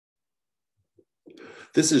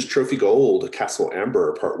This is Trophy Gold, Castle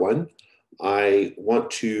Amber, Part 1. I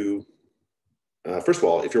want to, first of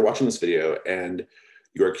all, if you're watching this video and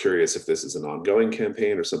you are curious if this is an ongoing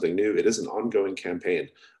campaign or something new, it is an ongoing campaign.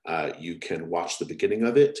 You can watch the beginning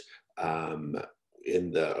of it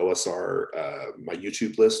in the OSR, my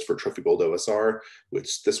YouTube list for Trophy Gold OSR,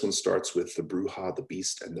 which this one starts with the Bruja, the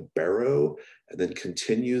Beast, and the Barrow, and then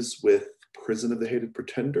continues with Prison of the Hated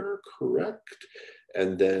Pretender, correct?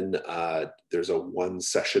 And then there's a one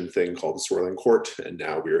session thing called the Swirling Court, and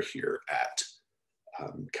now we're here at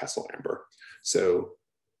Castle Amber. So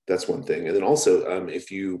that's one thing. And then also, if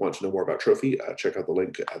you want to know more about Trophy, check out the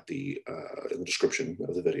link at in the description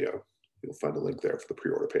of the video. You'll find a link there for the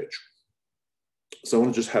pre-order page. So I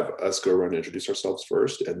want to just have us go around and introduce ourselves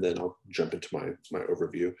first, and then I'll jump into my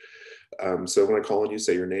overview. So when I call on you,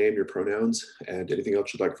 say your name, your pronouns, and anything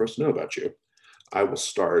else you'd like for us to know about you. I will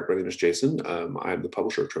start. My name is Jason. I'm the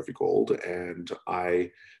publisher of Trophy Gold, and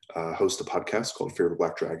I host a podcast called Fear of a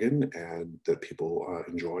Black Dragon, and that people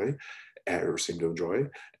enjoy or seem to enjoy.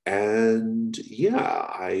 And yeah,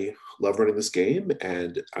 I love running this game,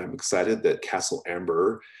 and I'm excited that Castle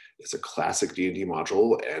Amber is a classic D&D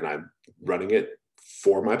module, and I'm running it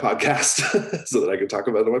for my podcast so that I can talk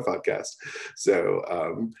about it on my podcast.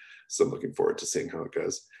 So, so I'm looking forward to seeing how it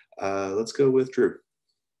goes. Let's go with Drew.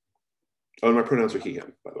 Oh, and my pronouns are he,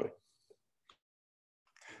 him, by the way.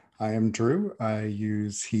 I am Drew. I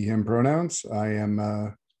use he, him pronouns. I am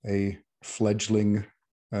a fledgling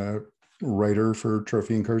writer for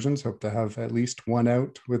Trophy Incursions. Hope to have at least one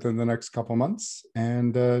out within the next couple months.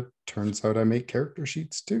 And turns out I make character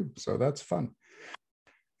sheets too. So that's fun.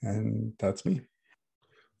 And that's me.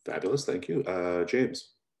 Fabulous. Thank you.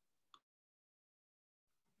 James.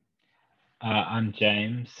 I'm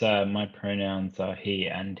James. My pronouns are he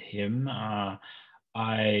and him.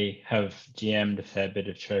 I have GM'd a fair bit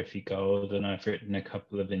of Trophy Gold, and I've written a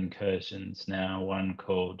couple of incursions now, one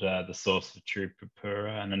called The Source of True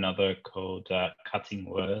Purpura and another called Cutting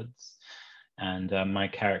Words. And my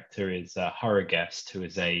character is Horrorguest, who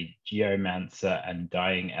is a geomancer and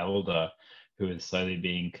dying elder who is slowly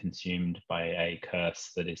being consumed by a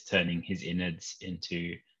curse that is turning his innards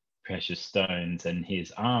into precious stones, and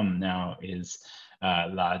his arm now is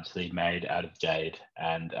largely made out of jade,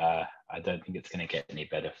 and I don't think it's going to get any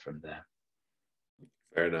better from there.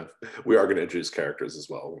 Fair enough. We are going to introduce characters as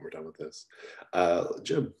well when we're done with this.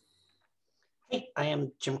 Jim. Hey, I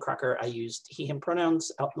am Jim Crocker. I used he, him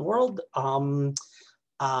pronouns out in the world.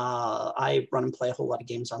 I run and play a whole lot of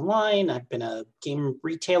games online. I've been a game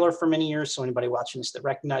retailer for many years, so anybody watching this that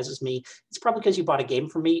recognizes me, it's probably because you bought a game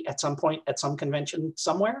from me at some point at some convention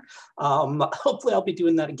somewhere. Hopefully I'll be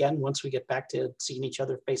doing that again once we get back to seeing each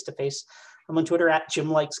other face to face. I'm on Twitter at Jim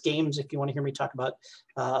Likes Games if you want to hear me talk about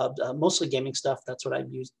mostly gaming stuff. That's what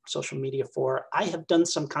I've used social media for. I have done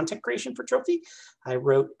some content creation for Trophy. I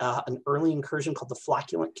wrote an early incursion called The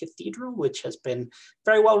Flocculent Cathedral, which has been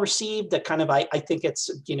very well received. That kind of, I think it's,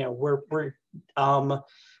 you know, we're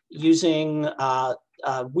using,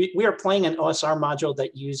 we are playing an OSR module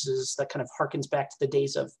that uses, that kind of harkens back to the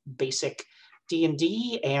days of basic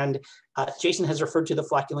D&D, and Jason has referred to the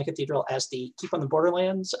Flocculent Cathedral as the Keep on the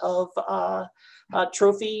Borderlands of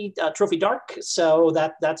Trophy Dark. So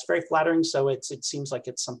that's very flattering. So it seems like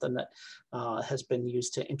it's something that has been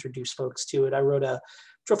used to introduce folks to it. I wrote a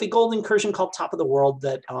Trophy Gold incursion called Top of the World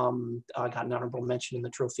that got an honorable mention in the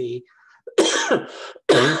Trophy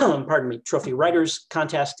pardon me, Trophy Writers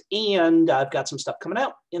Contest, and I've got some stuff coming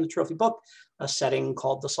out in the Trophy book, a setting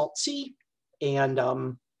called the Salt Sea, and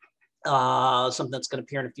something that's going to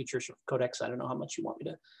appear in a future codex. I don't know how much you want me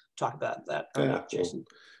to talk about that, Jason.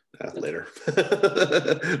 Later.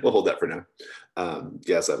 We'll hold that for now.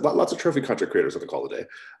 Yes, lots of Trophy content creators on the call today,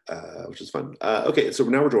 which is fun. Okay, so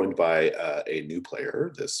now we're joined by a new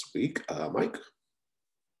player this week, Mike.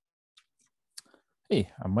 Hey,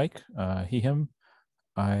 I'm Mike, he, him.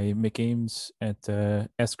 I make games at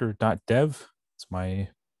esker.dev. It's my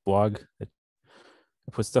blog that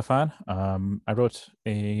I put stuff on. I wrote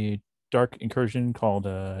a dark incursion called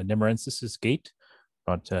Nemerensis' Gate,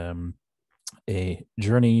 about a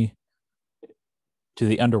journey to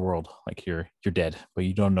the underworld. Like you're dead, but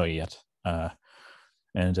you don't know yet. Yeah,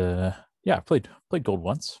 I played Gold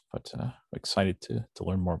once, but excited to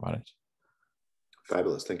learn more about it.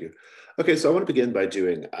 Fabulous, thank you. Okay, so I want to begin by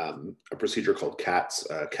doing a procedure called CATS.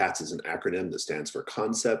 CATS is an acronym that stands for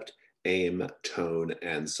Concept, Aim, Tone,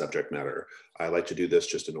 and Subject Matter. I like to do this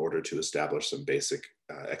just in order to establish some basic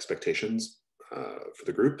expectations for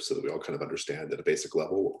the group so that we all kind of understand at a basic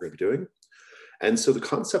level what we're going to be doing. And so the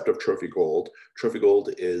concept of Trophy Gold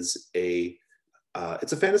is a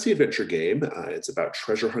It's a fantasy adventure game. It's about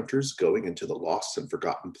treasure hunters going into the lost and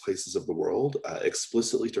forgotten places of the world,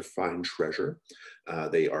 explicitly to find treasure.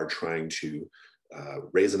 They are trying to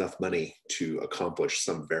raise enough money to accomplish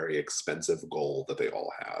some very expensive goal that they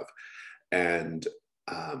all have. And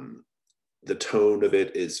the tone of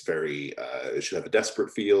it is very, it should have a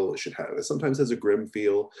desperate feel. It should have, it sometimes has a grim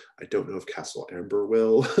feel. I don't know if Castle Amber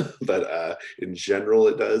will, but in general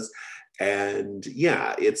it does. And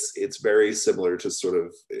yeah, it's very similar to sort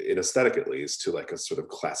of, in aesthetic at least, to like a sort of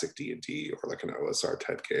classic D&D or like an OSR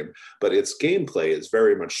type game. But its gameplay is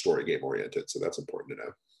very much story game oriented, so that's important to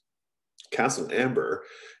know. Castle Amber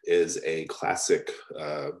is a classic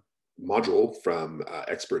module from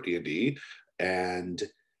Expert D&D, and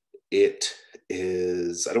it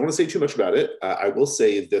is, I don't want to say too much about it. I will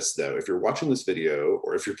say this though, if you're watching this video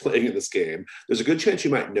or if you're playing in this game, there's a good chance you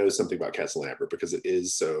might know something about Castle Amber because it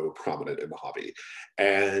is so prominent in the hobby.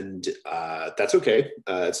 And that's okay.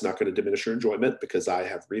 It's not going to diminish your enjoyment because I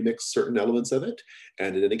have remixed certain elements of it.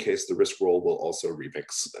 And in any case, the risk roll will also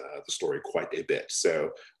remix the story quite a bit.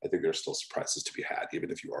 So I think there's still surprises to be had, even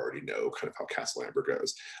if you already know kind of how Castle Amber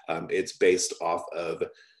goes. It's based off of,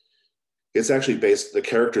 it's actually based, the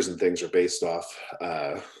characters and things are based off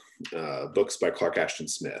books by Clark Ashton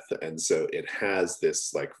Smith. And so it has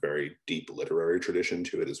this like very deep literary tradition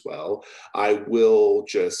to it as well. I will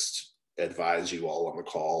just advise you all on the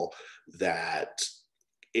call that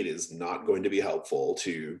it is not going to be helpful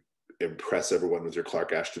to impress everyone with your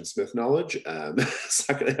Clark Ashton Smith knowledge. It's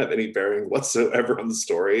not going to have any bearing whatsoever on the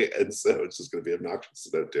story. And so it's just going to be obnoxious,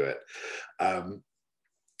 so don't do it.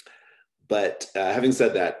 But having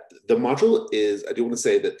said that, the module is, I do want to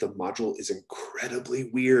say that the module is incredibly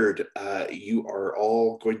weird. You are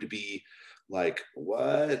all going to be like,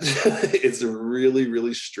 what? It's a really,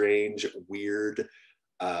 really strange, weird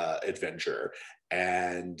adventure.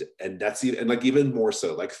 And that's even, and like even more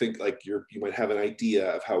so, like think like you might have an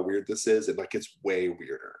idea of how weird this is, and like it's way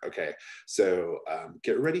weirder. Okay, so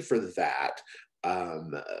get ready for that.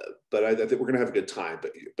 But I think we're gonna have a good time,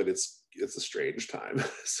 but it's a strange time.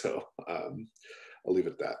 So I'll leave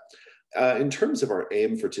it at that. In terms of our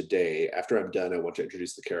aim for today, after I'm done, I want to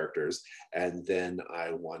introduce the characters, and then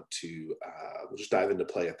I want to, we'll just dive into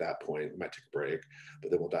play at that point. We might take a break,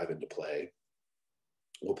 but then we'll dive into play.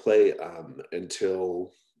 We'll play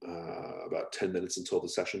until about 10 minutes until the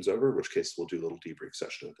session's over, in which case we'll do a little debrief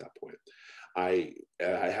session at that point. I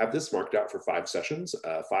have this marked out for 5 sessions,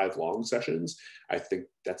 5 long sessions. I think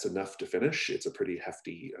that's enough to finish. It's a pretty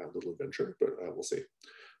hefty little adventure, but we'll see.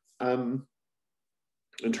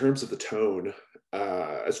 In terms of the tone,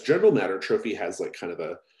 as a general matter, Trophy has like kind of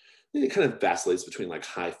a, it kind of vacillates between like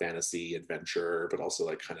high fantasy adventure, but also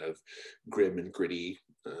like kind of grim and gritty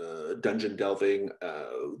dungeon delving.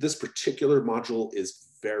 This particular module is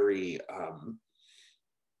very,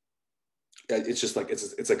 it's just like,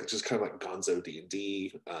 it's like just kind of like gonzo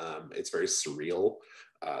D&D. It's very surreal.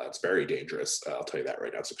 It's very dangerous. I'll tell you that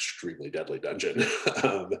right now. It's extremely deadly dungeon.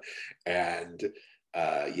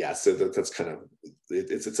 Yeah, so that's kind of,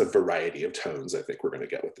 it's a variety of tones I think we're going to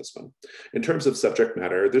get with this one. In terms of subject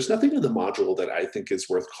matter, there's nothing in the module that I think is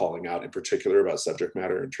worth calling out in particular about subject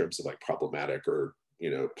matter in terms of like problematic or, you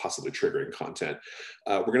know, possibly triggering content.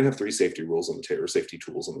 We're going to have 3 safety rules on the table, or safety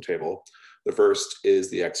tools on the table. The first is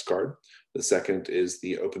the X card. The second is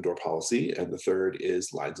the open door policy. And the third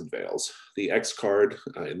is lines and veils. The X card,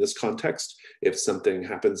 in this context, if something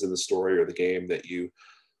happens in the story or the game that you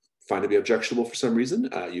find to be objectionable for some reason,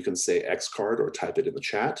 you can say X card or type it in the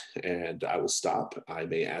chat and I will stop. I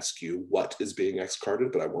may ask you what is being X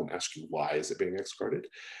carded, but I won't ask you why is it being X carded.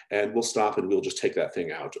 And we'll stop and we'll just take that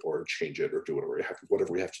thing out or change it or do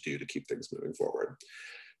whatever we have to do to keep things moving forward.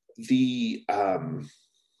 The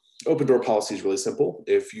open door policy is really simple.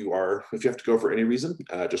 If you have to go for any reason,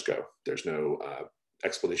 just go. There's no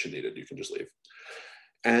explanation needed. You can just leave.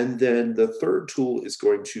 And then the third tool is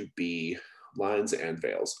going to be lines and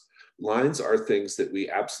veils. Lines are things that we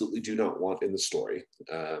absolutely do not want in the story.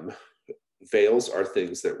 Veils are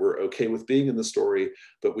things that we're okay with being in the story,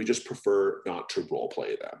 but we just prefer not to role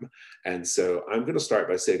play them. And so I'm going to start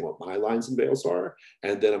by saying what my lines and veils are,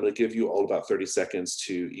 and then I'm going to give you all about 30 seconds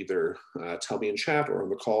to either tell me in chat or on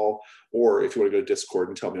the call, or if you want to go to Discord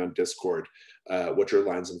and tell me on Discord what your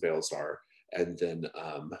lines and veils are, and then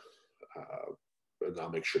I'll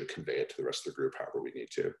make sure to convey it to the rest of the group however we need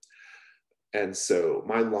to. And so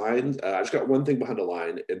my line, I've just got one thing behind a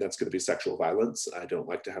line, and that's going to be sexual violence. I don't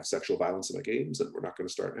like to have sexual violence in my games, and we're not going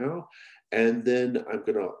to start now. And then I'm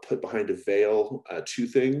going to put behind a veil two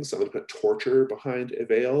things. I'm going to put torture behind a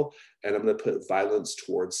veil, and I'm going to put violence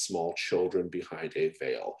towards small children behind a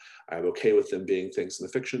veil. I'm okay with them being things in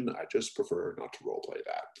the fiction. I just prefer not to role play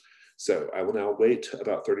that. So I will now wait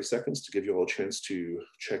about 30 seconds to give you all a chance to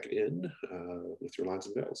check in with your lines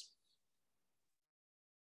and veils.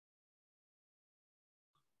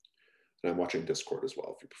 And I'm watching Discord as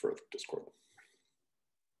well, if you prefer Discord.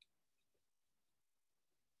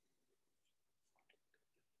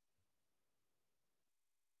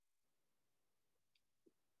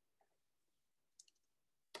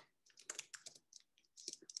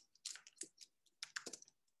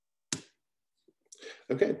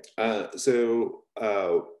 Okay, so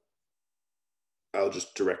I'll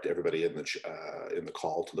just direct everybody in the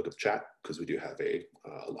call to look at the chat, because we do have a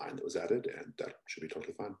line that was added, and that should be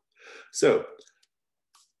totally fine. So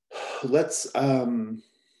let's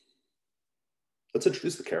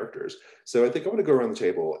introduce the characters. So I think I want to go around the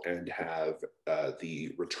table and have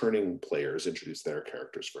the returning players introduce their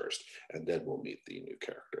characters first, and then we'll meet the new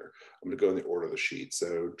character. I'm going to go in the order of the sheet.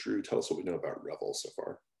 So Drew, tell us what we know about Revel so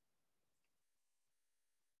far.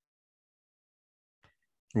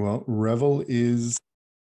 Well, Revel is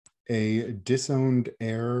a disowned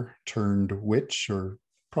heir turned witch, or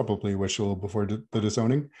probably witch a little before the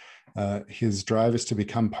disowning. His drive is to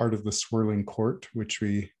become part of the swirling court, which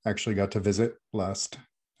we actually got to visit last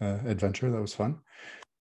adventure. That was fun.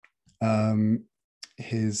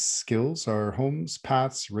 His skills are homes,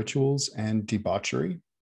 paths, rituals, and debauchery,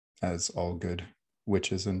 as all good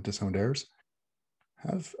witches and disowned heirs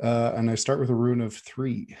have. And I start with a rune of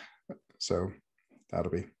 3. So that'll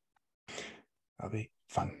be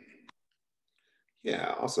fun.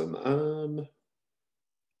 Yeah, awesome.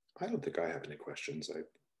 I don't think I have any questions. I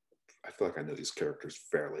feel like I know these characters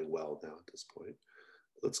fairly well now at this point.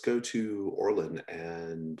 Let's go to Orlin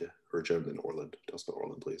or gentleman Orlin. Tell us about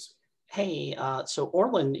Orlin, please. Hey, so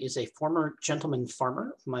Orlin is a former gentleman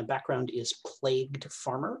farmer. My background is plagued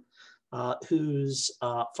farmer, whose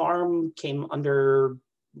farm came under,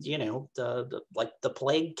 the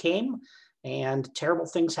plague came, and terrible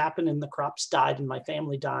things happened, and the crops died, and my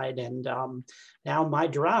family died, and now my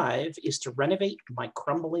drive is to renovate my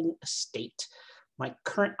crumbling estate. My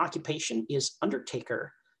current occupation is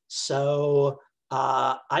undertaker. So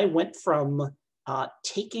I went from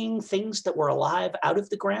taking things that were alive out of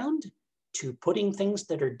the ground to putting things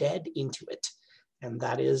that are dead into it. And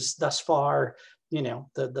that is thus far,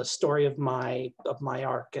 the story of my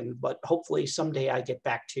arc. But hopefully someday I get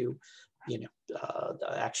back to,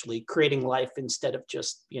 actually creating life instead of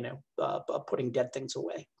just, putting dead things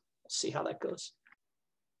away. We'll see how that goes.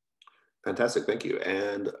 Fantastic, thank you.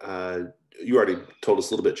 And you already told us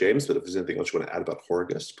a little bit, James, but if there's anything else you want to add about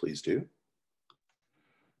Horgus, please do.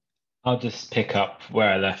 I'll just pick up where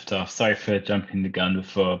I left off. Sorry for jumping the gun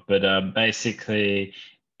before, but basically,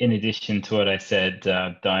 in addition to what I said,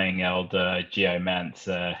 Dying Elder,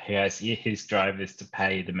 Geomancer, his drive is to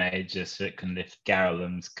pay the major so it can lift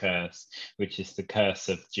Garalem's curse, which is the curse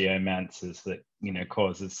of Geomancers that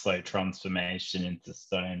causes slow transformation into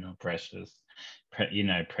stone or precious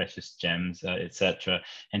gems, etc.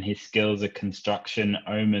 And his skills are construction,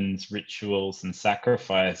 omens, rituals, and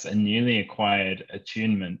sacrifice, a newly acquired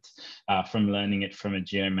attunement from learning it from a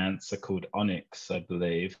geomancer called Onyx, I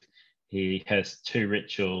believe. He has 2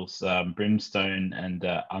 rituals, Brimstone and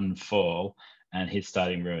Unfall, and his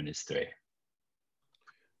starting rune is 3.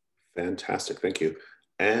 Fantastic, thank you.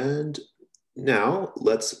 And now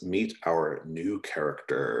let's meet our new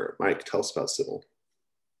character. Mike, tell us about Sybil.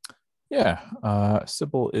 Yeah,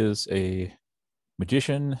 Sybil is a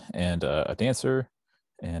magician and a dancer,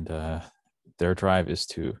 and their drive is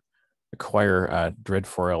to acquire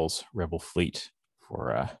Dreadforel's rebel fleet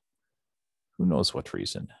for who knows what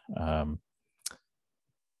reason.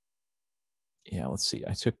 Yeah, let's see.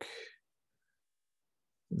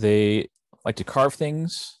 They like to carve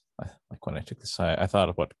things. Like when I took this, I thought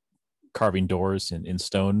about carving doors in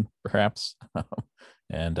stone, perhaps,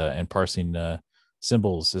 and parsing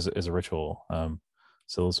symbols as a ritual.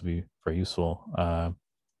 So those would be very useful.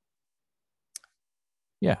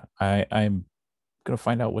 Yeah, I'm gonna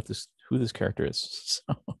find out who this character is.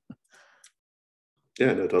 So.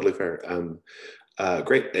 Yeah, no, totally fair.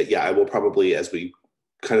 Great. Yeah, I will probably, as we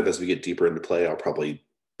get deeper into play, I'll probably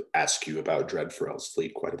ask you about Dreadforel's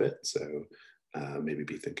fleet quite a bit. So maybe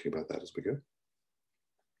be thinking about that as we go.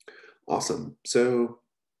 Awesome. So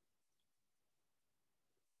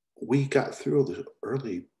we got through all the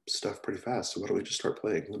early stuff pretty fast. So why don't we just start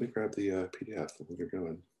playing? Let me grab the PDF and we'll get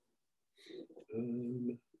going.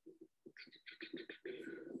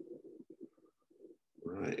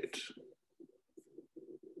 Right.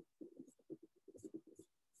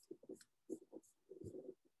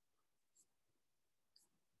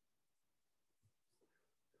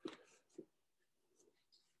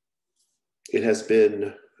 It has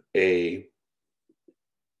been a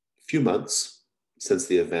few months since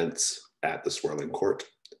the events at the Swirling Court,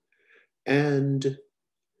 and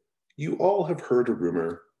you all have heard a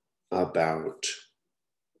rumor about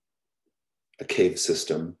a cave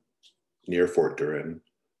system near Fort Durin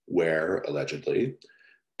where, allegedly,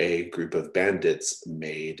 a group of bandits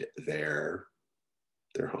made their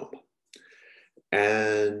home.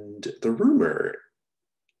 And the rumor,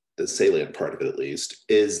 the salient part of it at least,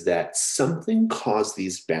 is that something caused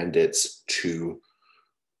these bandits to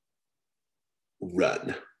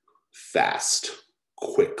run fast,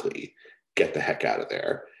 quickly, get the heck out of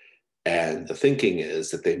there. And the thinking is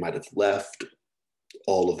that they might have left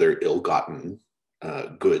all of their ill-gotten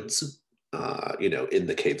goods, in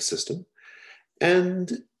the cave system.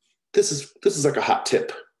 And this is like a hot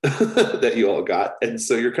tip that you all got. And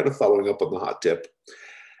so you're kind of following up on the hot tip.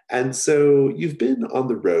 And so you've been on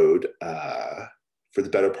the road for the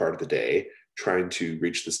better part of the day, trying to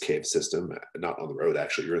reach this cave system. Not on the road,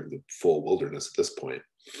 actually, you're in the full wilderness at this point.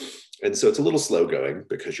 And so it's a little slow going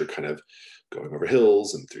because you're kind of going over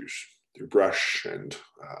hills and through brush and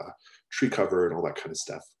tree cover and all that kind of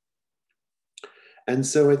stuff. And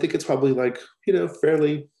so I think it's probably like,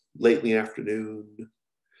 fairly late in the afternoon.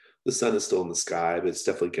 The sun is still in the sky, but it's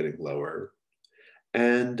definitely getting lower.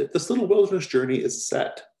 And this little wilderness journey is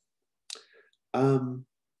set.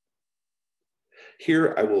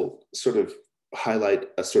 Here I will sort of highlight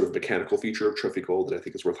a sort of mechanical feature of Trophy Gold that I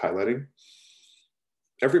think is worth highlighting.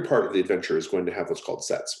 Every part of the adventure is going to have what's called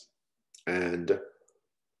sets. And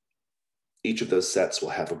each of those sets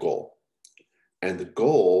will have a goal. And the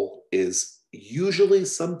goal is usually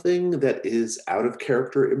something that is out of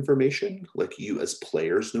character information, like you as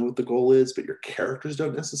players know what the goal is, but your characters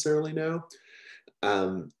don't necessarily know.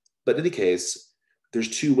 But in any case,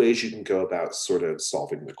 there's two ways you can go about sort of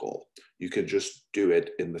solving the goal. You can just do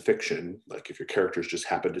it in the fiction, like if your characters just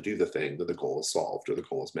happen to do the thing, then the goal is solved or the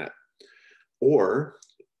goal is met. Or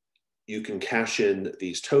you can cash in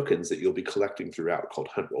these tokens that you'll be collecting throughout called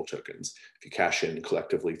hunt roll tokens. If you cash in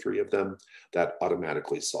collectively 3 of them, that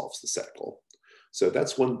automatically solves the set goal. So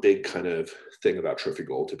that's one big kind of thing about Trophy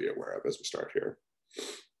Gold to be aware of as we start here.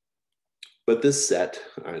 But this set,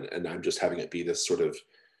 and I'm just having it be this sort of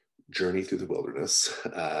journey through the wilderness,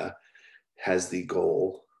 has the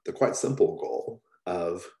goal, the quite simple goal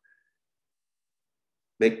of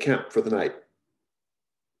make camp for the night.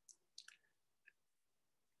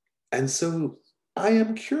 And so I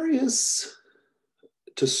am curious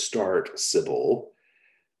to start, Sybil,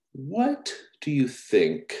 what do you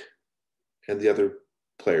think, and the other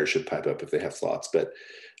players should pipe up if they have thoughts, but I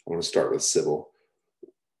want to start with Sybil.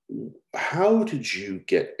 How did you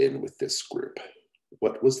get in with this group?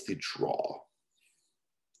 What was the draw?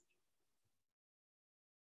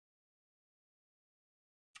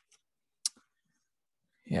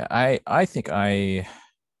 Yeah, I think I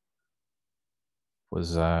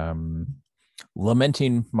was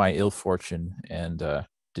lamenting my ill fortune and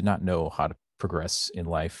did not know how to progress in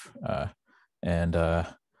life, and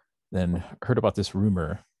then heard about this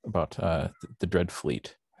rumor about the Dread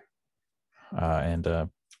Fleet, and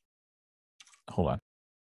hold on.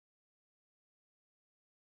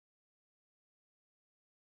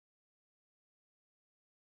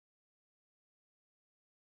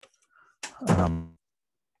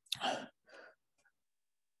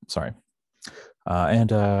 Sorry.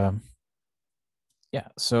 Yeah,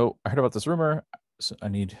 so I heard about this rumor. So I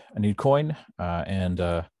need coin,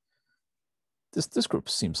 and this group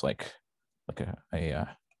seems like a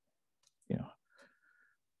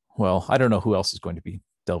well, I don't know who else is going to be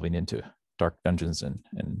delving into dark dungeons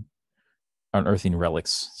and unearthing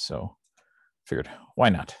relics, so figured why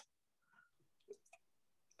not.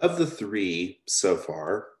 Of the 3 so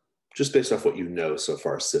far, just based off what you know so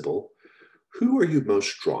far, Sybil, who are you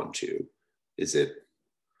most drawn to? Is it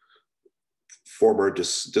former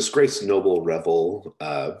disgraced noble rebel,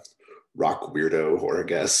 rock weirdo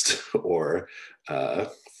Horagest, or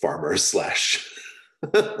farmer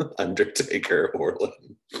 / Undertaker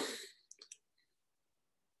Orlin?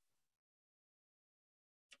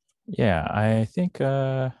 Yeah, I think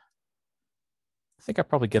I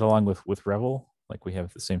probably get along with Revel. Like we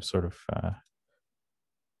have the same sort of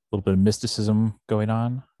little bit of mysticism going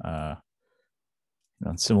on.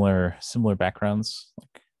 Similar backgrounds.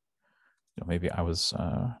 Like maybe I was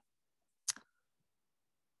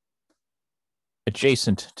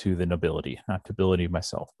adjacent to the nobility, not nobility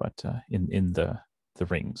myself, but in the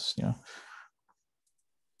rings, you know.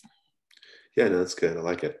 Yeah, no, that's good. I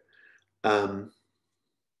like it.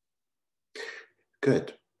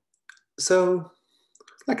 Good. So,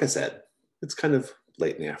 like I said, it's kind of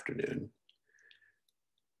late in the afternoon.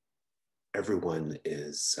 Everyone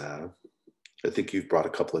is, I think you've brought a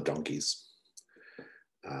couple of donkeys,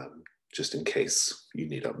 just in case you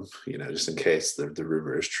need them, you know, just in case the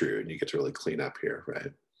rumor is true and you get to really clean up here,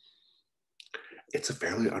 right? It's a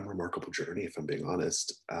fairly unremarkable journey, if I'm being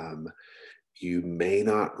honest. You may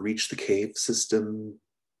not reach the cave system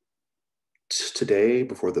today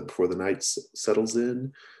before the night settles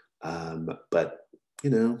in, but you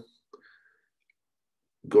know,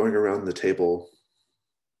 going around the table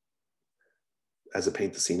as a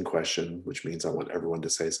paint the scene question, which means I want everyone to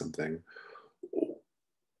say something.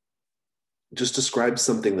 Just describe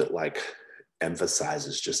something that like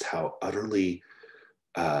emphasizes just how utterly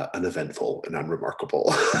uneventful and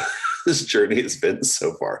unremarkable this journey has been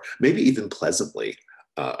so far. Maybe even pleasantly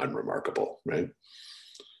unremarkable, right?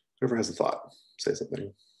 Whoever has a thought, say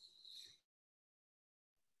something.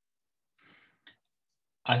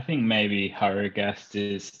 I think maybe Harrogast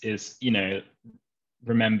is you know,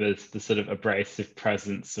 remembers the sort of abrasive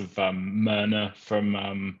presence of Myrna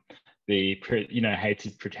from the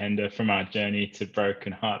hated pretender from our journey to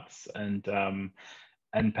Broken Huts, and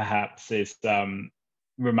perhaps is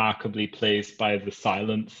remarkably pleased by the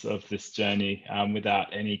silence of this journey,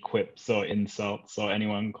 without any quips or insults or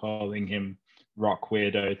anyone calling him rock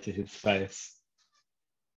weirdo to his face.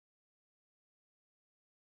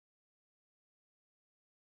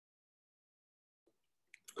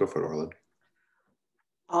 Go for it,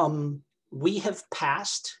 Orlin. We have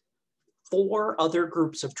passed 4 other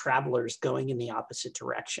groups of travelers going in the opposite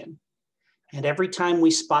direction. And every time we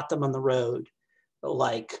spot them on the road,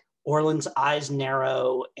 like Orlin's eyes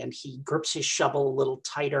narrow and he grips his shovel a little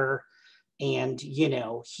tighter, and, you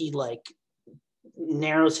know, he like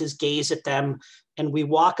narrows his gaze at them, and we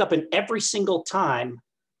walk up, and every single time,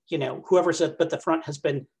 you know, whoever's at the front has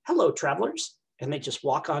been, hello, travelers, and they just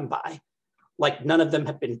walk on by. Like none of them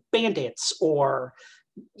have been bandits or,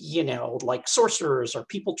 you know, like sorcerers or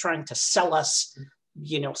people trying to sell us,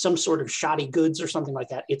 you know, some sort of shoddy goods or something like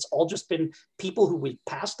that. It's all just been people who we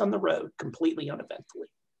passed on the road completely uneventfully.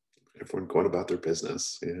 Everyone going about their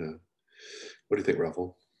business. Yeah. What do you think,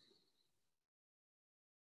 Ruffle?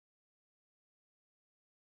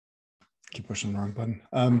 Keep pushing the wrong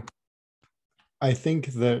button. I think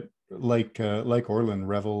that like Orlin,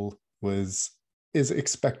 Revel is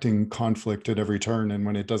expecting conflict at every turn, and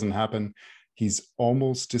when it doesn't happen, he's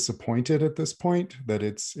almost disappointed at this point that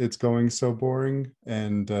it's going so boring,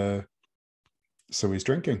 and so he's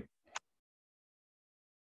drinking.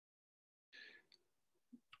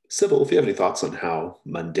 Sybil, if you have any thoughts on how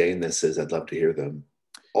mundane this is, I'd love to hear them.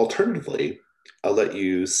 Alternatively, I'll let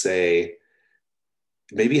you say,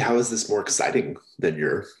 maybe how is this more exciting than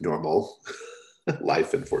your normal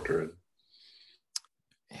life in Fort Turin?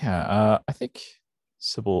 Yeah, I think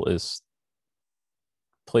Sybil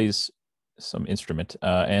plays some instrument,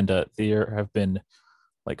 and there have been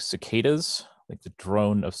like cicadas, like the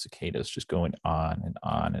drone of cicadas just going on and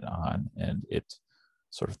on and on, and it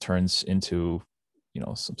sort of turns into, you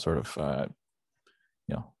know, some sort of,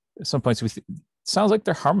 you know, at some points it sounds like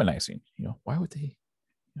they're harmonizing. You know, why would they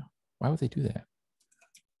do that?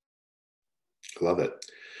 I love it.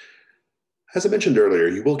 As I mentioned earlier,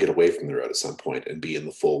 you will get away from the road at some point and be in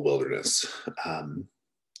the full wilderness,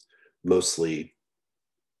 mostly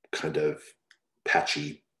kind of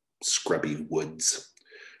patchy, scrubby woods,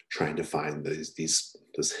 trying to find these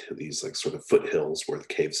like sort of foothills where the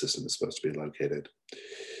cave system is supposed to be located.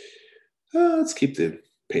 Let's keep the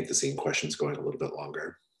paint the scene questions going a little bit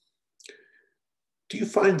longer. Do you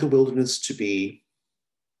find the wilderness to be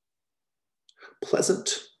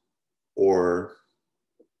pleasant, or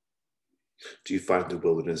do you find the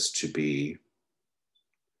wilderness to be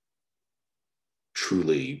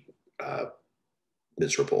truly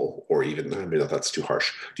miserable, or even, I mean, that's too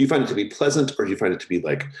harsh. Do you find it to be pleasant, or do you find it to be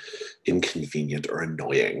like inconvenient or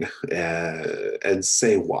annoying? And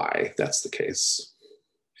say why that's the case.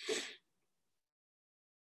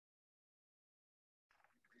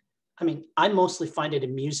 I mean, I mostly find it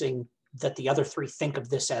amusing that the other 3 think of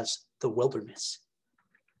this as the wilderness.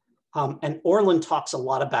 And Orlin talks a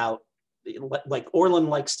lot about, like Orlin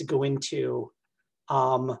likes to go into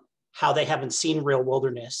how they haven't seen real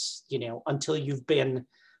wilderness, you know, until you've been,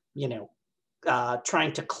 you know,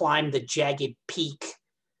 trying to climb the jagged peak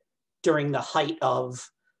during the height of,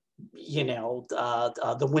 you know,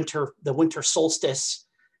 the winter solstice.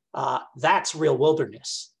 That's real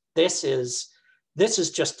wilderness. This is, This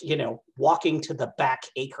is just, walking to the back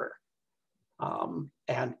acre.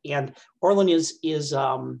 And Orlin is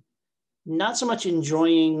not so much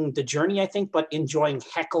enjoying the journey, I think, but enjoying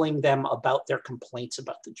heckling them about their complaints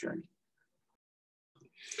about the journey.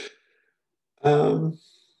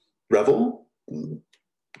 Revel,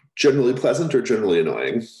 generally pleasant or generally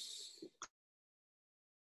annoying?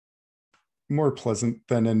 More pleasant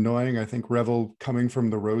than annoying. I think Revel, coming from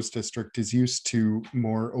the Rose District, is used to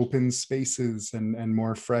more open spaces and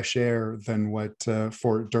more fresh air than what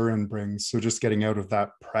Fort Durin brings. So just getting out of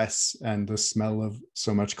that press and the smell of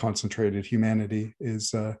so much concentrated humanity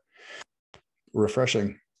is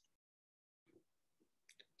refreshing.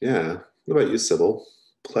 Yeah. What about you, Sybil?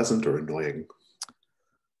 Pleasant or annoying?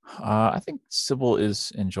 I think Sybil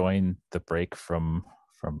is enjoying the break from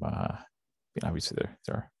obviously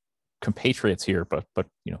they're compatriots here, but the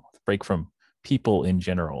break from people in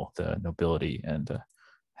general, the nobility, and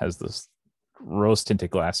has this rose tinted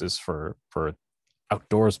glasses for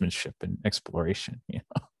outdoorsmanship and exploration.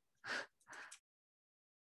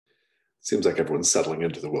 Seems like everyone's settling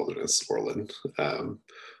into the wilderness, Orlin.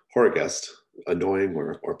 Horagest, annoying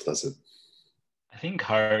or pleasant? I think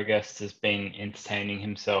Haragast has been entertaining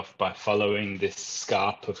himself by following this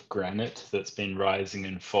scarp of granite that's been rising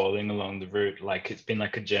and falling along the route. Like it's been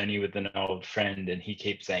like a journey with an old friend, and he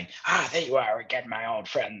keeps saying, there you are again, my old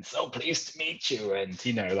friend. So pleased to meet you. And,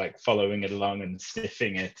 like following it along and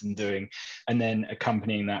sniffing it and then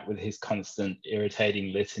accompanying that with his constant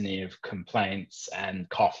irritating litany of complaints and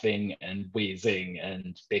coughing and wheezing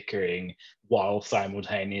and bickering while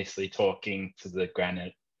simultaneously talking to the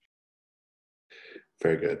granite.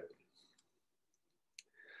 Very good.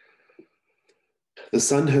 The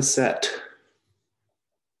sun has set.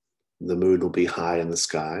 The moon will be high in the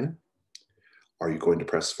sky. Are you going to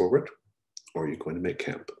press forward, or are you going to make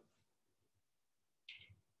camp?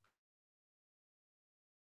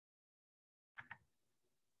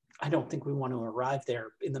 I don't think we want to arrive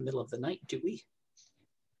there in the middle of the night, do we?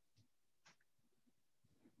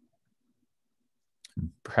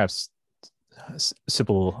 Perhaps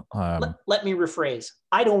Sybil. Let me rephrase.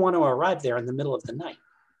 I don't want to arrive there in the middle of the night.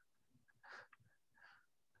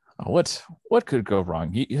 What could go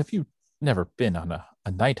wrong? Have you never been on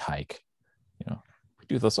a night hike? We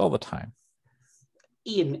do this all the time.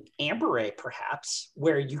 In Amberay, perhaps,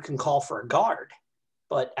 where you can call for a guard.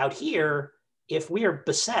 But out here, if we are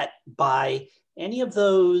beset by any of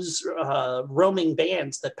those roaming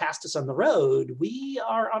bands that passed us on the road, we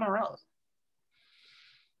are on our own.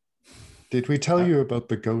 Did we tell you about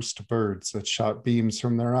the ghost birds that shot beams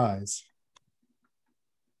from their eyes?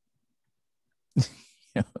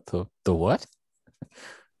 The what?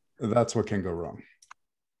 That's what can go wrong.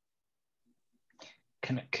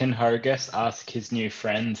 Can Hargest ask his new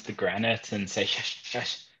friends, the granite, and say,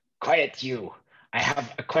 shush, quiet you. I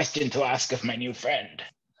have a question to ask of my new friend.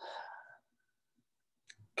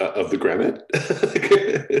 Of the granite?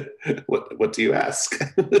 What do you ask?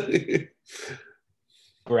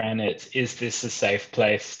 Granite, is this a safe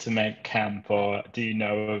place to make camp, or do you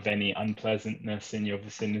know of any unpleasantness in your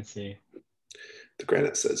vicinity? The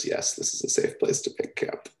granite says, yes, this is a safe place to make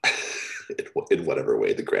camp. in whatever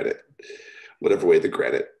way the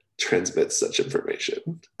granite transmits such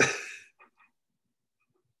information.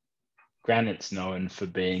 Granite's known for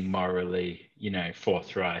being morally,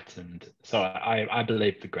 forthright, and so I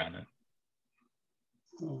believe the granite.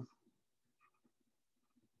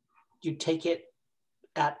 You take it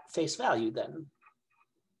at face value, then?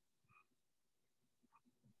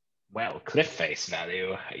 Well, cliff face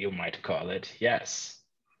value, you might call it, yes.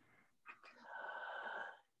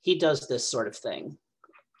 He does this sort of thing,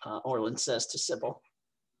 Orlin says to Sybil.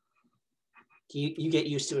 You get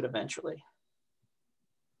used to it eventually.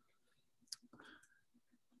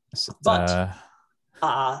 But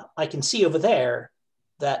I can see over there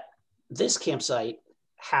that this campsite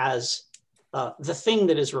has the thing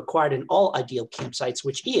that is required in all ideal campsites,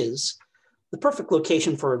 which is the perfect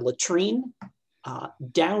location for a latrine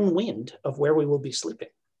downwind of where we will be sleeping.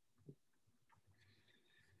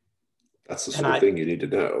 That's the sort of thing you need to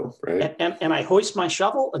know, right? And I hoist my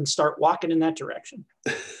shovel and start walking in that direction.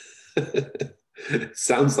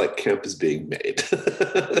 Sounds like camp is being made.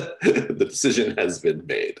 The decision has been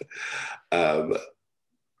made. And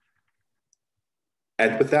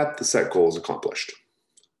with that, the set goal is accomplished.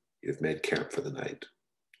 You've made camp for the night.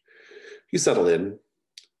 You settle in,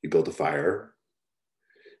 you build a fire,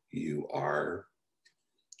 you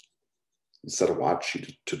set a watch, you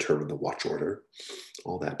determine the watch order,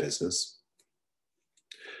 all that business.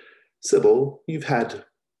 Sybil, you've had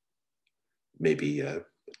maybe a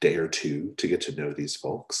day or two to get to know these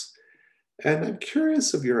folks. And I'm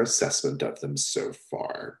curious of your assessment of them so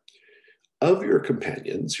far. Of your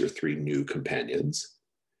companions, your three new companions,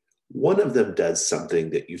 one of them does something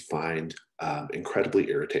that you find incredibly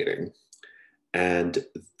irritating. And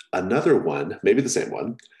another one, maybe the same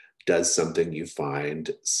one, does something you find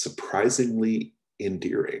surprisingly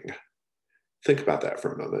endearing. Think about that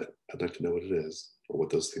for a moment. I'd like to know what it is or what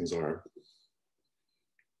those things are.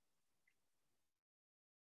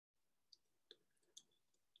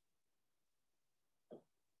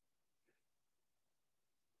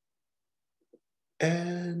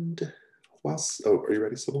 And whilst, oh, are you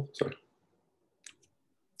ready, Sybil? Sorry.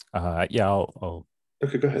 Yeah, I'll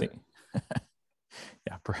Okay, go ahead.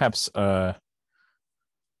 Yeah, perhaps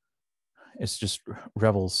it's just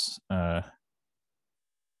Rebel's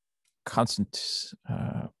constant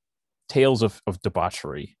tales of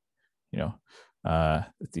debauchery. You know,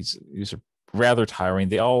 these are rather tiring.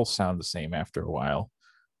 They all sound the same after a while.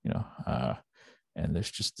 You know, and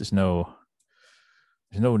there's no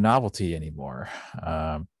novelty anymore.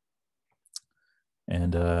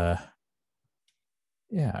 And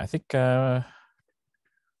yeah, I think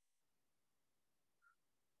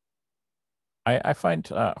I find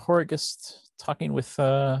Horagist talking with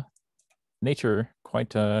nature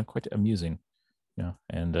quite amusing, you know,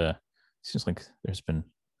 and seems like there's been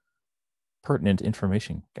pertinent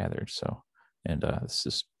information gathered. So, and this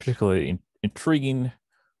is particularly intriguing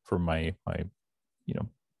for my you know,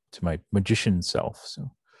 to my magician self.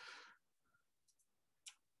 So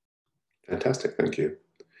Fantastic, thank you.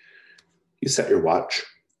 You set your watch.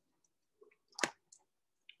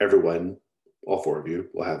 Everyone, all four of you,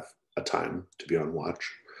 will have a time to be on watch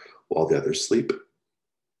while the others sleep.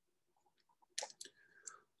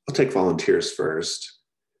 I'll take volunteers first.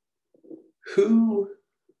 Who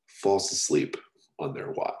falls asleep on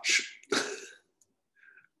their watch?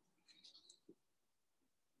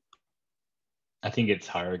 I think it's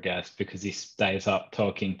Harrogast because he stays up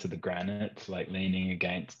talking to the granite, like leaning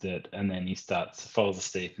against it, and then he falls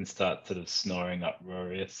asleep and starts sort of snoring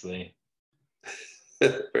uproariously.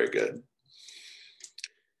 Very good.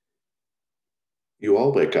 You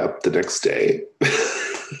all wake up the next day,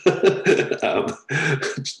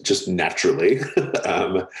 just naturally.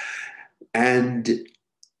 And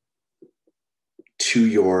to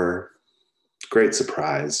your great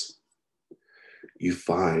surprise, you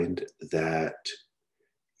find that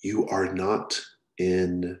you are not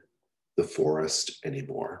in the forest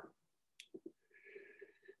anymore.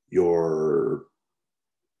 Your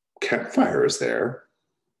campfire is there,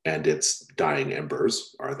 and its dying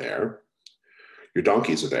embers are there. Your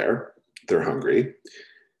donkeys are there. They're hungry.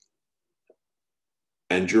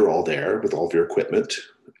 And you're all there with all of your equipment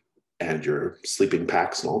and your sleeping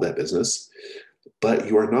packs and all that business. But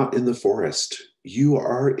you are not in the forest. You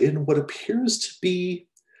are in what appears to be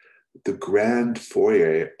the grand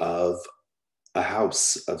foyer of a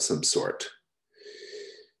house of some sort.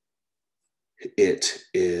 It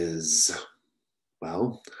is,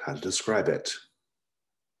 well, how to describe it?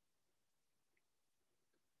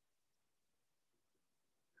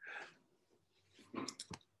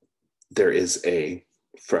 There is a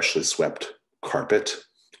freshly swept carpet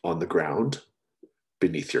on the ground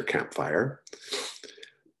beneath your campfire.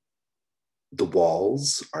 The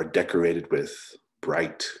walls are decorated with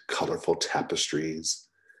bright, colorful tapestries.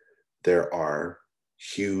 There are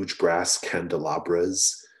huge brass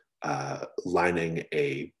candelabras lining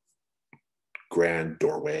a grand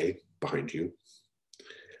doorway behind you.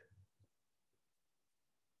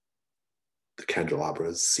 The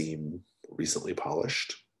candelabras seem recently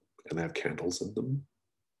polished and have candles in them.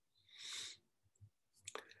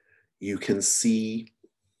 You can see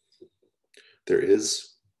there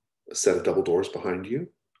is a set of double doors behind you.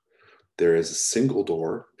 There is a single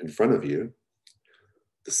door in front of you.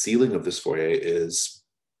 The ceiling of this foyer is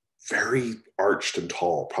very arched and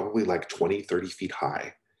tall, probably like 20, 30 feet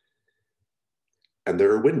high. And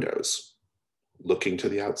there are windows looking to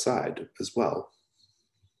the outside as well.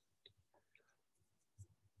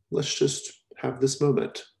 Let's just have this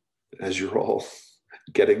moment as you're all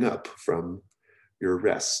getting up from your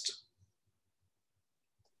rest.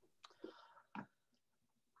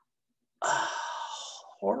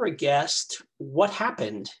 Horrorguest, what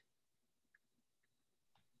happened?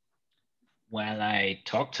 Well, I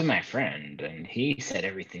talked to my friend and he said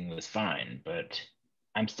everything was fine, but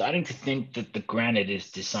I'm starting to think that the granite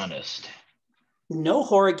is dishonest. No,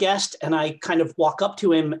 Horrorguest, and I kind of walk up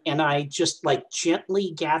to him and I just like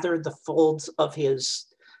gently gather the folds of his,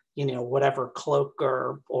 you know, whatever cloak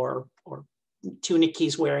or tunic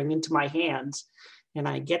he's wearing into my hands. And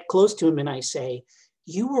I get close to him and I say,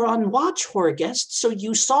 "You were on watch, Horrorguest, so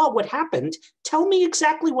you saw what happened. tell me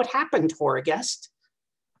exactly what happened, Horrorguest.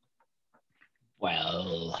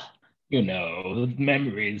 Well, you know,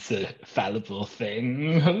 memory's a fallible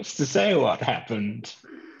thing. Who's to say what happened?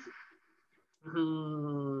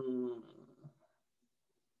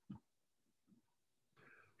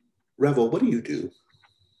 Revel, what do you do?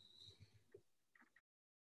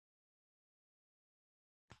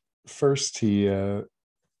 First, he'll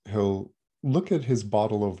look at his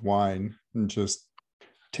bottle of wine and just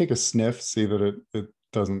take a sniff, see that it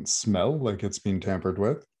doesn't smell like it's been tampered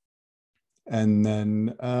with. And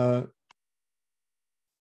then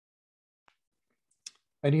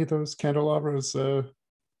any of those candelabras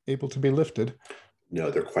able to be lifted? No,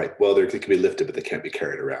 they're quite, well, they can be lifted, but they can't be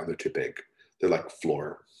carried around. They're too big. They're like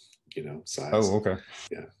floor, size. Oh, okay.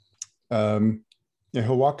 Yeah. Yeah,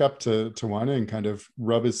 he'll walk up to one and kind of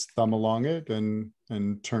rub his thumb along it and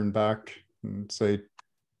turn back and say,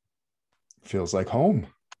 feels like home.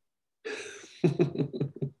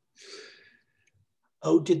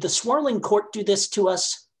 Oh, did the swirling court do this to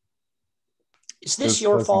us? Is this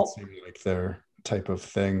your doesn't fault? seem like their type of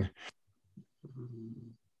thing.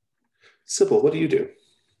 Sybil, what do you do?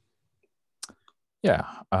 Yeah,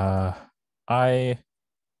 I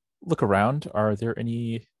look around. Are there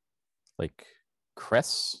any like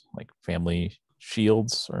crests, like family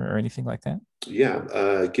shields or anything like that?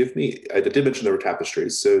 Yeah, give me, I did mention there were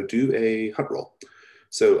tapestries, so do a hunt roll.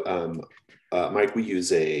 So Mike, we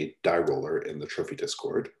use a die roller in the trophy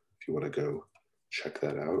Discord. If you want to go check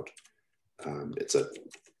that out.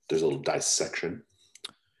 There's a little dice section.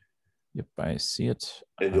 Yep, I see it.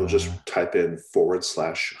 And you'll just type in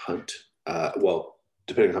 /hunt. Well,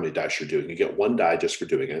 depending on how many dice you're doing, you get one die just for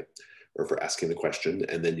doing it or for asking the question.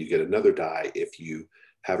 And then you get another die if you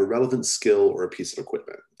have a relevant skill or a piece of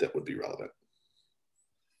equipment that would be relevant.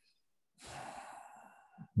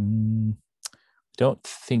 Don't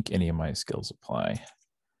think any of my skills apply.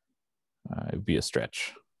 It would be a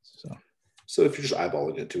stretch. So if you're just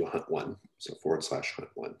eyeballing it to a hunt one, so /hunt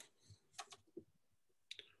one.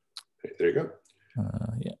 Okay, there you go.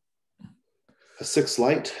 Yeah. A 6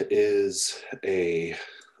 light is a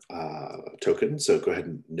token. So go ahead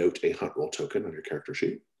and note a hunt roll token on your character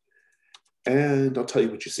sheet. And I'll tell you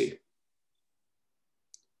what you see.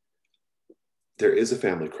 There is a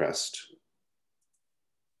family crest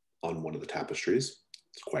on one of the tapestries.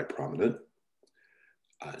 It's quite prominent.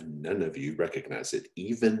 None of you recognize it.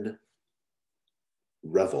 Even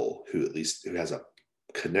Revel, who has a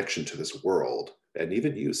connection to this world, and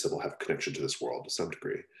even you, Sybil, have a connection to this world to some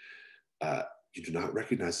degree. You do not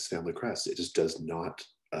recognize this family crest. It just does not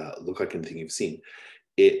look like anything you've seen.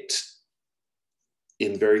 It,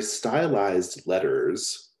 in very stylized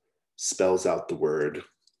letters, spells out the word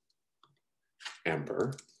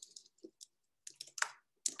amber.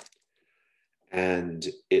 And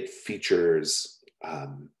it features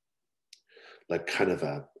like kind of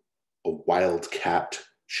a wild cat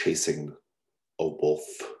chasing a wolf,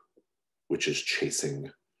 which is chasing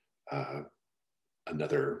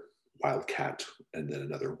another wild cat and then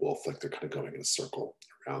another wolf, like they're kind of going in a circle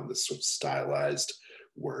around this sort of stylized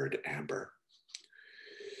word amber.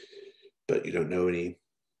 But you don't know any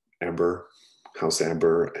amber, house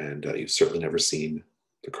amber, and you've certainly never seen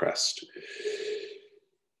the crest.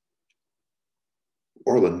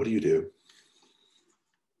 Orlin, what do you do?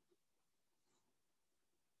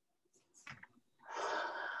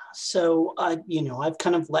 So, I've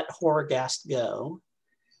kind of let Horrorguest go,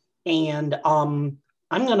 and I'm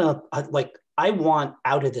gonna I want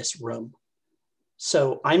out of this room.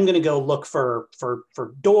 So I'm gonna go look for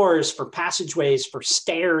doors, for passageways, for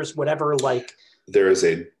stairs, whatever. Like there is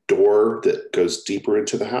a door that goes deeper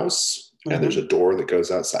into the house, and there's a door that goes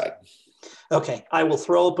outside. Okay, I will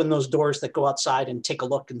throw open those doors that go outside and take a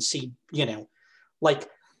look and see. When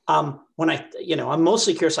I'm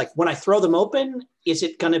mostly curious, like when I throw them open, is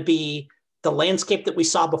it going to be the landscape that we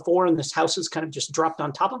saw before and this house is kind of just dropped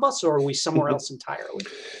on top of us, or are we somewhere else entirely?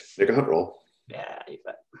 Make a hunt roll. Yeah, you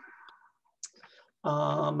bet.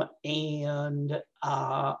 And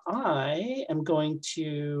I am going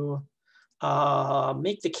to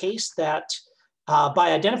make the case that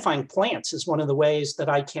by identifying plants is one of the ways that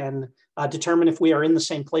I can determine if we are in the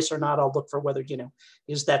same place or not. I'll look for whether,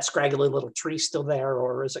 is that scraggly little tree still there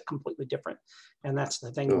or is it completely different? And that's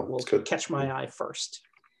the thing that will catch my eye first.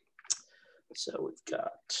 So we've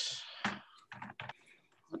got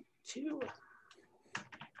 1, 2.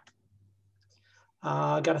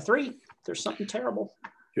 Got a 3. There's something terrible.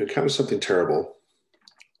 You encounter something terrible.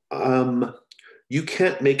 You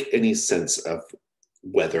can't make any sense of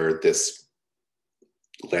whether this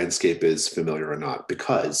landscape is familiar or not,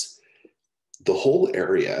 because the whole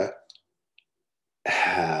area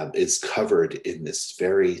is covered in this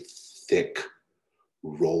very thick,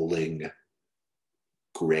 rolling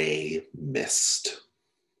gray mist.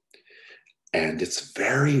 And it's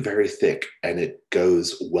very, very thick, and it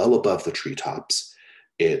goes well above the treetops.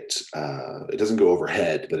 It doesn't go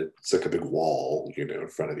overhead, but it's like a big wall, in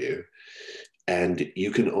front of you. And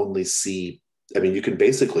you can only see, you can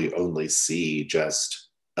basically only see just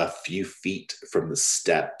a few feet from the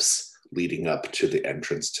steps leading up to the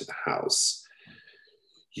entrance to the house.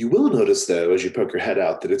 You will notice, though, as you poke your head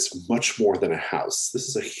out, that it's much more than a house. This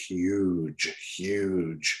is a huge,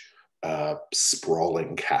 huge,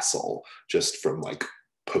 sprawling castle, just from like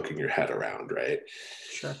poking your head around, right?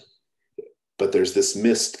 Sure. But there's this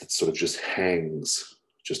mist that sort of just hangs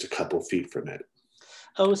just a couple feet from it.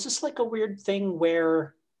 Oh, is this like a weird thing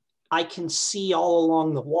where I can see all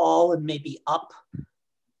along the wall and maybe up,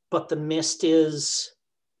 but the mist is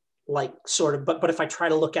like sort of, but if I try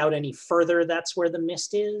to look out any further, that's where the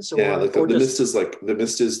mist is? Or, yeah, like the mist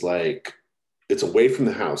is like, it's away from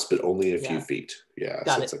the house, but only a few feet. Yeah,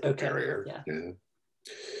 Got so it. it's like Okay. a barrier. Yeah.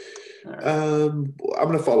 Right. I'm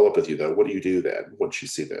going to follow up with you, though. What do you do then once you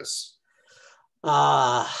see this?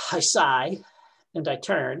 I sigh and I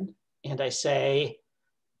turn and I say,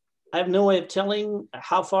 I have no way of telling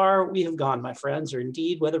how far we have gone, my friends, or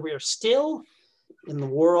indeed whether we are still in the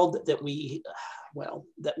world that we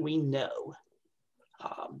know.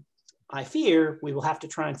 I fear we will have to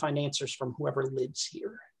try and find answers from whoever lives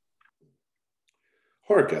here.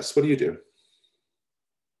 Horgus, what do you do?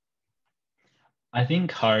 I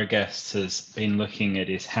think Hargest has been looking at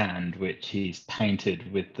his hand, which he's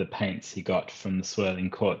painted with the paints he got from the Swirling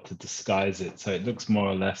Court to disguise it. So it looks more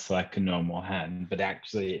or less like a normal hand, but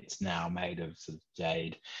actually it's now made of sort of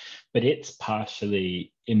jade. But it's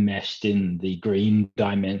partially enmeshed in the green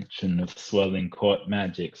dimension of Swirling Court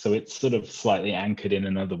magic. So it's sort of slightly anchored in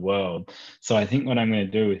another world. So I think what I'm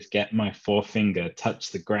going to do is get my forefinger,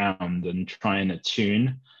 touch the ground and try and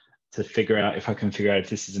attune to figure out if I can figure out if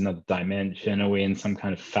this is another dimension. Are we in some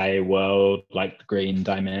kind of Fey world, like the green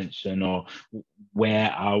dimension, or where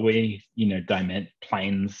are we?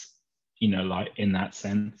 Planes, like in that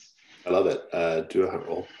sense. I love it. Do a hunt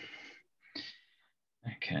roll.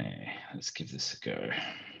 Okay, let's give this a go.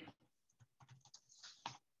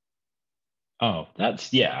 Oh,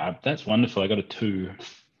 that's wonderful. I got a 2.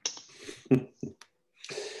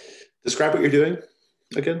 Describe what you're doing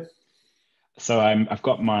again. So I've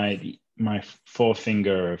got my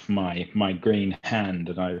forefinger of my green hand,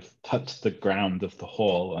 and I've touched the ground of the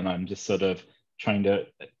hall, and I'm just sort of trying to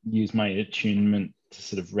use my attunement to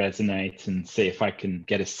sort of resonate and see if I can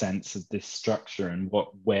get a sense of this structure and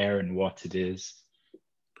where and what it is.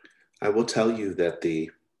 I will tell you that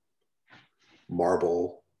the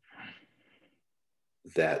marble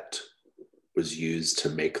that was used to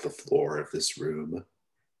make the floor of this room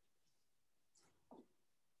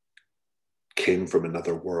came from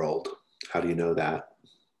another world. How do you know that?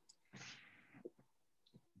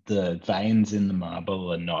 The veins in the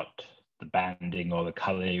marble are not the banding or the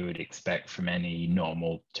color you would expect from any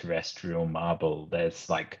normal terrestrial marble. There's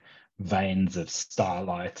like veins of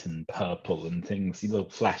starlight and purple and things, little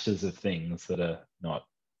flashes of things that are not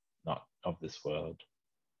of this world.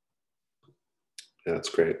 Yeah, that's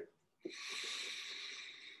great.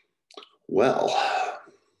 Well,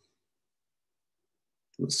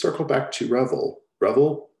 let's circle back to Revel.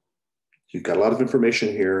 Revel, you've got a lot of information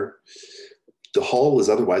here. The hall is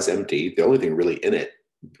otherwise empty. The only thing really in it,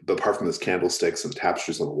 apart from those candlesticks and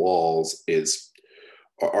tapestries on the walls,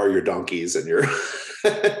 are your donkeys and your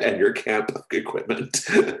and your camp equipment.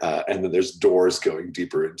 And then there's doors going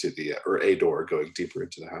deeper into a door going deeper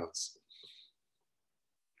into the house.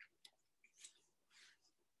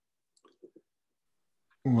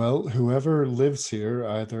 Well, whoever lives here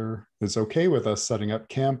either is okay with us setting up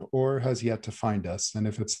camp or has yet to find us. And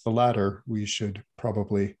if it's the latter, we should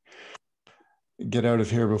probably get out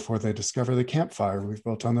of here before they discover the campfire we've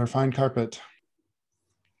built on their fine carpet.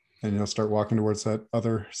 And he'll start walking towards that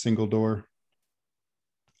other single door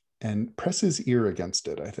and press his ear against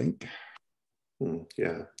it, I think.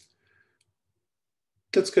 Yeah.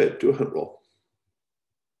 That's good. Do a hunt roll.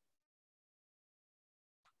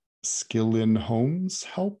 Skill in homes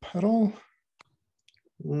help at all?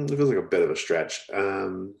 It feels like a bit of a stretch.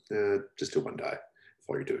 Just do 1 die if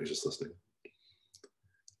all you're doing is just listening.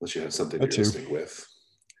 Unless you have something you're listening with.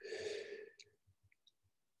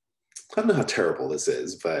 I don't know how terrible this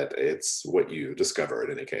is, but it's what you discover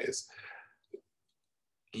in any case.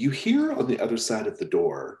 You hear on the other side of the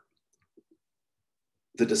door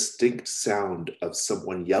the distinct sound of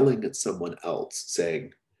someone yelling at someone else,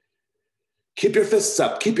 saying, "Keep your fists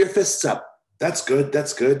up, keep your fists up. That's good,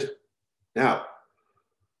 that's good. Now,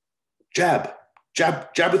 Jab,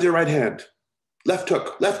 jab, jab with your right hand. Left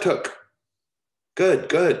hook, left hook. Good,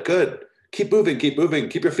 good, good. Keep moving, keep moving.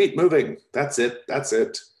 Keep your feet moving. That's it, that's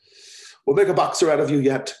it. We'll make a boxer out of you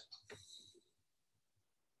yet.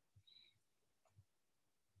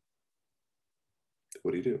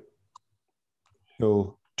 What do you do?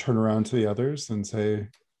 He'll turn around to the others and say,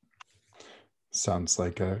 sounds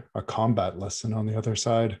like a combat lesson on the other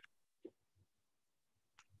side.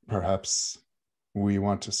 Perhaps we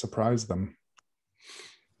want to surprise them.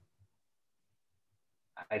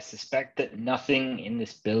 I suspect that nothing in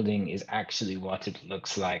this building is actually what it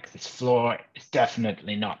looks like. This floor is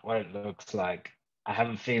definitely not what it looks like. I have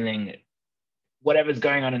a feeling whatever's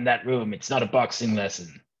going on in that room, it's not a boxing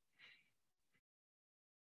lesson.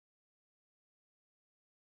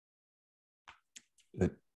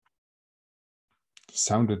 It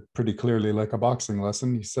sounded pretty clearly like a boxing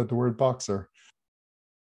lesson. He said the word boxer.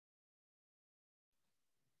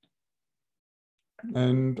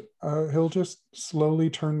 And he'll just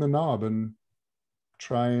slowly turn the knob and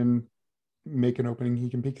try and make an opening he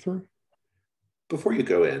can peek through. Before you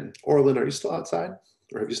go in, Orlin, are you still outside?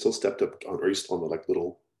 Or have you still stepped up? Are you still on the like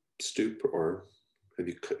little stoop? Or have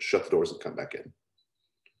you shut the doors and come back in?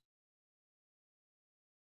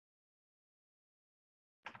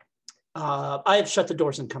 I have shut the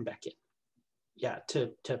doors and come back in. Yeah,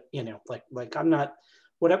 to like I'm not,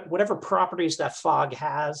 whatever properties that fog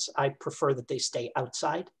has, I prefer that they stay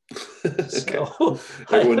outside. Okay. So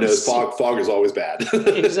Everyone knows fog is always bad.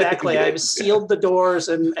 Exactly. I've sealed the doors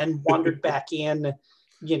and wandered back in,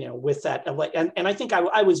 with that. And I think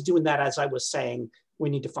I was doing that as I was saying, we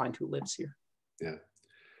need to find who lives here. Yeah.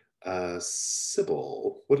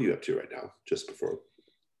 Sybil, what are you up to right now, just before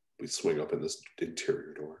we swing open this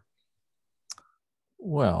interior door?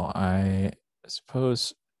 Well, I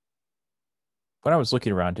suppose when I was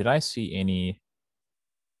looking around, did I see any,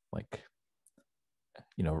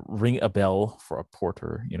 ring a bell for a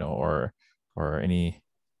porter, or any,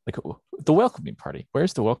 the welcoming party?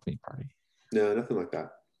 Where's the welcoming party? No, nothing like that.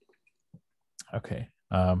 Okay.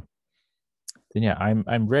 Then yeah,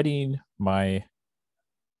 I'm readying my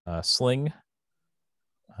sling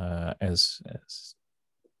as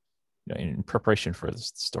in preparation for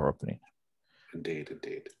this store opening. Indeed,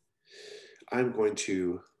 indeed. I'm going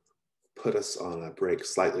to put us on a break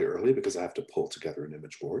slightly early because I have to pull together an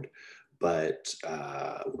image board. But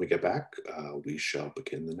when we get back, we shall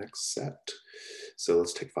begin the next set. So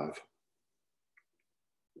let's take 5.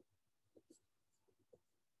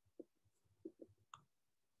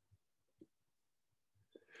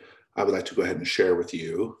 I would like to go ahead and share with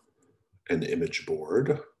you an image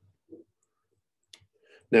board.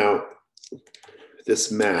 Now,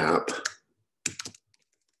 this map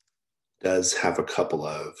does have a couple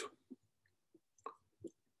of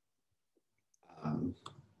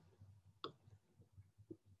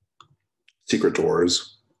secret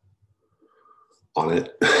doors on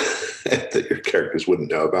it that your characters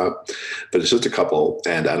wouldn't know about, but it's just a couple,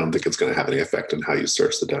 and I don't think it's going to have any effect on how you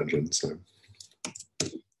search the dungeon. So,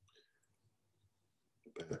 but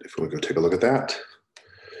if we want to go take a look at that.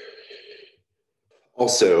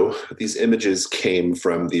 Also, these images came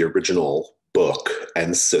from the original book,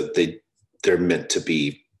 and so they're meant to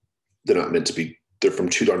be. They're not meant to be. They're from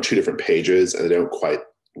on 2 different pages, and they don't quite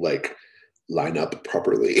line up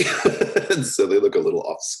properly, and so they look a little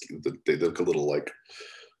off skew. They look a little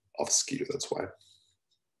off skew. That's why.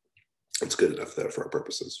 It's good enough though for our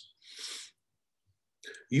purposes.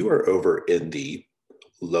 You are over in the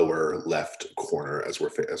lower left corner as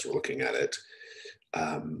we're looking at it,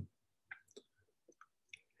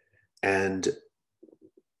 and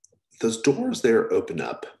those doors there open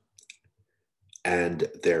up, and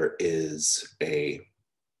there is a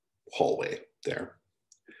hallway there.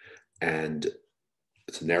 And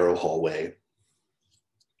it's a narrow hallway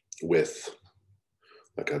with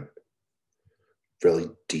a really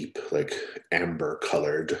deep, amber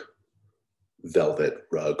colored velvet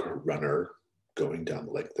rug runner going down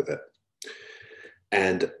the length of it.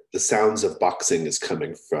 And the sounds of boxing is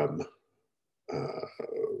coming from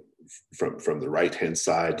the right-hand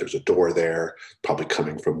side. There's a door there, probably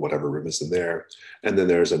coming from whatever room is in there. And then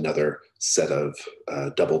there's another set of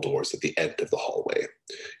double doors at the end of the hallway.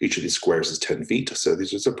 Each of these squares is 10 feet, so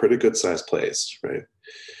this is a pretty good sized place, right?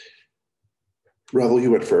 Revel,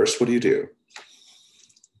 you went first. What do you do?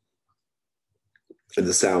 And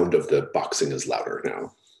the sound of the boxing is louder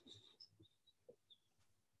now.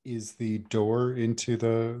 Is the door into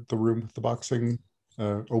the room with the boxing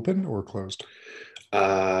open or closed?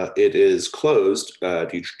 It is closed. Do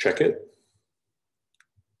you check it?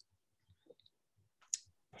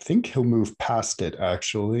 I think he'll move past it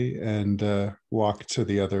actually and walk to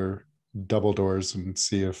the other double doors and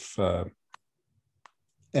see if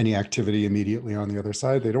any activity immediately on the other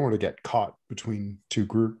side. They don't want to get caught between two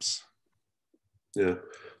groups. Yeah.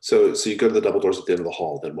 So you go to the double doors at the end of the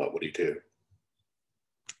hall. Then what? What do you do?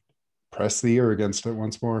 Press the ear against it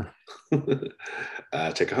once more.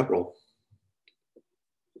 Take a hunt roll.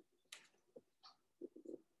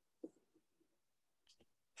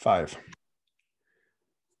 5.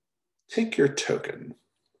 Take your token.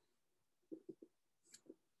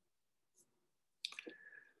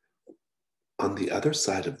 On the other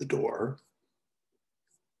side of the door,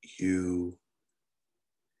 you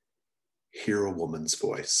hear a woman's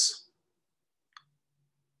voice.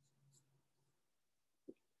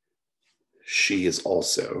 She is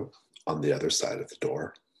also on the other side of the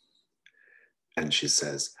door. And she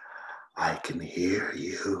says, I can hear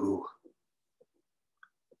you.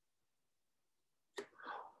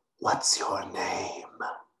 What's your name?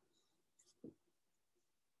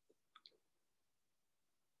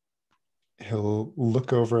 He'll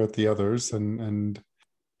look over at the others and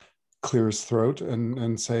clear his throat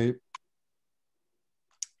and say,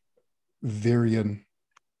 Virian.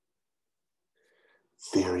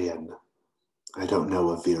 Virian. I don't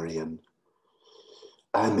know a Virian.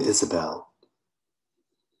 I'm Isabel.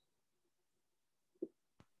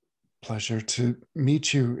 Pleasure to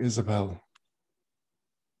meet you, Isabel.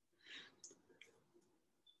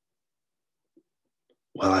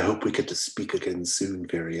 Well, I hope we get to speak again soon,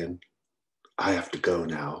 Virian. I have to go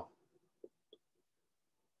now.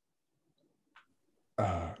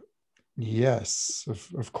 Yes,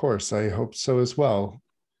 of course. I hope so as well.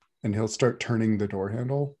 And he'll start turning the door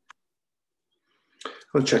handle.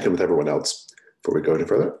 I'll check in with everyone else before we go any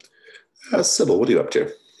further. Sybil, what are you up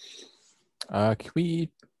to? Can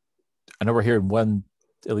we? I know we're hearing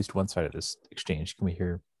at least one side of this exchange. Can we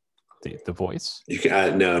hear the voice? You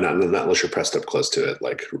can no, not unless you're pressed up close to it,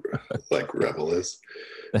 like Revel is.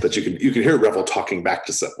 But you can hear Revel talking back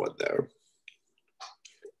to someone though.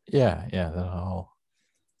 Yeah. Then I'll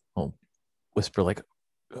whisper like,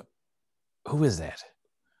 "Who is that?"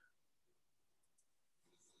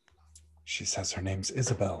 She says her name's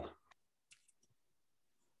Isabel.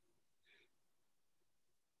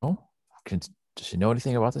 Oh, does she know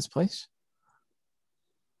anything about this place?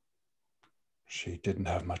 She didn't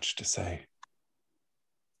have much to say.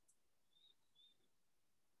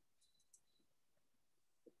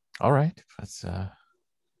 All right, let's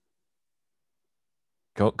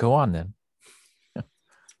go on then.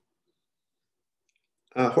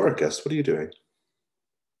 Horacus, what are you doing?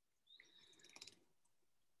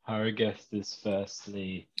 Haragest is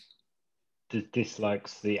firstly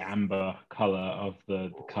dislikes the amber color of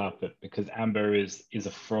the carpet because amber is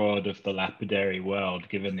a fraud of the lapidary world,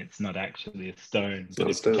 given it's not actually a stone, but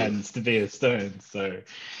it pretends to be a stone. So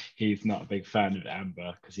he's not a big fan of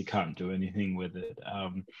amber because he can't do anything with it.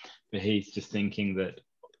 But he's just thinking that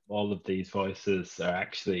all of these voices are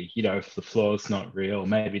actually, if the floor's not real,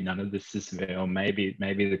 maybe none of this is real. Maybe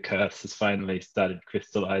the curse has finally started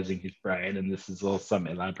crystallizing his brain and this is all some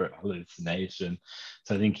elaborate hallucination.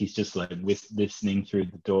 So I think he's just like listening through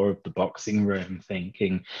the door of the boxing room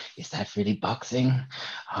thinking, is that really boxing?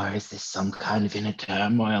 Or is this some kind of inner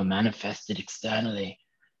turmoil manifested externally?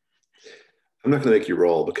 I'm not going to make you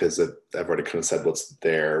roll because I've already kind of said what's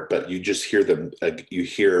there, but you just hear them, you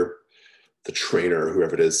hear the trainer,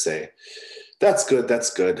 whoever it is, say, that's good.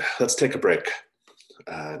 Let's take a break.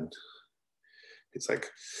 And he's like,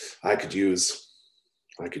 I could use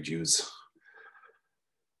a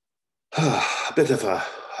bit of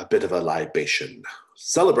a libation.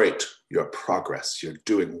 Celebrate your progress. You're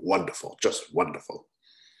doing wonderful, just wonderful.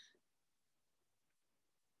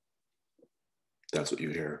 That's what you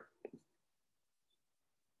hear.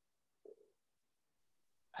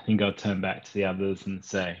 I think I'll turn back to the others and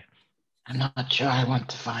say, I'm not sure I want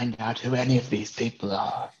to find out who any of these people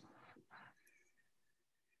are.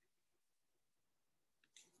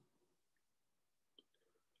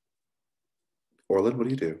 Orlin, what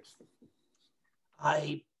do you do?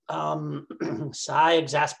 I sigh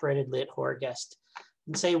exasperatedly at Horagest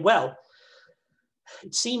and say, well,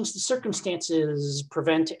 it seems the circumstances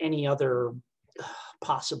prevent any other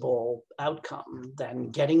possible outcome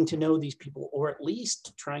than getting to know these people, or at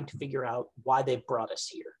least trying to figure out why they've brought us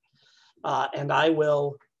here. And I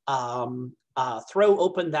will throw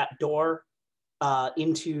open that door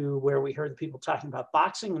into where we heard the people talking about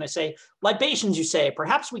boxing. And I say, libations, you say,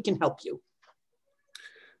 perhaps we can help you.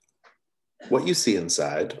 What you see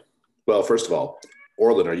inside, well, first of all,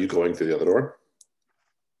 Orlin, are you going through the other door?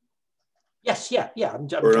 Yes, yeah. I'm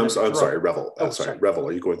sorry, Revel. Sorry, Revel,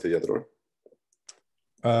 are you going through the other door?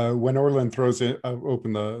 When Orland throws it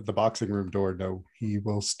open the boxing room door, no, he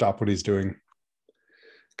will stop what he's doing.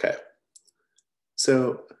 Okay.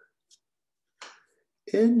 So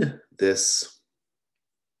in this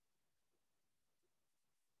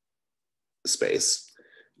space,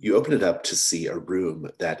 you open it up to see a room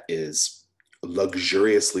that is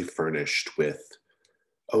luxuriously furnished with,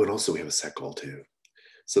 oh, and also we have a set goal too.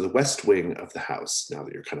 So the west wing of the house, now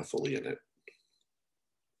that you're kind of fully in it,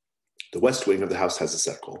 the west wing of the house has a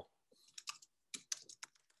set goal.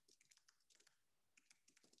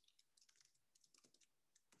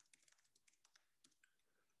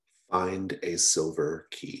 Find a silver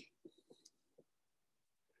key.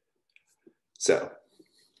 So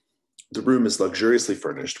the room is luxuriously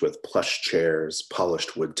furnished with plush chairs,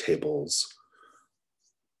 polished wood tables,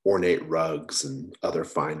 ornate rugs, and other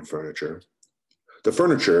fine furniture. The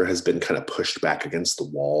furniture has been kind of pushed back against the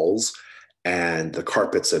walls, and the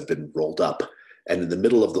carpets have been rolled up. And in the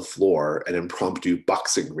middle of the floor, an impromptu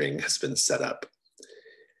boxing ring has been set up.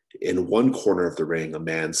 In one corner of the ring, a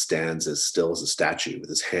man stands as still as a statue with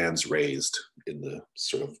his hands raised in the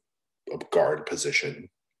sort of a guard position.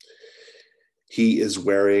 He is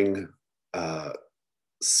wearing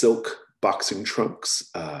silk boxing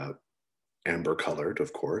trunks, amber colored,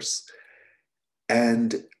 of course.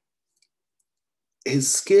 And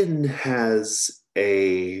his skin has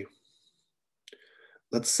a,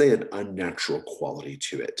 let's say, an unnatural quality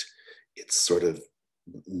to it. It's sort of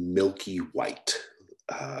milky white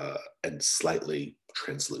and slightly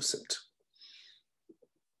translucent.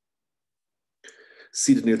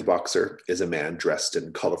 Seated near the boxer is a man dressed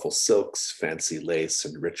in colorful silks, fancy lace,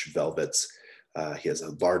 and rich velvets. He has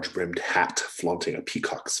a large-brimmed hat flaunting a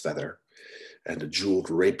peacock's feather, and a jeweled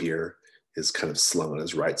rapier is kind of slung on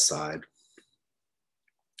his right side.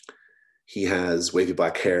 He has wavy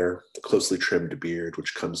black hair, closely trimmed beard,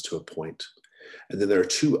 which comes to a point. And then there are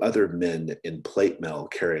two other men in plate mail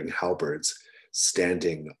carrying halberds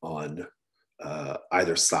standing on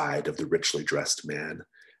either side of the richly dressed man.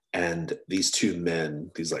 And these two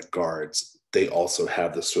men, these like guards, they also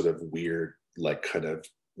have this sort of weird, like kind of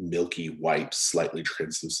milky white, slightly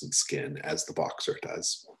translucent skin as the boxer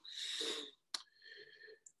does.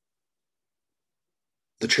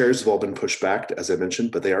 The chairs have all been pushed back, as I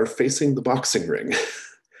mentioned, but they are facing the boxing ring.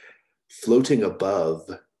 Floating above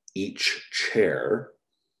each chair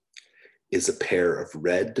is a pair of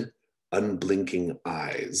red, unblinking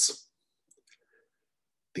eyes.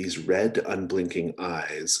 These red, unblinking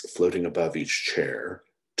eyes floating above each chair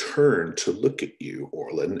turn to look at you,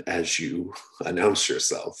 Orlin, as you announce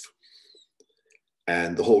yourself.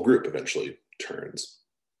 And the whole group eventually turns.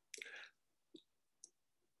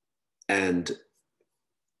 And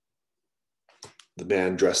the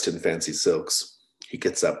man dressed in fancy silks, he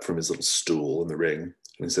gets up from his little stool in the ring and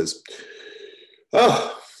he says,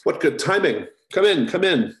 "Oh, what good timing. Come in, come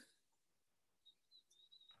in."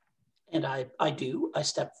 And I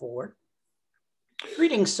step forward.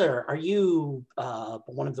 "Greetings, sir. Are you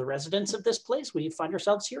one of the residents of this place? We find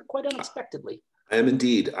ourselves here quite unexpectedly." "I am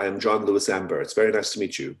indeed. I am John Lewis Amber. It's very nice to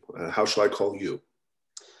meet you. How shall I call you?"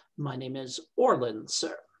 "My name is Orland,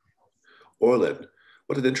 sir." "Orland.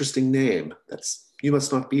 What an interesting name. You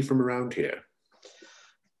must not be from around here."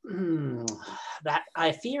 That,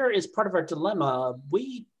 I fear, is part of our dilemma.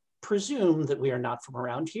 We presume that we are not from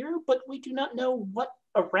around here, but we do not know what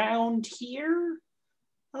around here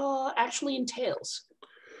actually entails.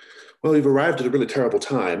 "Well, you've arrived at a really terrible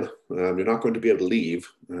time. You're not going to be able to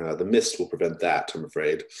leave. The mist will prevent that, I'm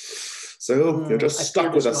afraid. So you're just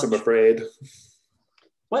stuck with us, I'm afraid."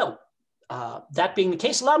 "Well, that being the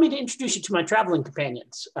case, allow me to introduce you to my traveling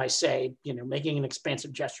companions," I say, making an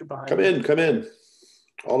expansive gesture behind Come in, come in.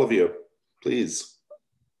 All of you, please.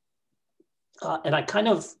 And I kind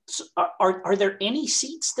of, are there any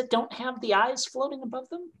seats that don't have the eyes floating above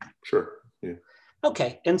them? Sure, yeah.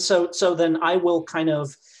 Okay, and so then I will kind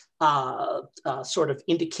of sort of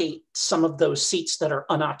indicate some of those seats that are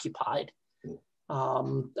unoccupied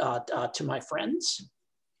to my friends.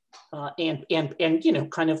 And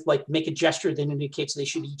kind of like make a gesture that indicates they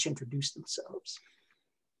should each introduce themselves.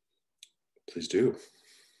 Please do.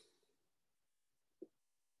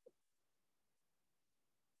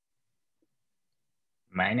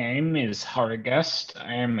 My name is Horagust.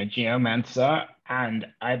 I am a geomancer,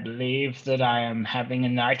 and I believe that I am having a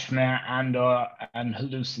nightmare and/or an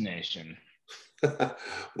hallucination.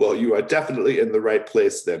 Well, you are definitely in the right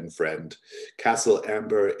place then, friend. Castle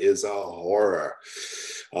Amber is a horror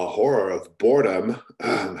of boredom.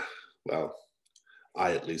 Well,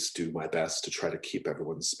 I at least do my best to try to keep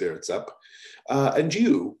everyone's spirits up. And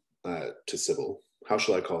you, to Sybil, how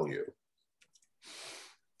shall I call you?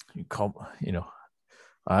 You call,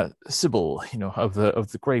 Sybil, of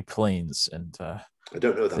the Great Plains, and I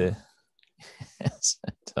don't know them. yes,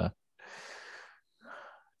 and,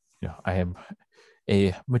 I am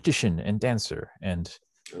a magician and dancer and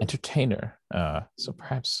entertainer, so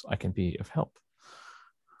perhaps I can be of help.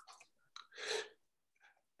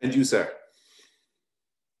 And you, sir?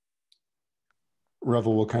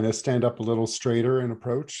 Revel will kind of stand up a little straighter and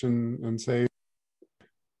approach and say,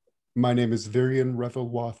 my name is Virian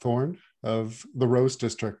Revelois Thorn of the Rose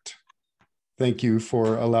District. Thank you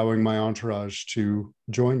for allowing my entourage to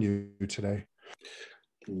join you today.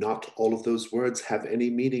 Not all of those words have any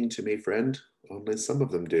meaning to me, friend. Only some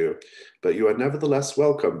of them do. But you are nevertheless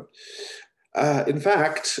welcome. In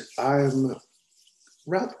fact, I'm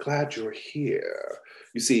rather glad you're here.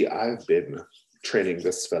 You see, I've been training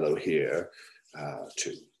this fellow here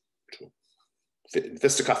to fit in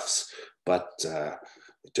fisticuffs, but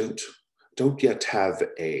don't yet have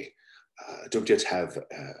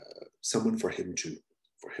someone for him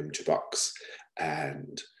to box.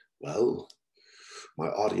 And well, my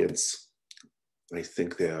audience, I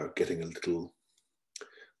think they're getting a little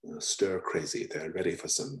stir crazy. They're ready for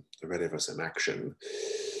some action.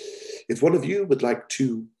 If one of you would like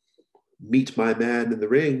to meet my man in the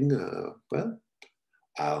ring, well,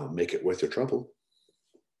 I'll make it worth your trouble.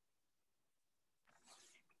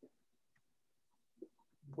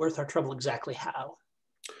 Worth our trouble exactly how?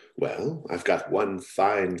 Well, I've got one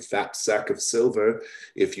fine fat sack of silver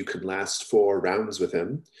if you can last 4 rounds with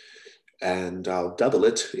him, and I'll double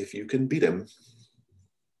it if you can beat him.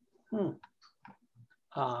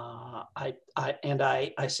 I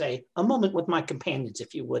say, a moment with my companions,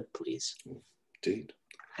 if you would, please. Indeed.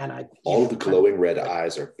 And all the glowing red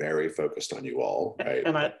eyes are very focused on you all, right?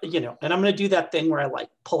 And I'm going to do that thing where I like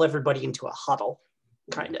pull everybody into a huddle,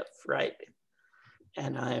 kind of, right?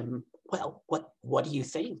 And I'm, well, what do you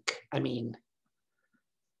think? I mean,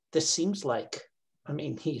 this seems like,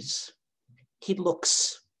 he's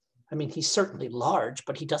certainly large,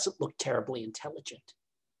 but he doesn't look terribly intelligent.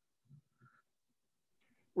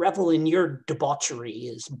 Revel, in your debauchery,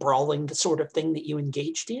 is brawling the sort of thing that you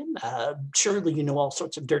engaged in? Surely you know all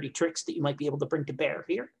sorts of dirty tricks that you might be able to bring to bear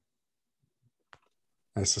here.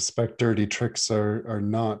 I suspect dirty tricks are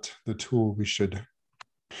not the tool we should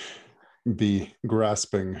be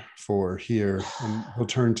grasping for here. And he'll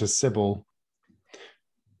turn to Sybil.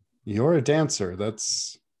 You're a dancer.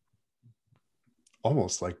 That's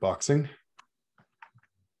almost like boxing.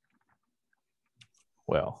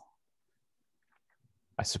 Well,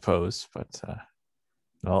 I suppose, but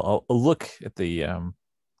I'll look at the... I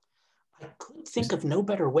could think of no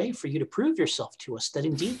better way for you to prove yourself to us that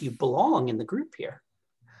indeed you belong in the group here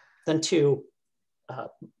than to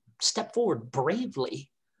step forward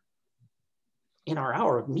bravely in our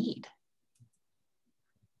hour of need.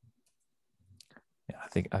 Yeah, I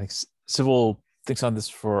think Sybil thinks on this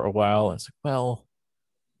for a while, and it's like, well,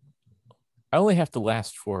 I only have to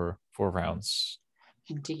last for 4 rounds.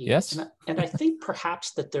 Indeed. Yes. And I think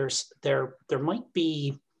perhaps that there might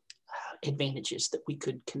be advantages that we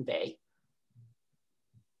could convey.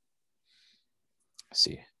 I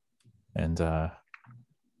see. And all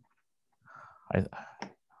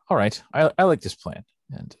right. I like this plan.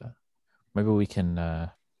 And maybe we can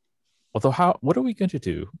although what are we going to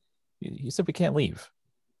do? You said we can't leave.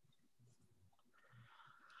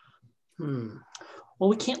 Well,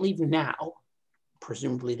 we can't leave now.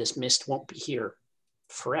 Presumably this mist won't be here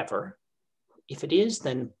forever. If it is,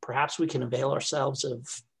 then perhaps we can avail ourselves of,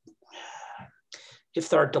 if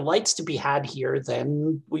there are delights to be had here,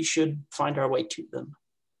 then we should find our way to them.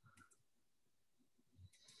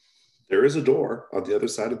 There is a door on the other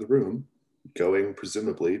side of the room, going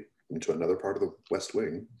presumably into another part of the West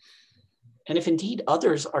Wing. And if indeed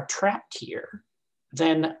others are trapped here,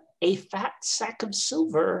 then a fat sack of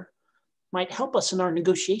silver might help us in our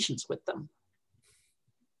negotiations with them.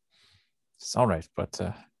 It's all right, but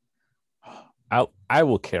I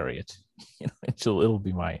will carry it. It'll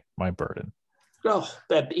be my burden. Oh,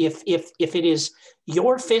 if it is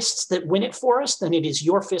your fists that win it for us, then it is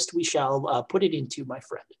your fist we shall put it into, my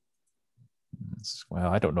friend.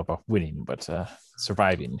 Well, I don't know about winning, but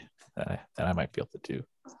surviving that I might be able to do.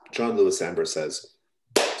 John Lewis Amber says,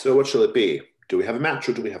 so what shall it be? Do we have a match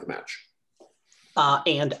or do we have a match?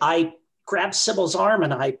 And I grab Sybil's arm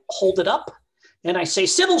and I hold it up and I say,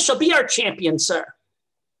 Sybil shall be our champion, sir.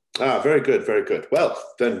 Very good, very good. Well,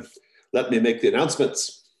 then let me make the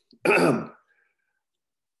announcements.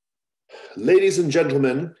 Ladies and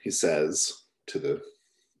gentlemen, he says to the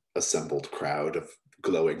assembled crowd of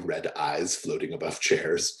glowing red eyes floating above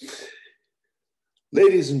chairs.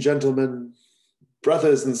 Ladies and gentlemen,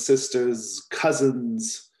 brothers and sisters,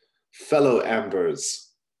 cousins, fellow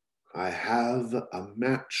Ambers, I have a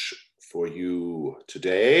match for you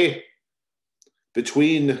today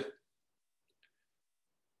between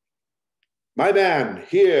my man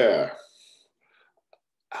here,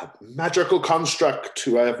 a magical construct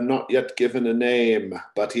who I have not yet given a name,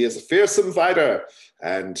 but he is a fearsome fighter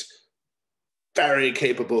and very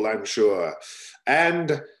capable, I'm sure.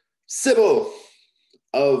 And Sybil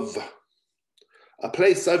of a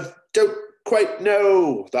place I don't quite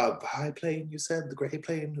know. The high plane, you said? The gray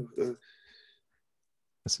plane?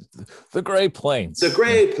 The Gray Plains. The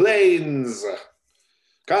Gray Plains.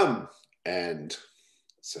 Come. And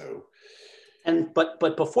so...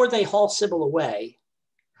 But before they haul Sybil away,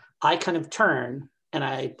 I kind of turn and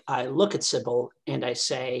I look at Sybil and I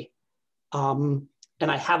say, and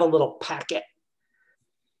I have a little packet.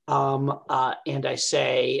 And I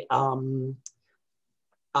say,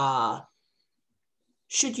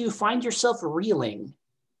 should you find yourself reeling,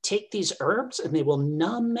 take these herbs and they will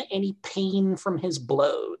numb any pain from his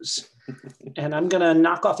blows. And I'm going to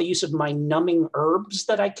knock off the use of my numbing herbs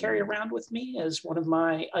that I carry around with me as one of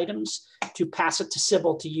my items to pass it to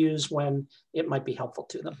Sybil to use when it might be helpful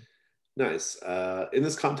to them. Nice. In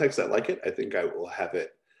this context, I like it. I think I will have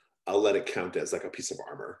it, I'll let it count as like a piece of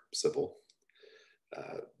armor, Sybil.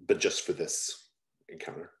 But just for this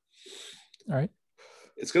encounter. All right.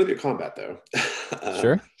 It's going to be a combat, though.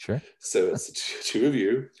 Sure. So it's two of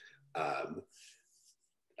you.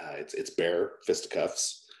 It's bare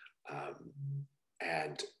fisticuffs.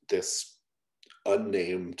 And this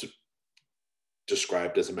unnamed,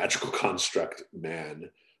 described as a magical construct man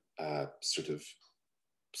sort of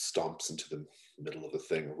stomps into the middle of the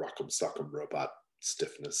thing, rock'em sock'em robot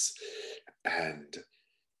stiffness. And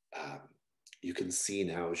you can see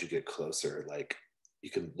now as you get closer, like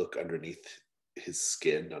you can look underneath his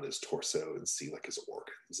skin on his torso and see like his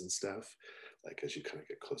organs and stuff, like as you kind of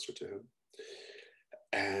get closer to him.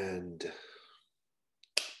 And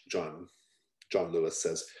John Lewis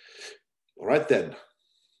says, all right then,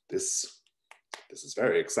 this is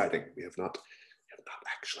very exciting. We have not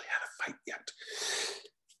actually had a fight yet.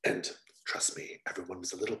 And trust me, everyone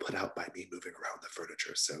was a little put out by me moving around the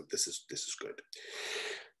furniture, so this is good.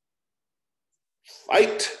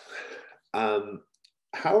 Fight.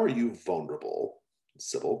 How are you vulnerable,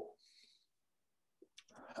 Sybil?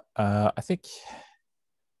 I think,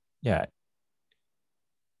 yeah.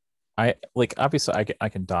 I like obviously I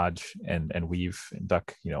can dodge and weave and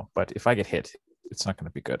duck, but if I get hit, it's not going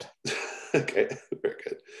to be good. Okay, very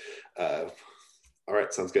good. All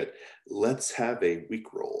right, sounds good. Let's have a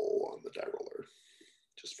weak roll on the die roller.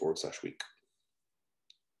 Just /weak.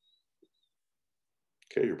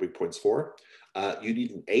 Okay, your weak point's 4. You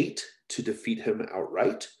need an 8 to defeat him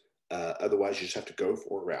outright. Otherwise, you just have to go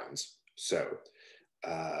 4 rounds. So,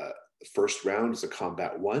 first round is a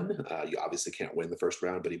combat 1. You obviously can't win the first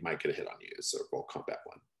round, but he might get a hit on you. So roll combat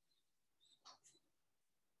 1.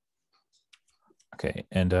 Okay,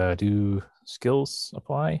 and do skills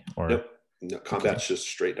apply? Or nope. No, combat's just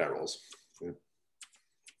straight die rolls.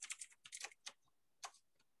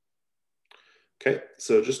 Okay,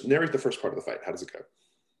 so just narrate the first part of the fight. How does it go?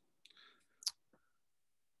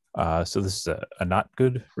 So this is a not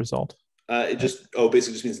good result? It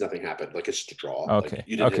basically just means nothing happened. Like it's just a draw. Okay. Like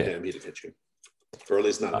you didn't hit him, he didn't hit you. Or at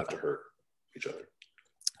least not enough to hurt each other.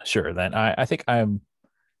 Sure, then I think I'm,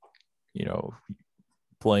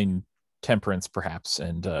 playing temperance perhaps,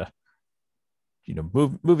 and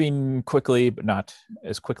moving quickly, but not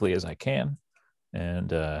as quickly as I can,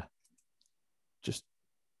 and just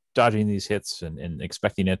dodging these hits and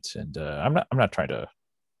expecting it. And I'm not trying to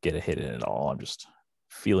get a hit in at all. I'm just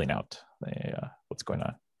feeling out what's going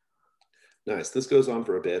on. Nice. This goes on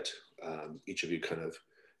for a bit. Each of you kind of,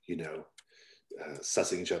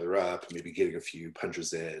 sussing each other up, maybe getting a few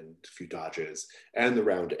punches in, a few dodges, and the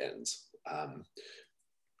round ends.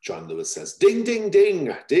 John Lewis says, ding, ding,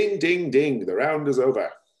 ding, ding, ding, ding. The round is over.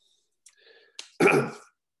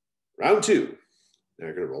 Round 2. Now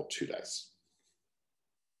you're going to roll 2 dice.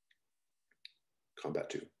 Combat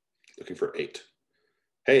 2. Looking for 8.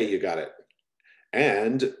 Hey, you got it.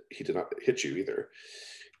 And he did not hit you either.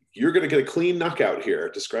 You're going to get a clean knockout here.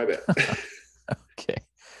 Describe it. Okay.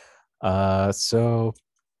 So,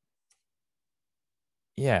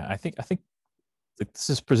 yeah, I think this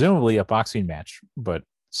is presumably a boxing match, but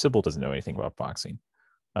Sybil doesn't know anything about boxing.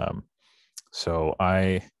 So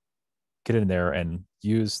I get in there and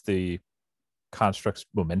use the construct's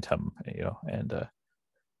momentum, and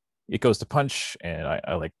it goes to punch, and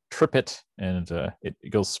I like trip it, and it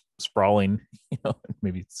goes sprawling, and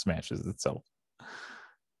maybe it smashes itself.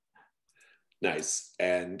 Nice.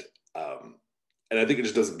 And I think it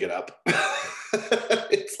just doesn't get up.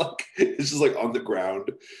 It's just like on the ground,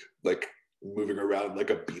 like moving around like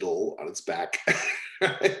a beetle on its back.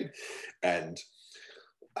 Right? And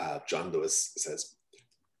John Lewis says,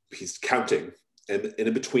 he's counting, and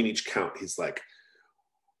in between each count, he's like,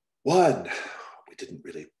 1, we didn't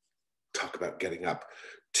really talk about getting up.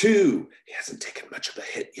 2, he hasn't taken much of a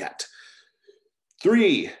hit yet.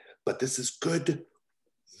 3, but this is good,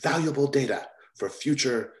 valuable data for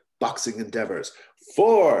future boxing endeavors.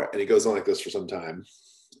 4, and he goes on like this for some time.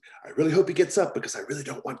 I really hope he gets up because I really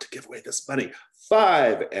don't want to give away this money.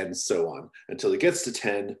 5, and so on until he gets to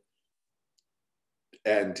 10.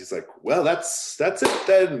 And he's like, well, that's it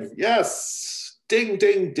then. Yes, ding,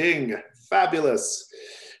 ding, ding, fabulous.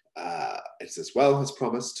 He says, well, as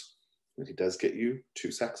promised, and he does get you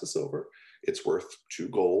 2 sacks of silver. It's worth 2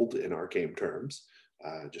 gold in our game terms.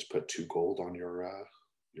 Just put 2 gold on your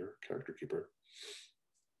character keeper.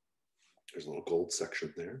 There's a little gold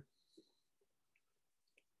section there.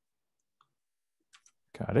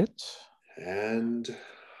 Got it. And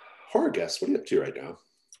horror guest, what are you up to right now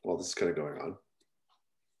while this is kind of going on?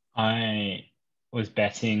 I was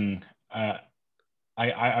betting.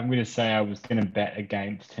 I'm going to say I was going to bet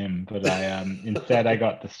against him, but I instead I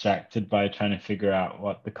got distracted by trying to figure out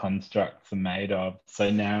what the constructs are made of. So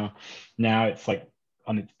now it's like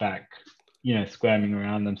on its back, squirming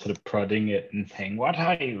around. I'm sort of prodding it and saying, "What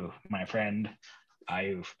are you, my friend? Are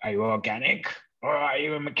you organic or are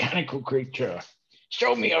you a mechanical creature?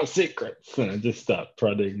 Show me your secrets." And I just start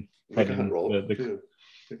prodding. Make a hunt roll. Make a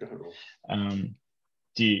hunt roll.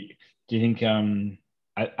 Do you think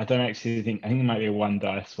I don't actually think. I think it might be a 1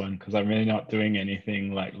 dice one because I'm really not doing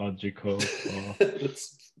anything like logical. Or...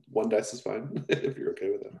 It's 1 dice is fine if you're okay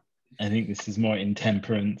with that. I think this is more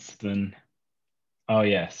intemperance than. Oh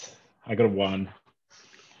yes, I got a 1.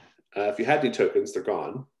 If you had any tokens, they're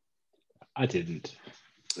gone. I didn't.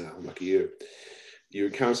 Oh, lucky you. You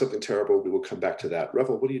encounter something terrible. We will come back to that.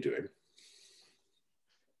 Revel, what are you doing?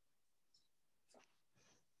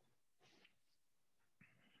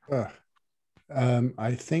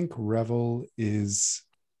 I think Revel is.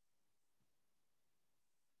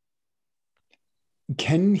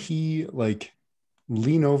 Can he like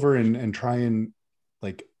lean over and try and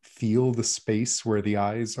like feel the space where the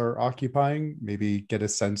eyes are occupying? Maybe get a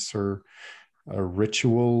sense or a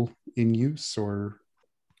ritual in use or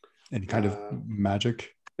any kind of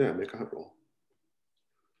magic? Yeah, make a hunt roll.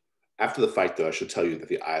 After the fight, though, I should tell you that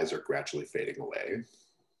the eyes are gradually fading away.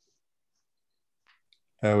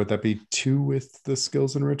 Would that be 2 with the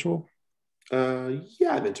skills and ritual? Yeah,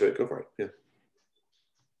 I'm into it. Go for it.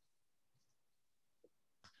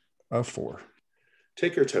 Yeah. 4.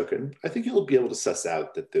 Take your token. I think you'll be able to suss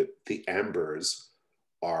out that the ambers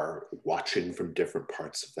are watching from different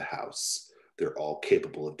parts of the house. They're all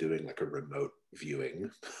capable of doing like a remote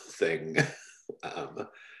viewing thing.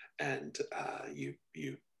 And you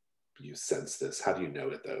sense this. How do you know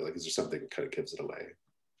it though? Like, is there something that kind of gives it away?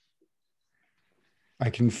 I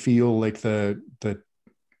can feel like the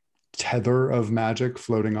tether of magic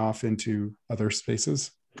floating off into other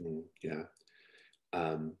spaces. Yeah.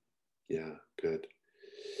 Yeah, good.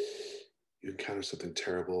 You encounter something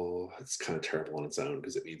terrible. It's kind of terrible on its own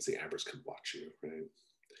because it means the ambers can watch you, right?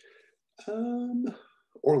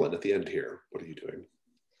 Orlin, at the end here, what are you doing?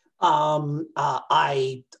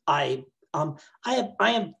 I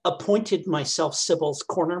have appointed myself Sybil's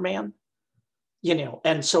corner man,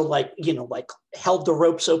 and so like held the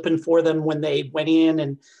ropes open for them when they went in,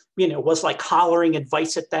 and was like hollering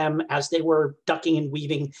advice at them as they were ducking and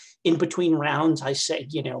weaving in between rounds. I say,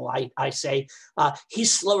 I say,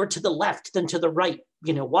 he's slower to the left than to the right.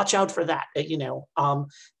 Watch out for that. As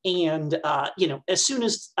soon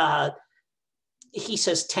as he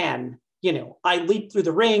says 10, I leap through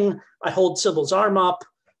the ring. I hold Sybil's arm up.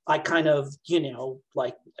 I kind of,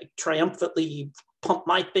 like triumphantly pump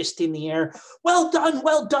my fist in the air. Well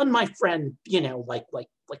done, my friend. Like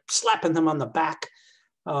slapping them on the back.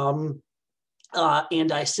 And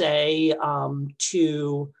I say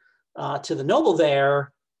to the noble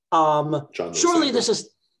there, surely this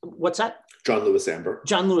is, what's that? John Lewis Amber.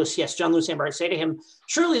 John Lewis, yes, John Lewis Amber. I say to him,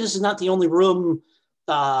 surely this is not the only room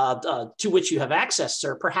to which you have access,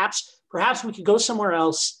 sir. Perhaps we could go somewhere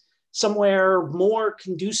else, somewhere more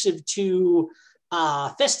conducive to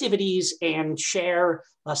festivities and share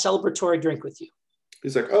a celebratory drink with you.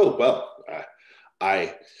 He's like, oh, well,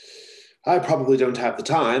 I probably don't have the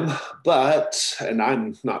time, and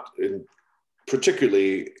I'm not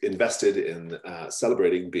particularly invested in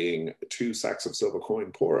celebrating being 2 sacks of silver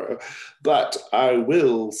coin poorer, but I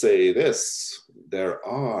will say this, there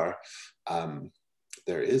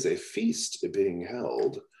is a feast being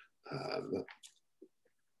held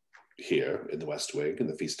here in the West Wing, in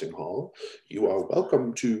the feasting hall, you are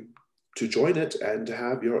welcome to join it and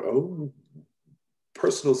have your own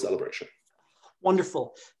personal celebration.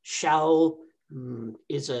 Wonderful.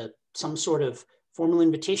 Is some sort of formal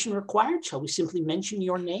invitation required? Shall we simply mention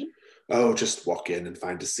your name? Oh, just walk in and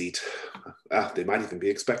find a seat. They might even be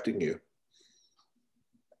expecting you.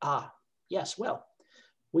 Ah, yes, well,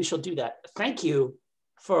 we shall do that. Thank you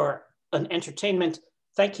for an entertainment.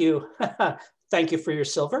 Thank you. Thank you for your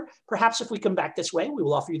silver. Perhaps if we come back this way, we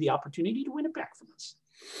will offer you the opportunity to win it back from us.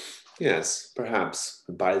 Yes, perhaps.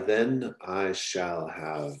 By then, I shall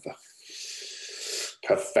have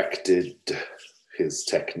perfected his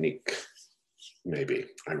technique. Maybe.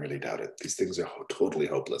 I really doubt it. These things are totally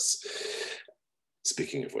hopeless.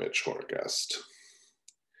 Speaking of which, Horgast,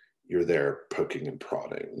 you're there poking and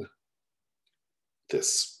prodding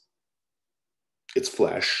this. It's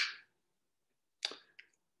flesh.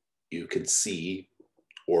 You can see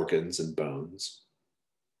organs and bones.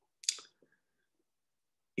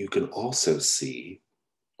 You can also see,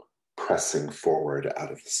 pressing forward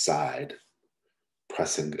out of the side,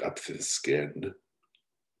 pressing up through the skin,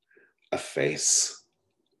 a face,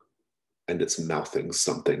 and it's mouthing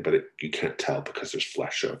something, but you can't tell because there's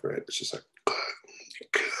flesh over it. It's just like,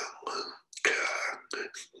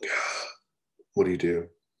 what do you do?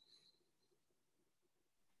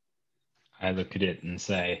 I look at it and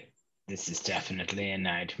say, this is definitely a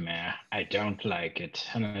nightmare. I don't like it.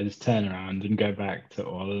 And I just turn around and go back to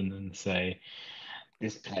Orlin and say,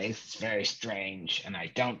 this place is very strange and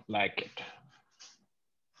I don't like it.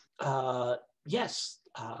 Yes,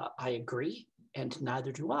 I agree, and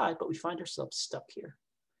neither do I, but we find ourselves stuck here.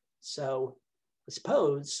 So I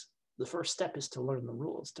suppose the first step is to learn the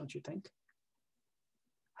rules, don't you think?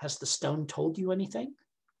 Has the stone told you anything?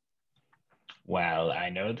 Well, I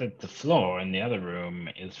know that the floor in the other room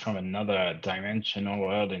is from another dimension or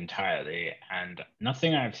world entirely, and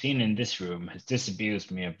nothing I've seen in this room has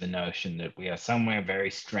disabused me of the notion that we are somewhere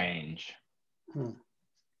very strange.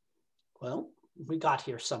 Well, we got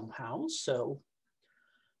here somehow, so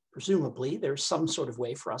presumably there's some sort of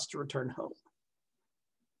way for us to return home.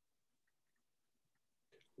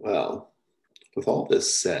 Well, with all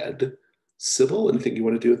this said, Sybil, anything you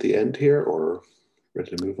want to do at the end here, or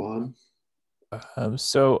ready to move on?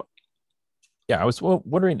 So, yeah, I was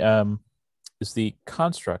wondering, is the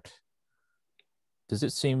construct, does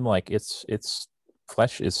it seem like its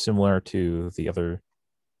flesh is similar to the other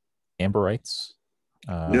Amberites?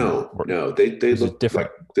 No, they look different?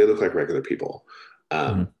 They look like regular people.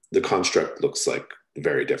 The construct looks like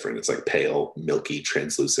very different. It's like pale, milky,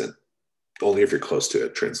 translucent. Only if you're close to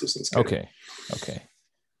it, translucent skin. Okay.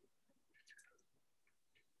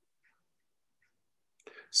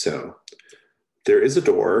 So there is a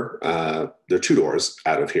door. There are two doors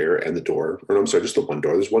out of here, and the door, or no, I'm sorry, just the one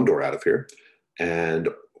door. There's one door out of here,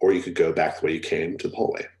 or you could go back the way you came to the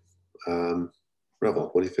hallway. Revel,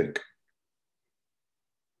 what do you think?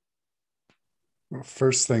 Well,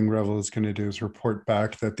 first thing Revel is going to do is report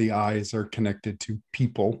back that the eyes are connected to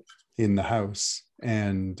people in the house,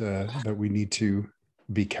 and that we need to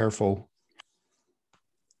be careful.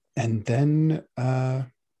 And then, I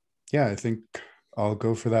think I'll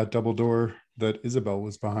go for that double door that Isabel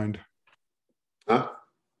was behind. What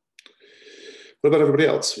about everybody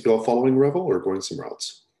else? You all following Revel or going somewhere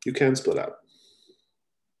else? You can split out.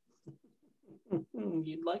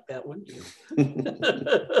 You'd like that, wouldn't you?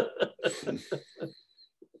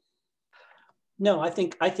 No, I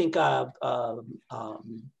think I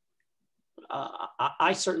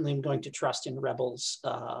certainly am going to trust in Rebel's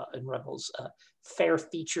fair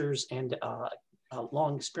features and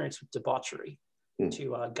long experience with debauchery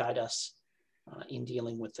to guide us in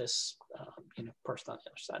dealing with this person on the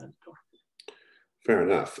other side of the door. Fair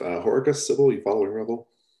enough. Horgus, Sybil, you following Revel?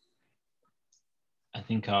 I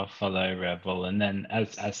think I'll follow Revel, and then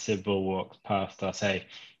as Sybil walks past, I'll say,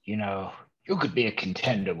 you could be a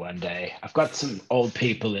contender one day. I've got some old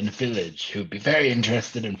people in the village who'd be very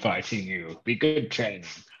interested in fighting you. Be good training.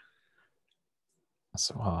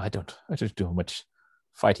 So I don't do much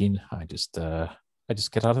fighting. I just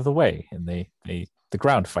get out of the way, and the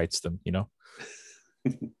ground fights them.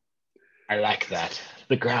 I like that.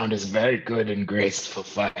 The ground is a very good and graceful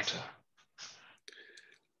fighter.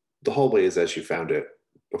 The hallway is as you found it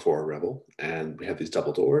before, Revel, and we have these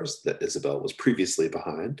double doors that Isabel was previously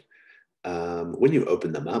behind. When you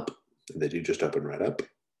open them up, and they do just open right up,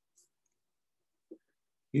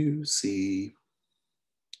 you see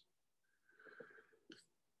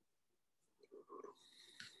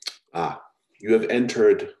you have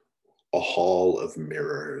entered a hall of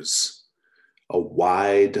mirrors, a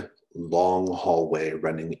wide, long hallway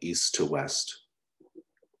running east to west.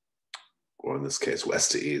 or in this case,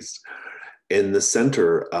 west to east. In the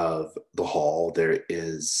center of the hall, there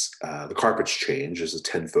is the carpets change. There's a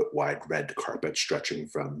 10-foot wide red carpet stretching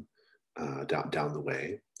from down the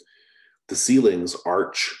way. The ceilings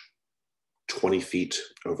arch 20 feet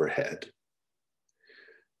overhead.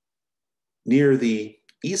 Near the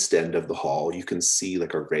east end of the hall, you can see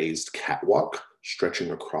like a raised catwalk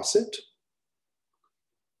stretching across it.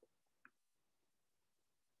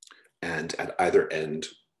 And at either end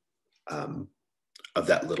of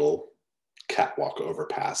that little catwalk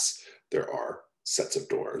overpass, there are sets of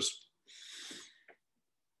doors.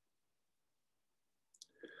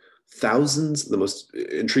 Thousands, the most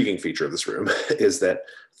intriguing feature of this room is that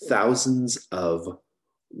thousands of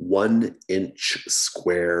 1-inch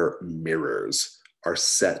square mirrors are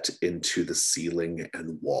set into the ceiling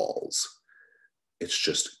and walls. It's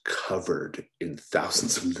just covered in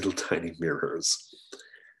thousands of little tiny mirrors.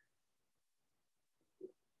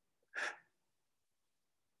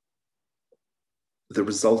 The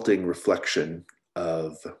resulting reflection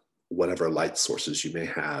of whatever light sources you may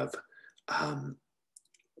have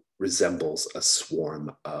resembles a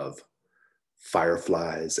swarm of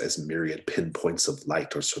fireflies as myriad pinpoints of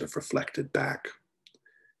light are sort of reflected back.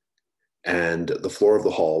 And the floor of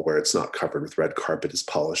the hall, where it's not covered with red carpet, is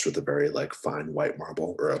polished with a very like fine white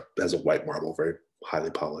marble, or has a white marble, very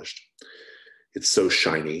highly polished. It's so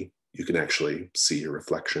shiny, you can actually see your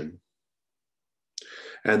reflection.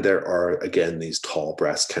 And there are, again, these tall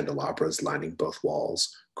brass candelabras lining both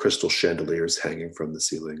walls, crystal chandeliers hanging from the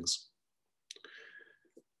ceilings.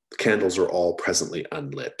 The candles are all presently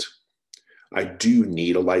unlit. I do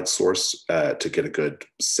need a light source to get a good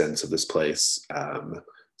sense of this place.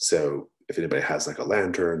 So if anybody has like a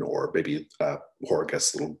lantern, or maybe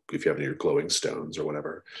Horgus, little, if you have any of your glowing stones or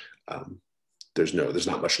whatever, there's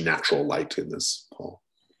not much natural light in this hall.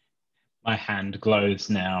 My hand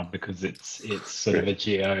glows now because it's sort of a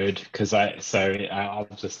geode, because I'll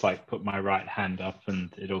just like put my right hand up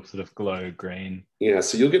and it'll sort of glow green. Yeah,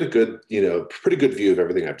 so you'll get a good, pretty good view of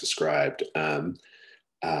everything I've described. And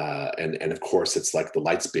of course, it's like the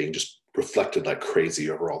light's being just reflected like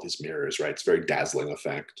crazy over all these mirrors, right? It's a very dazzling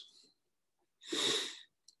effect.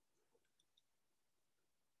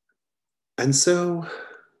 And so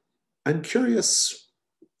I'm curious,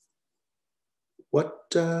 what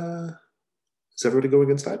is everybody going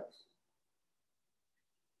inside?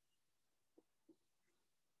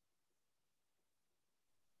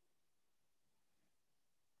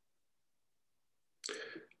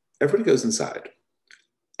 Everybody goes inside.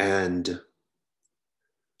 And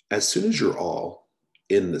as soon as you're all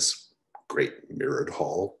in this great mirrored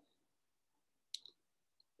hall,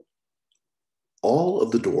 all of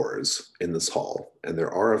the doors in this hall, and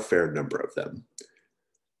there are a fair number of them,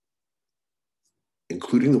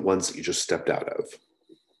 including the ones that you just stepped out of,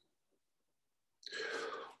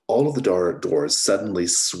 all of the doors suddenly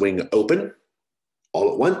swing open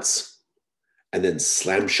all at once and then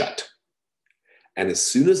slam shut. And as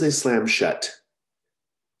soon as they slam shut,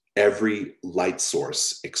 every light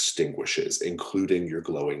source extinguishes, including your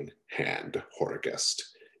glowing hand, Horgus.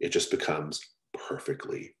 It just becomes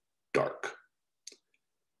perfectly dark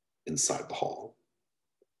inside the hall.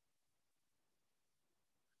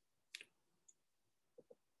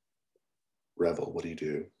 Revel, what do you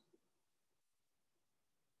do?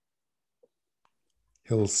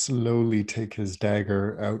 He'll slowly take his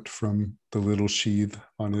dagger out from the little sheath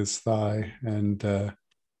on his thigh and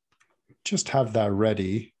just have that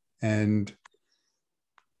ready. And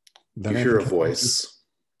then you hear a voice.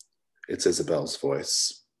 It's Isabel's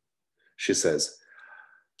voice. She says,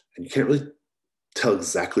 and you can't really tell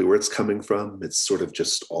exactly where it's coming from. It's sort of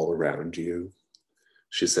just all around you.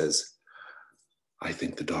 She says, I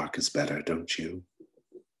think the dark is better, don't you?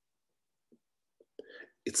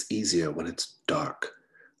 It's easier when it's dark,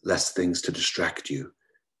 less things to distract you,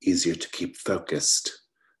 easier to keep focused,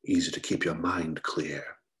 easier to keep your mind clear.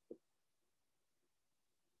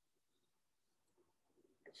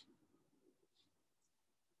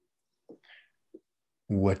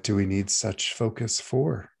 What do we need such focus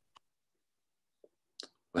for?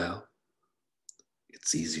 Well,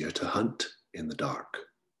 it's easier to hunt in the dark.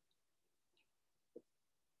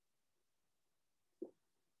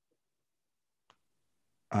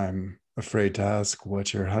 I'm afraid to ask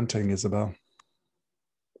what you're hunting, Isabel.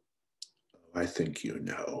 I think you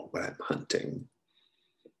know what I'm hunting.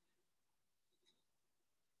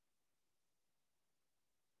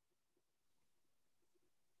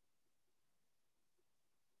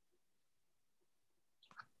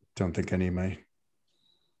 Don't think any of my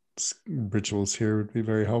rituals here would be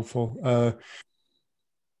very helpful.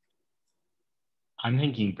 I'm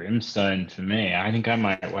thinking brimstone for me. I think I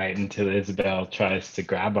might wait until Isabel tries to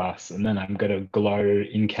grab us, and then I'm going to glow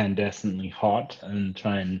incandescently hot and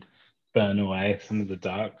try and burn away some of the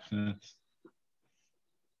darkness.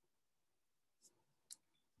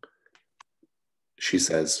 She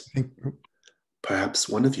says, perhaps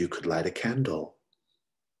one of you could light a candle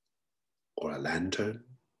or a lantern,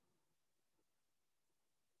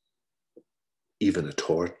 even a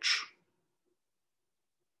torch.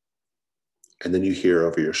 And then you hear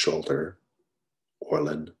over your shoulder,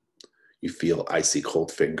 Orlin, you feel icy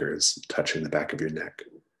cold fingers touching the back of your neck.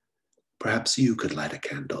 Perhaps you could light a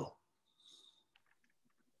candle.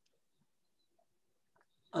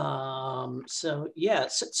 So yeah,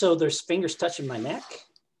 so there's fingers touching my neck.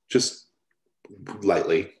 Just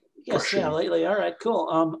lightly. Yes, brushing. yeah, lately. All right,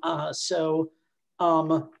 cool.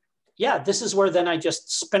 Yeah, this is where then I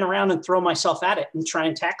just spin around and throw myself at it and try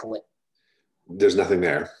and tackle it. There's nothing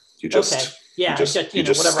there. You just, okay. Yeah, you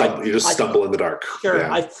just stumble in the dark. Sure,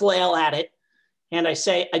 yeah. I flail at it and I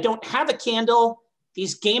say, I don't have a candle.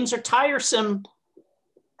 These games are tiresome.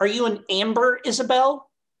 Are you an amber, Isabel?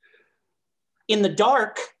 In the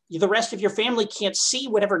dark, the rest of your family can't see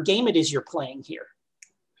whatever game it is you're playing here.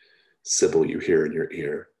 Sybil, you hear in your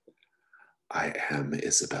ear, I am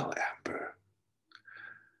Isabel Amber.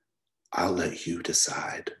 I'll let you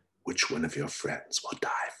decide which one of your friends will die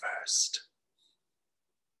first.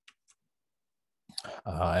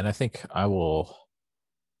 And I think I will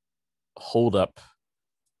hold up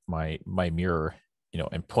my mirror,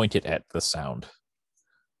 and point it at the sound.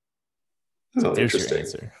 So there's your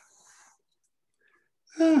answer.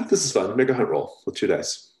 This is fun. Make a hunt roll with 2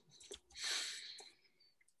 dice.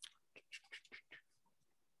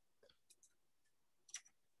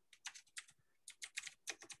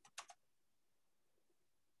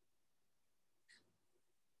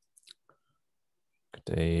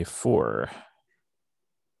 Got a 4.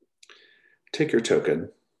 Take your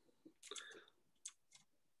token.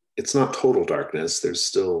 It's not total darkness. There's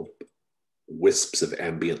still wisps of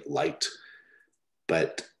ambient light,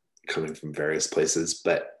 but coming from various places.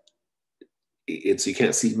 But you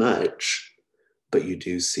can't see much, but you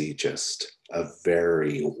do see just a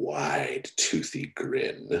very wide, toothy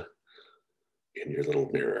grin in your little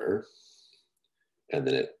mirror. And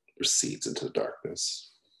then it recedes into the darkness.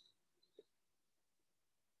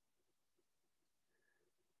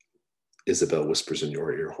 Isabel whispers in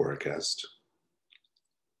your ear, Horacast.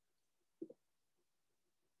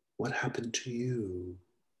 What happened to you?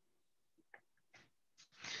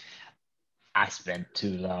 I spent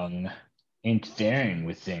too long interfering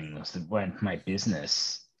with things that weren't my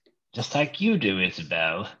business, just like you do,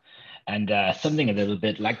 Isabel. And something a little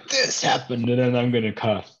bit like this happened, And then I'm going to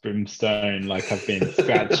cast brimstone, like I've been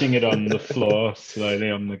scratching it on the floor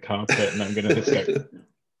slowly on the carpet, and I'm going to just go.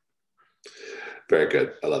 Very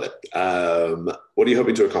good. I love it. What are you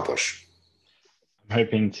hoping to accomplish? I'm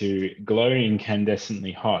hoping to glow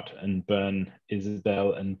incandescently hot and burn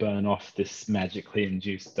Isabel and burn off this magically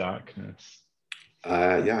induced darkness.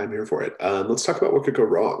 Yeah, I'm here for it. Let's talk about what could go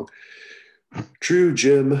wrong. Drew,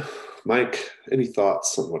 Jim, Mike, any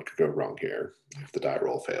thoughts on what could go wrong here if the die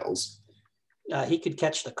roll fails? He could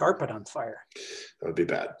catch the carpet on fire. That would be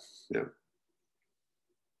bad. Yeah.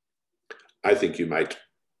 I think you might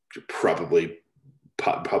probably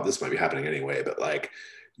this might be happening anyway, but like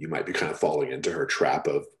you might be kind of falling into her trap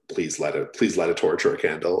of please light a torch or a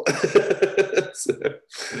candle. So.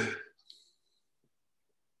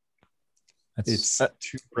 It's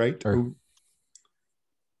too bright. Go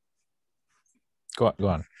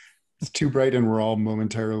on. It's too bright, and we're all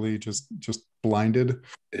momentarily just blinded.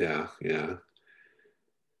 Yeah.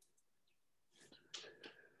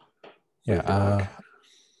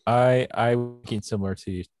 I thinking similar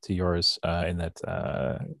to yours in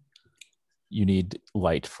that you need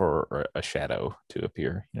light for a shadow to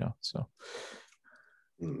appear. So.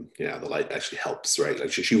 Yeah, the light actually helps, right?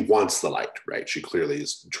 Like she wants the light, right? She clearly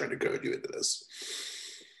is trying to goad you into this.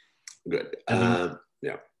 Good. Yeah.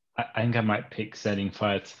 I think I might pick setting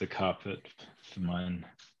fire to the carpet for mine.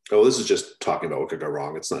 Oh, this is just talking about what could go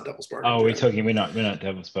wrong. It's not devil's bargaining. Oh, we're not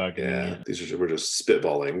devil's bargaining. Yeah, we're just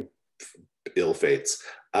spitballing ill fates.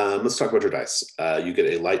 Let's talk about your dice. You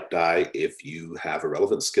get a light die if you have a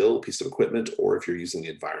relevant skill, piece of equipment, or if you're using the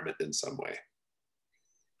environment in some way.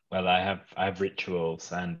 Well, I have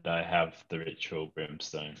rituals, and I have the ritual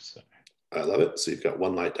brimstone. So I love it. So you've got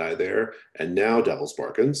 1 light die there, and now Devil's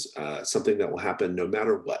Bargains. Something that will happen no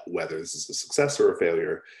matter what, whether this is a success or a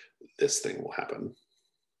failure. This thing will happen.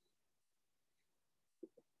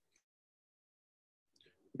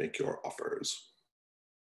 Make your offers.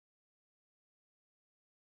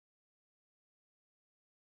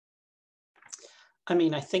 I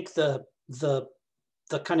mean, I think the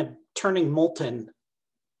kind of turning molten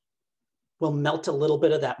will melt a little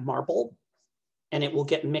bit of that marble and it will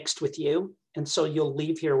get mixed with you. And so you'll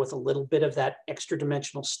leave here with a little bit of that extra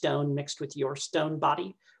dimensional stone mixed with your stone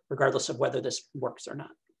body, regardless of whether this works or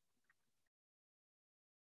not.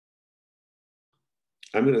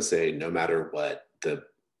 I'm going to say no matter what, the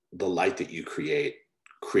light that you create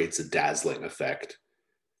creates a dazzling effect.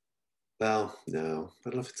 Well, no,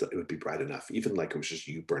 I don't know if it would be bright enough. Even like it was just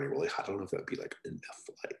you burning really hot. I don't know if that would be like enough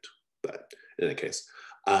light. But in any case,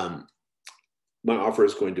 my offer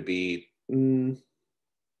is going to be no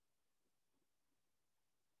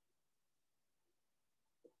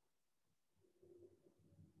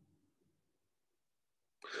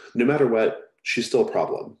matter what, she's still a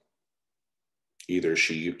problem. Either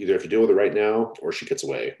if you deal with it right now or she gets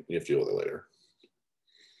away, you have to deal with it later.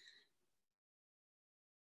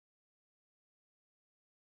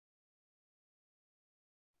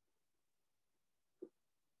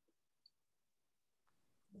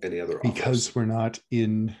 Any other offers? Because we're not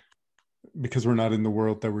in the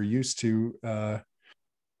world that we're used to,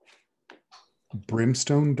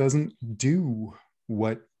 brimstone doesn't do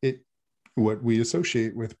what we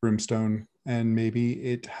associate with brimstone, and maybe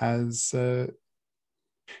it has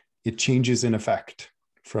it changes in effect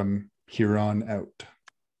from here on out.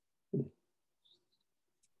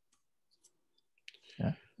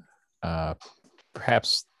 Yeah.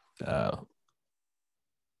 Perhaps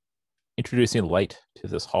introducing light to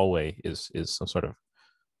this hallway is some sort of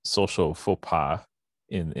social faux pas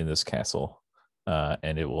in this castle,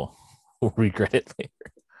 and it will regret it later.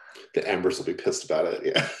 The Ambers will be pissed about it.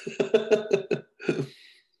 Yeah.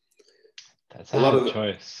 That's a lot of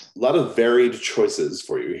choice. A lot of varied choices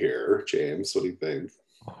for you here, James. What do you think?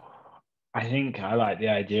 I think I like the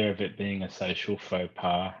idea of it being a social faux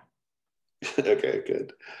pas. Okay,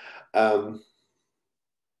 good.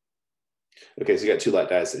 Okay, so you got 2 light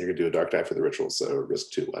dice, and you're gonna do a dark die for the ritual. So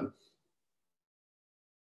risk 2-1.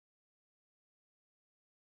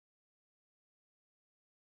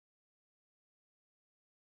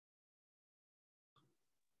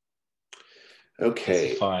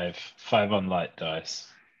 Okay. 5 on light dice.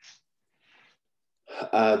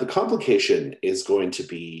 The complication is going to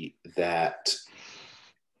be that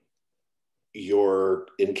your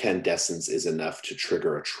incandescence is enough to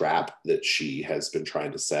trigger a trap that she has been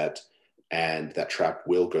trying to set, and that trap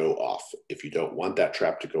will go off. If you don't want that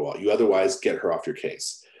trap to go off, you otherwise get her off your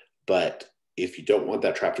case. But if you don't want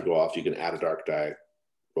that trap to go off, you can add a dark die,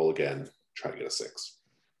 roll again, try to get a 6.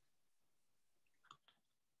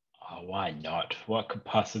 Oh, why not? What could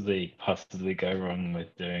possibly go wrong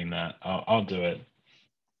with doing that? I'll do it.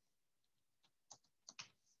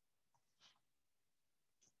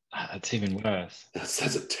 That's even worse.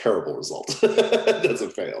 That's a terrible result. That's a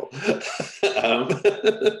fail.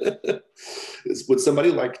 Would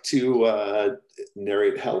somebody like to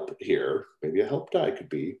narrate help here? Maybe a help die could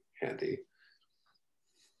be handy.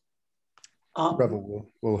 Revel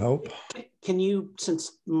will help. Can you,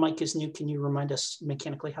 since Mike is new, can you remind us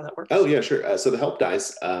mechanically how that works? Oh, yeah, sure. So the help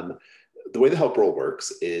dice, the way the help roll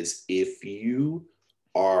works is if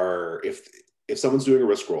someone's doing a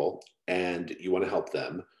risk roll and you want to help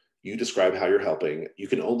them, you describe how you're helping. You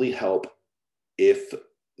can only help if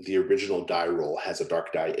the original die roll has a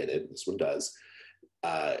dark die in it. This one does.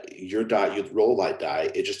 Your die, you roll a light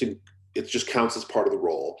die. It just counts as part of the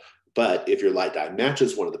roll. But if your light die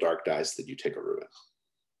matches one of the dark dice, then you take a ruin.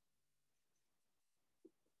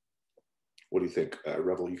 What do you think,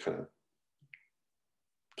 Revel? You kind of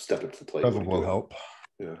step up to the plate. Revel will help.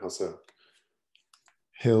 Yeah, how so?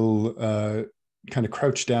 He'll kind of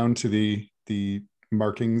crouch down to the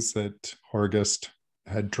markings that Horgust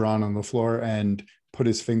had drawn on the floor and put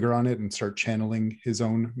his finger on it and start channeling his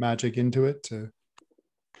own magic into it to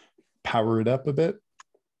power it up a bit.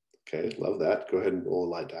 Okay, love that. Go ahead and roll a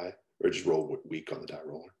light die, or just roll weak on the die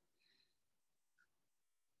roller.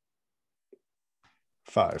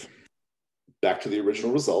 5. Back to the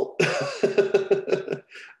original result. Back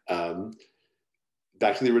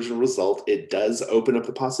to the original result. It does open up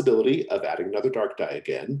the possibility of adding another dark die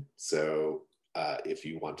again. So if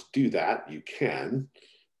you want to do that, you can,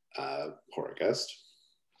 Horgust.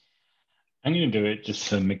 I'm going to do it just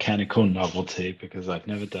for mechanical novelty because I've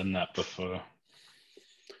never done that before.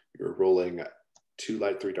 You're rolling 2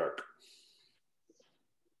 light, 3 dark.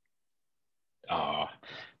 Oh,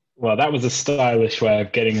 well, that was a stylish way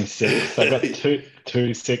of getting a 6. I got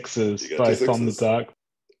two sixes, both on the dark.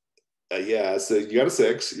 Yeah, so you got a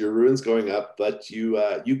 6. Your ruin's going up, but you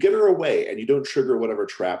get her away, and you don't trigger whatever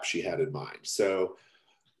trap she had in mind. So,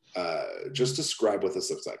 just describe what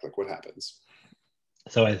this looks like. Like, what happens?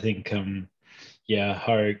 So I think yeah,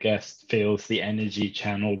 Horror Guest feels the energy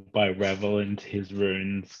channeled by Revel into his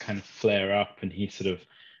runes kind of flare up, and he sort of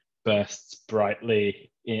bursts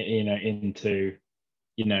brightly, into,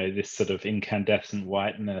 this sort of incandescent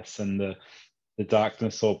whiteness, and the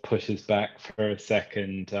darkness all pushes back for a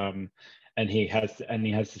second. And he has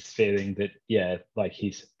this feeling that, yeah, like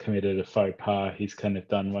he's committed a faux pas. He's kind of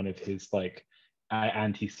done one of his like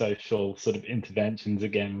antisocial sort of interventions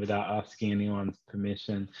again without asking anyone's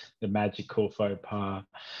permission, the magical faux pas.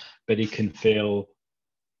 But he can feel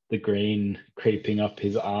the green creeping up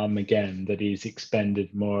his arm again, that he's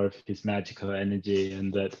expended more of his magical energy,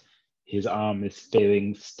 and that his arm is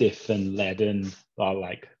feeling stiff and leaden, or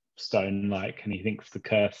like stone-like, and he thinks the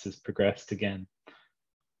curse has progressed again.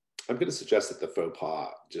 I'm going to suggest that the faux pas,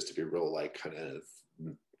 just to be real, like, kind of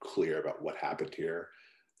clear about what happened here,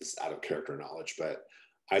 this is out of character knowledge, but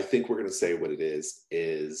I think we're going to say what it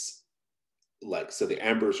is like, so the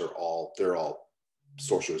Ambers they're all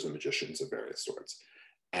sorcerers and magicians of various sorts.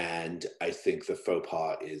 And I think the faux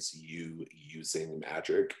pas is you using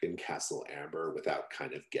magic in Castle Amber without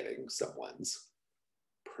kind of getting someone's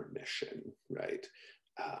permission, right?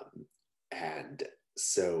 And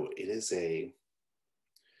so it is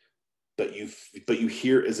but you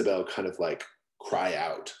hear Isabel kind of like cry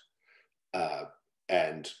out,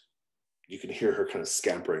 and you can hear her kind of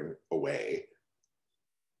scampering away.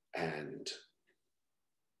 And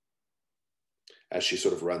as she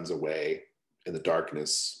sort of runs away in the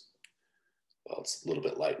darkness, well, it's a little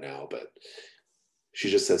bit light now, but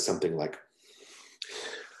she just says something like,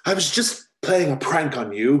 "I was just playing a prank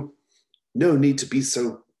on you. No need to be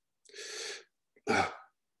so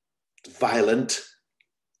violent."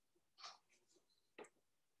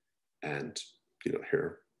 And you don't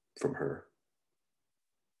hear from her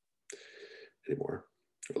anymore,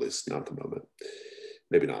 or at least not at the moment.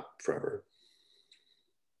 Maybe not forever.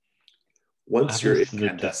 Once your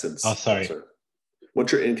incandescence,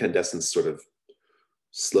 once your incandescence sort of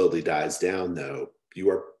slowly dies down, though, you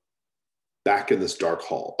are back in this dark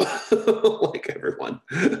hall, like everyone.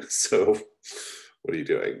 So, what are you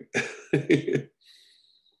doing?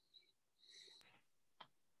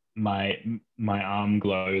 My arm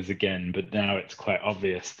glows again, but now it's quite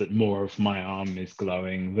obvious that more of my arm is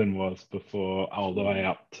glowing than was before, all the way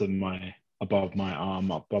up to above my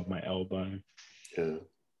arm, above my elbow. Yeah.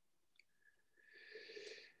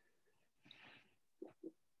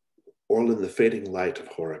 Orlin, the fading light of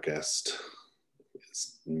Horrorgest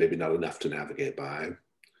is maybe not enough to navigate by.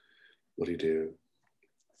 What do you do?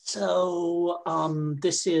 So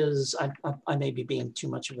this is, I may be being too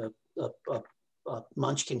much of a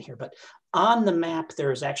munchkin here, but on the map,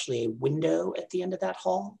 there is actually a window at the end of that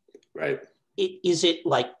hall. Right. Is it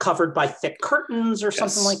like covered by thick curtains or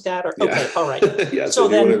something like that? Or yeah. Okay, all right. Yeah. So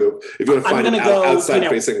then, if you want to find an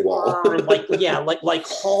outside-facing wall, like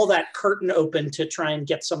haul that curtain open to try and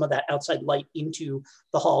get some of that outside light into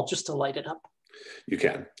the hall, just to light it up. You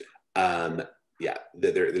can. Yeah,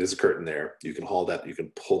 there is a curtain there. You can haul that. You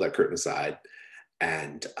can pull that curtain aside,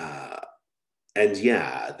 and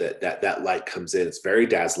yeah, that light comes in. It's very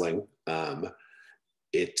dazzling.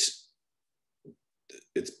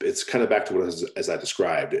 It's kind of back to what as I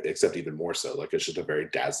described, except even more so. Like, it's just a very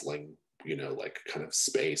dazzling, like kind of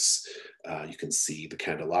space. You can see the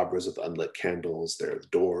candelabras with unlit candles. There are the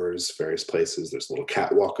doors, various places. There's a little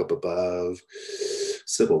catwalk up above.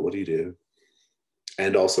 Sybil, what do you do?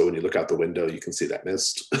 And also, when you look out the window, you can see that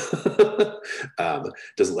mist.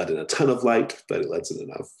 Doesn't let in a ton of light, but it lets in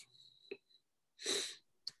enough.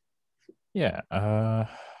 Yeah, I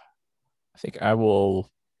think I will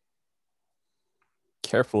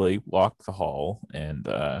carefully walk the hall and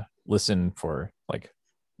listen for, like,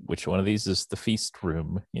 which one of these is the feast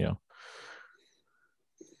room,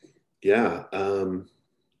 Yeah.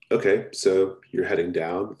 Okay, so you're heading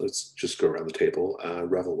down. Let's just go around the table.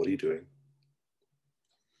 Revel, what are you doing?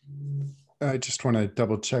 I just want to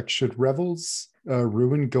double check. Should Revel's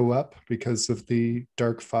ruin go up because of the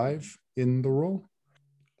dark 5 in the roll?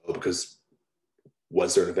 Oh, because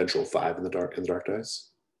was there an eventual 5 in the dark dice?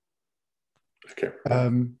 I can't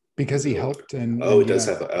remember. Because he helped, and it does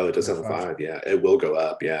have a 5. Yeah, it will go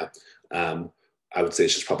up. Yeah, I would say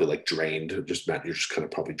it's just probably like drained. You're just kind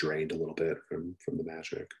of probably drained a little bit from the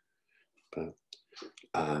magic. But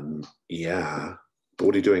yeah. But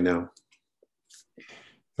what are you doing now?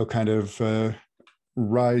 He'll kind of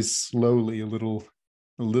rise slowly, a little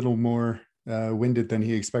more winded than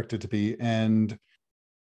he expected to be. And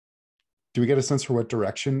do we get a sense for what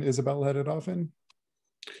direction Isabel headed off in?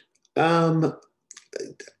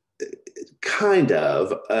 Kind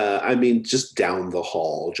of. I mean, just down the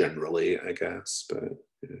hall generally, I guess. But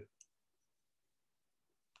yeah.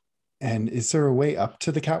 And is there a way up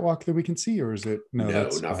to the catwalk that we can see, or is it No,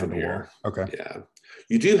 that's not behind from the wall? here. Okay. Yeah.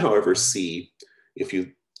 You do, however, see if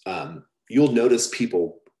you you'll notice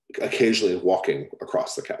people occasionally walking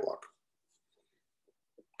across the catwalk,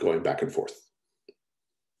 going back and forth.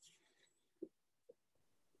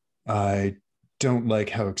 I don't like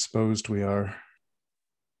how exposed we are,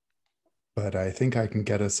 but I think I can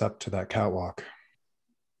get us up to that catwalk.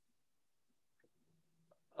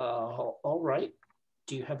 All right.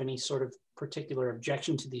 Do you have any sort of particular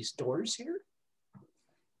objection to these doors here?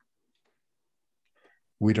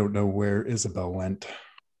 We don't know where Isabel went.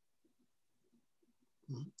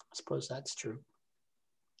 I suppose that's true.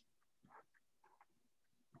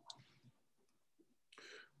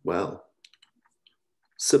 Well,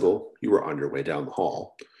 Sybil, you were on your way down the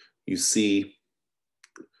hall. You see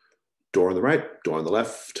door on the right, door on the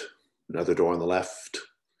left, another door on the left.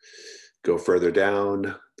 Go further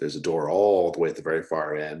down, there's a door all the way at the very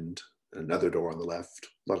far end, another door on the left.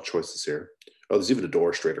 A lot of choices here. Oh, there's even a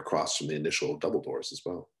door straight across from the initial double doors as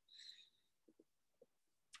well.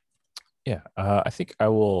 Yeah, I think I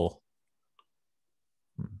will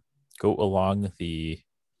go along the,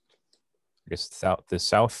 I guess, the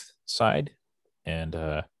south side, and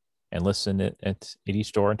listen at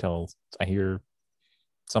each door until I hear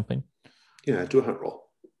something. Yeah, do a hunt roll.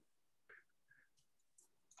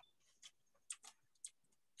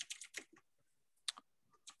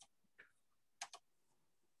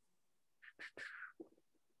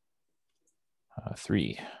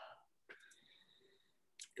 Three.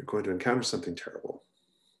 You're going to encounter something terrible.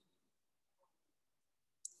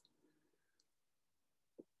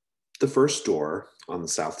 The first door on the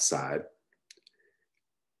south side,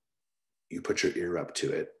 you put your ear up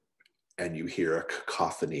to it and you hear a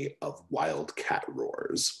cacophony of wild cat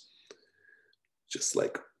roars. Just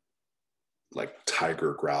like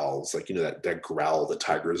tiger growls, like, you know, that growl that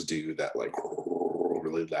tigers do, that like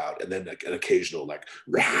really loud, and then like an occasional like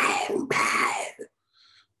row, row.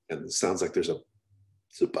 And it sounds like there's a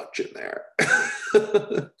bunch in there.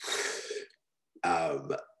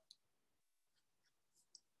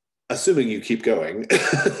 Assuming you keep going.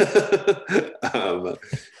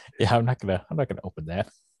 Yeah, I'm not gonna open that.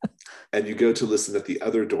 And you go to listen at the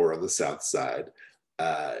other door on the south side.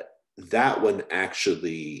 That one,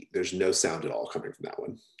 actually, there's no sound at all coming from that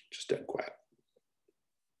one. Just dead quiet.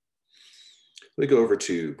 Let me go over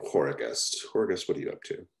to Horagust. Horagust, what are you up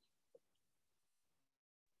to?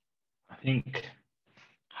 I think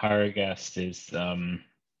Haragast is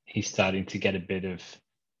he's starting to get a bit of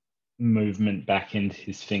movement back into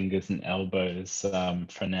his fingers and elbows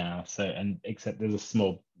for now. So, and except there's a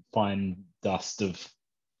small fine dust of,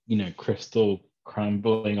 you know, crystal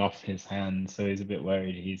crumbling off his hand. So he's a bit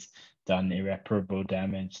worried he's done irreparable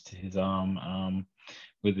damage to his arm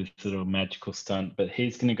with this little magical stunt. But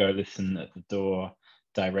he's going to go listen at the door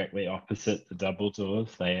directly opposite the double doors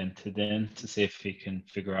they entered in to see if he can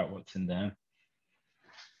figure out what's in there.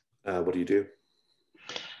 What do you do?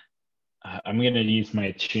 I'm going to use my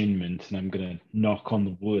attunement and I'm going to knock on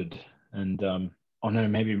the wood. And oh no,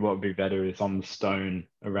 maybe what would be better is on the stone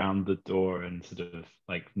around the door and sort of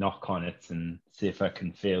like knock on it and see if I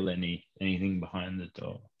can feel anything behind the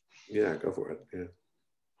door. Yeah, go for it. Yeah,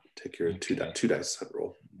 take your Okay. two dice hunt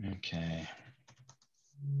roll. Okay.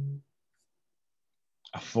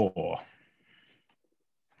 A 4.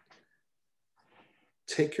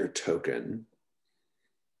 Take your token.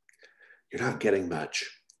 You're not getting much.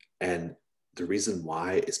 And the reason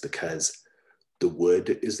why is because the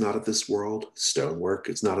wood is not of this world. Stonework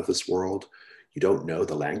is not of this world. You don't know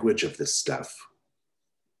the language of this stuff.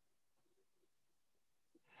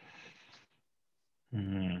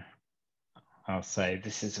 I'll say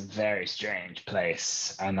this is a very strange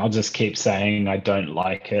place, and I'll just keep saying I don't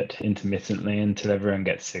like it intermittently until everyone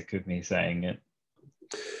gets sick of me saying it.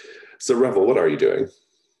 So Revel, what are you doing?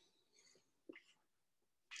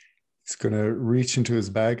 He's going to reach into his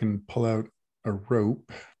bag and pull out a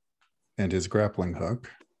rope and his grappling hook.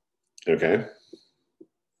 Okay.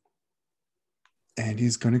 And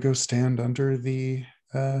he's going to go stand under the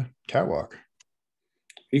catwalk.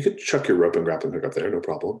 You could chuck your rope and grappling hook up there, no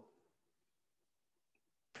problem.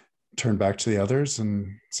 Turn back to the others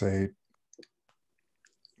and say,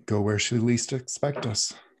 go where she least expect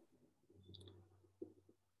us.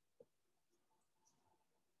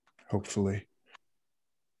 Hopefully.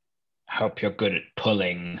 I hope you're good at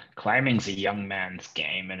pulling. Climbing's a young man's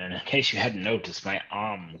game, and in case you hadn't noticed, my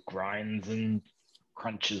arm grinds and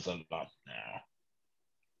crunches a lot now.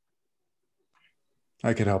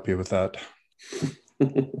 I could help you with that.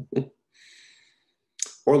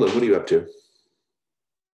 Orlin, what are you up to?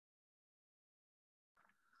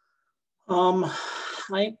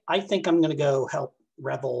 I think I'm going to go help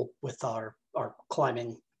Rebel with our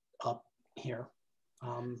climbing up here.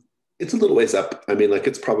 It's a little ways up. I mean, like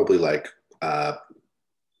it's probably like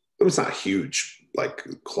it's not a huge like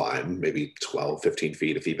climb, maybe 12, 15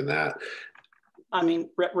 feet, if even that. I mean,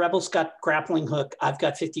 Rebel's got grappling hook. I've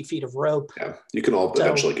got 50 feet of rope. Yeah, you can all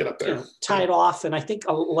eventually get up there. You know, tie it off, and I think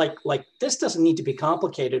like this doesn't need to be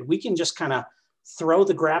complicated. We can just kind of throw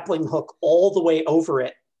the grappling hook all the way over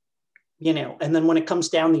it, you know, and then when it comes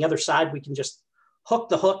down the other side, we can just hook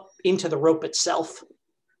the hook into the rope itself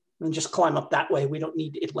and just climb up that way. We don't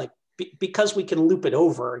need it because we can loop it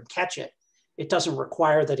over and catch it. It doesn't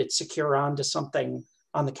require that it's secure onto something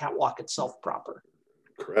on the catwalk itself proper.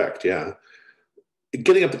 Correct. Yeah.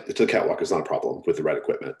 Getting up to the catwalk is not a problem with the right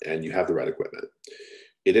equipment, and you have the right equipment.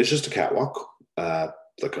 It is just a catwalk,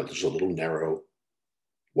 just a little narrow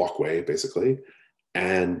walkway, basically,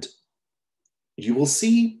 and you will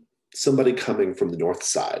see somebody coming from the north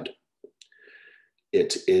side.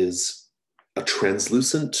 It is a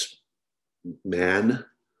translucent man,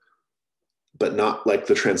 but not like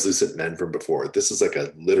the translucent men from before. This is like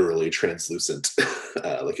a literally translucent,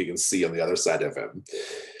 like you can see on the other side of him.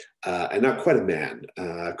 And not quite a man,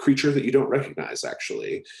 a creature that you don't recognize,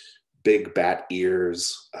 actually. Big bat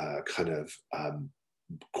ears,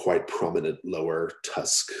 quite prominent lower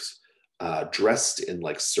tusks, dressed in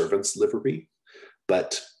like servant's livery,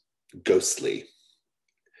 but ghostly.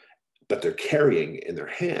 But they're carrying in their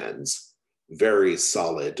hands very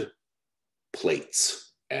solid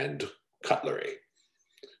plates and cutlery.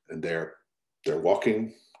 And they're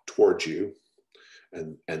walking towards you,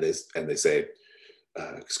 and they say,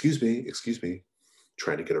 excuse me,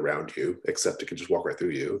 trying to get around you, except it can just walk right through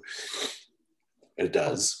you. And it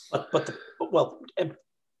does.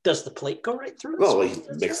 Does the plate go right through? Well, he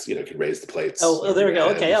makes, can raise the plates. Oh, there we go.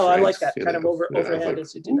 Okay. Oh, I like that. Kind of overhead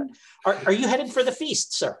as you do that. Are you headed for the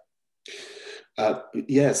feast, sir?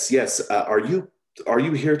 Yes. Are you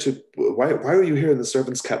here to, why are you here in the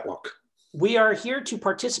servants' catwalk? We are here to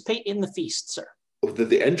participate in the feast, sir. Oh,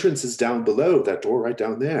 the entrance is down below, that door right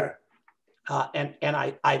down there. And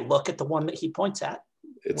I look at the one that he points at.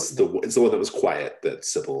 It's the one that was quiet that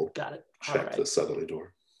Sybil got it. Checked the southerly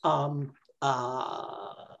door.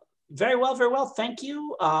 Very well. Thank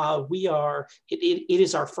you. It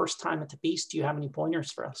is our first time at the feast. Do you have any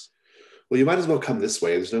pointers for us? Well, you might as well come this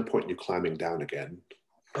way. There's no point in you climbing down again.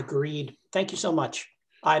 Agreed. Thank you so much.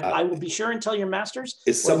 I will be sure and tell your masters.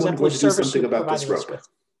 Is someone going to do something about this rope?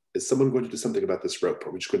 Is someone going to do something about this rope?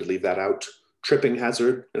 Are we just going to leave that out? Tripping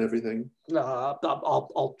hazard and everything?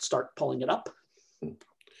 I'll start pulling it up.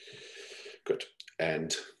 Good.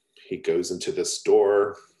 And he goes into this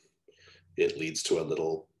door. It leads to a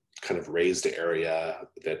little kind of raised area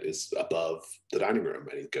that is above the dining room,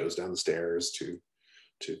 and he goes down the stairs to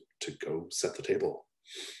go set the table.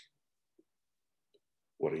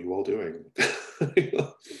 What are you all doing? I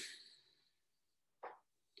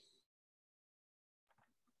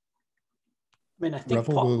mean, I think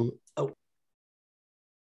Revel will.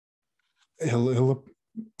 He'll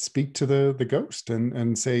speak to the ghost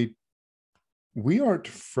and say, "We aren't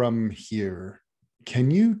from here.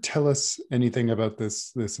 Can you tell us anything about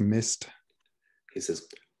this mist?" He says,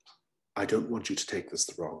 "I don't want you to take this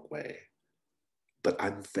the wrong way, but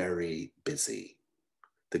I'm very busy.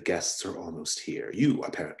 The guests are almost here. You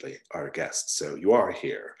apparently are a guest, so you are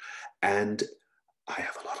here. And I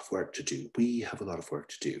have a lot of work to do. We have a lot of work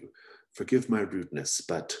to do. Forgive my rudeness,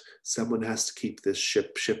 but someone has to keep this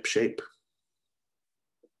ship shape."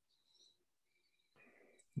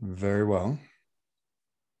 Very well.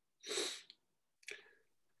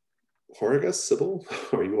 Horrigus, Sybil,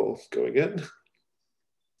 are you all going in?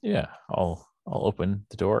 Yeah, I'll open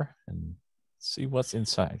the door and see what's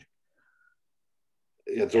inside.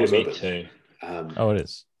 Yeah, the door's open. Too. It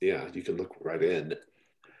is. Yeah, you can look right in.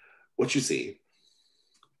 What you see,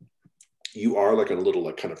 you are like in a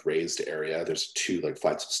little kind of raised area. There's two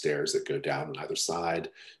flights of stairs that go down on either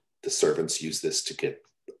side. The servants use this to get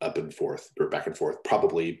up and forth or back and forth.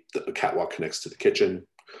 Probably the catwalk connects to the kitchen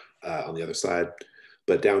on the other side.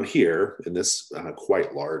 But down here in this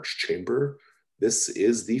quite large chamber, this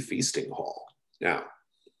is the feasting hall. Now,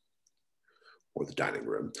 or the dining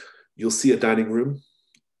room. You'll see a dining room,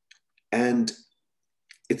 and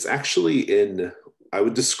it's actually I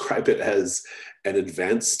would describe it as an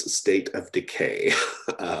advanced state of decay.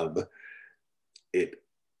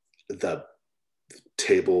 The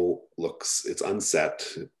table it's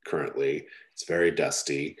unset currently. It's very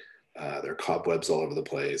dusty. There are cobwebs all over the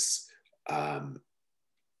place.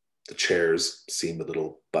 The chairs seem a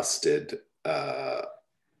little busted.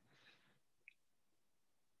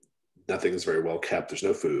 Nothing is very well kept. There's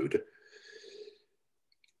no food.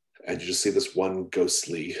 And you just see this one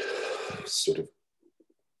ghostly sort of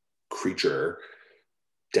creature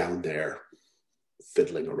down there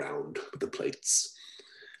fiddling around with the plates.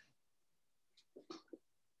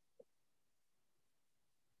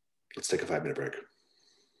 Let's take a 5-minute break.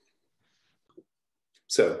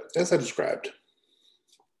 So, as I described,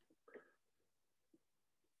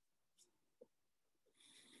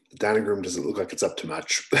 the dining room doesn't look like it's up to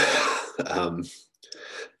much.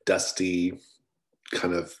 Dusty,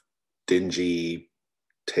 kind of dingy,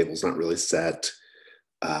 table's not really set.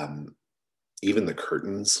 Even the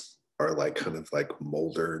curtains are like kind of like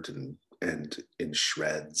moldered and in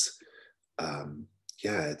shreds.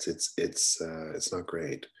 Yeah, it's not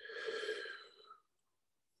great.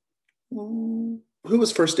 Who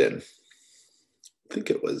was first in? I think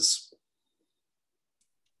it was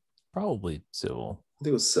Probably Sybil. I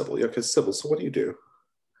think it was Sybil. Yeah, because Sybil. So what do you do?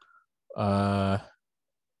 I'll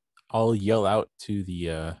yell out to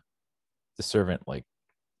the servant, like,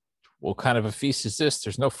 what kind of a feast is this?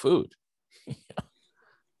 There's no food.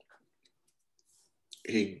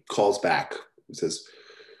 He calls back. He says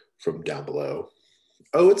from down below,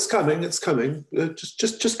 "Oh, it's coming. It's coming.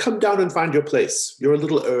 Just come down and find your place. You're a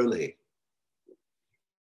little early."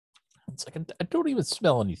 It's like, I don't even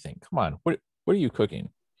smell anything. Come on. What are you cooking?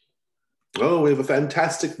 Oh, we have a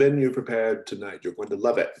fantastic menu prepared tonight. You're going to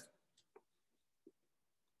love it.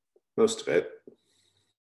 Most of it.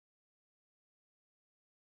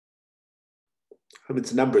 I mean,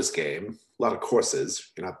 it's a numbers game. A lot of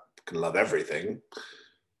courses. You're not going to love everything.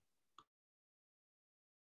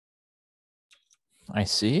 I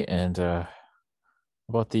see. And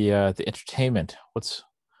about the entertainment,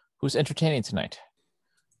 who's entertaining tonight?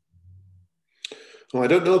 Well, I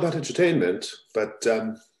don't know about entertainment, but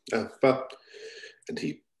and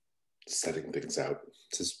he setting things out.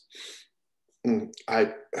 Says,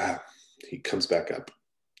 he comes back up.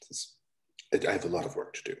 Says, I have a lot of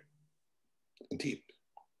work to do. And he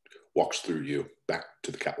walks through you back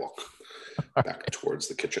to the catwalk, back towards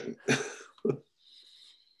the kitchen.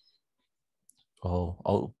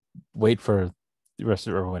 I'll wait for the rest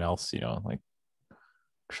of everyone else, like,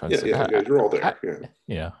 you're all there.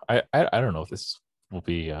 I don't know if this will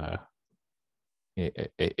be a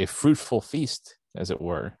fruitful feast, as it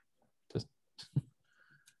were. Just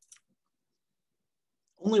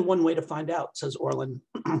Only one way to find out, says Orlin,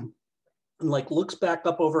 and like looks back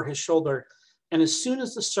up over his shoulder. And as soon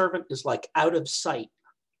as the servant is like out of sight,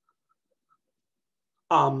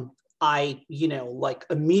 I, like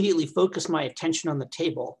immediately focus my attention on the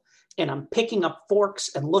table, and I'm picking up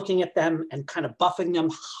forks and looking at them and kind of buffing them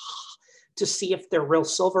to see if they're real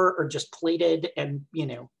silver or just plated. And,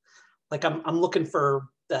 like I'm looking for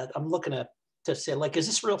that. I'm looking to say, like, is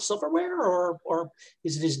this real silverware or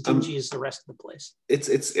is it as dingy as the rest of the place?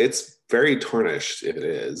 It's very tarnished if it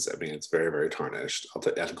is. I mean, it's very, very tarnished.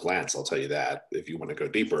 At a glance, I'll tell you that. If you want to go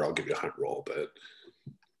deeper, I'll give you a hunt roll, but.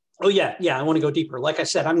 Oh yeah, I want to go deeper. Like I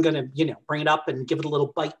said, I'm gonna, bring it up and give it a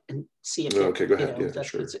little bite and see if okay, go ahead.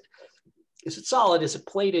 Sure. Is it solid? Is it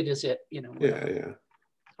plated? Is it, whatever. Yeah.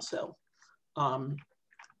 So, let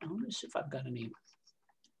me see if I've got any.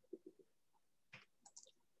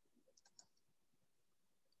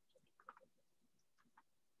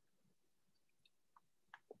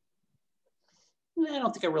 I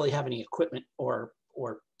don't think I really have any equipment or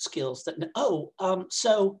skills that.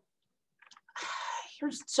 So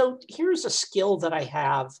here's a skill that I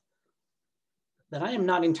have that I am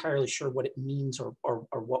not entirely sure what it means or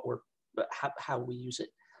what how we use it,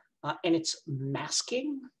 and it's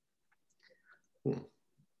masking.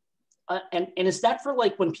 And is that for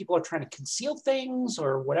like when people are trying to conceal things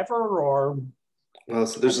or whatever, or? Well,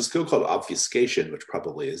 so there's a skill called obfuscation, which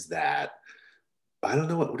probably is that. I don't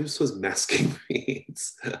know what do you suppose masking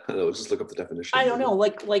means. I don't know. Just look up the definition. I don't know.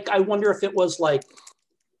 Like I wonder if it was like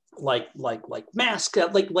mask.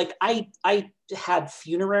 Like I had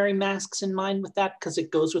funerary masks in mind with that because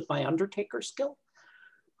it goes with my Undertaker skill.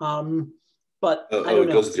 But I don't know.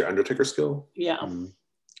 It goes with your Undertaker skill? Yeah.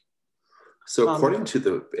 So according to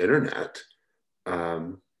the internet,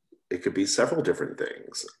 it could be several different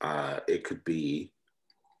things. It could be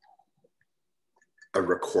a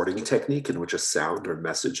recording technique in which a sound or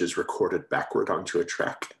message is recorded backward onto a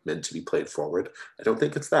track meant to be played forward. I don't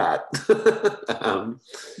think it's that.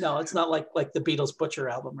 No, it's not like the Beatles Butcher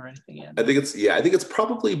album or anything. Yeah. I think it's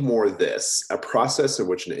probably more this, a process in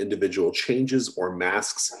which an individual changes or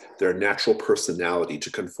masks their natural personality to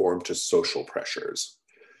conform to social pressures.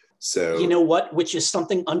 So you know what? Which is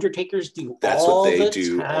something Undertakers do. That's what they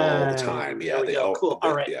do all the time. Yeah. Cool.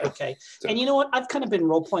 All right. Yeah. Okay. So, and you know what? I've kind of been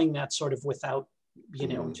role playing that sort of without you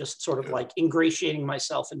know, just sort of like ingratiating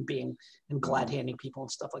myself and being and glad handing people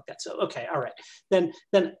and stuff like that. So, okay, all right. Then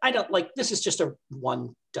I don't like, this is just a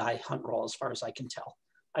one die hunt roll as far as I can tell.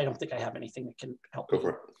 I don't think I have anything that can help me,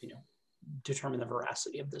 you know, determine the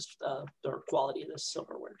veracity of this or quality of this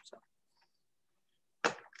silverware. So.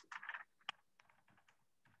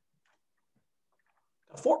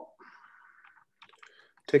 A 4.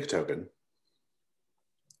 Take a token.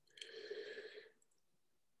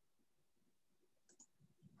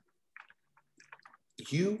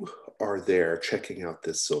 You are there checking out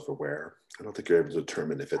this silverware. I don't think you're able to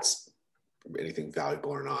determine if it's anything valuable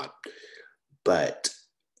or not, but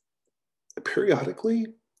periodically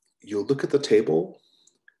you'll look at the table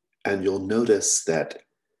and you'll notice that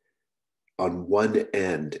on one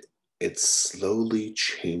end, it's slowly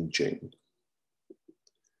changing,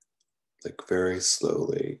 like very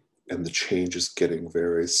slowly, and the change is getting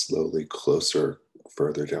very slowly closer,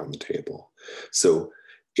 further down the table. So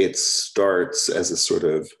it starts as a sort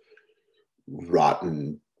of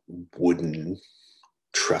rotten wooden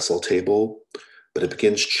trestle table, but it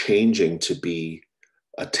begins changing to be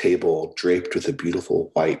a table draped with a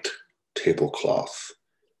beautiful white tablecloth.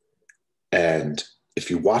 And if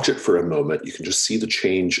you watch it for a moment, you can just see the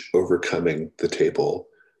change overcoming the table,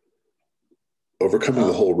 overcoming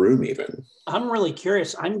the whole room even. I'm really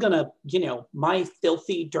curious. I'm going to, you know, my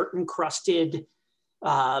filthy, dirt encrusted,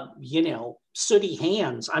 you know, sooty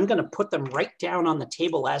hands, I'm going to put them right down on the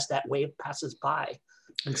table as that wave passes by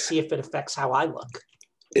and see if it affects how I look.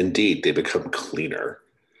 Indeed, they become cleaner.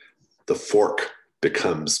 The fork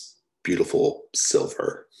becomes beautiful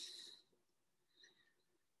silver.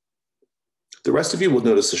 The rest of you will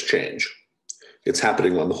notice this change. It's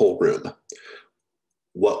happening on the whole room.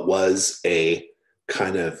 What was a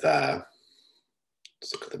kind of,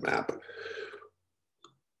 let's look at the map.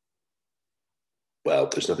 Well,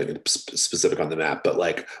 there's nothing specific on the map, but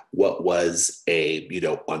like what was a, you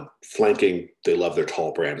know, on flanking, they love their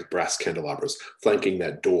tall brass candelabras, flanking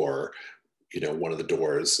that door, you know, one of the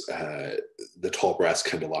doors, the tall brass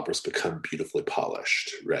candelabras become beautifully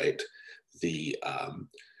polished, right? The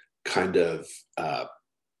kind of, I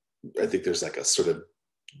think there's like a sort of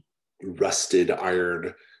rusted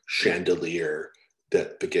iron chandelier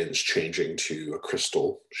that begins changing to a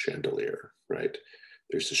crystal chandelier, right?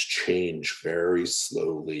 There's this change very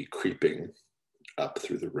slowly creeping up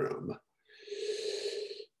through the room.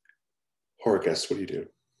 Horacus, what do you do?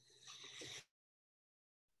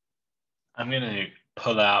 I'm going to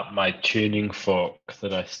pull out my tuning fork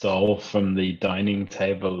that I stole from the dining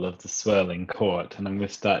table of the Swirling Court, and I'm going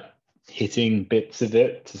to start hitting bits of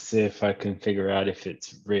it to see if I can figure out if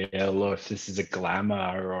it's real or if this is a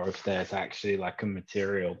glamour or if there's actually like a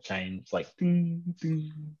material change, like ding,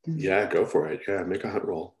 ding, ding. Yeah, go for it. Yeah, make a hunt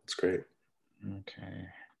roll. It's great. Okay.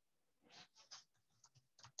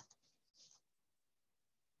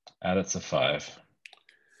 That's a 5.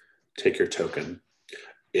 Take your token.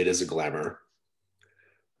 It is a glamour.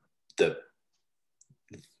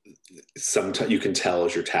 Sometimes you can tell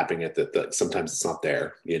as you're tapping it that sometimes it's not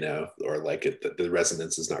there, you know, or like the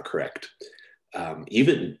resonance is not correct.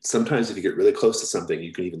 Even sometimes if you get really close to something,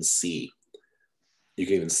 you can even see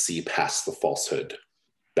past the falsehood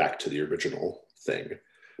back to the original thing.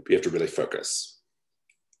 But you have to really focus.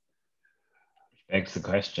 Begs the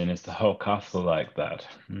question, is the whole castle like that?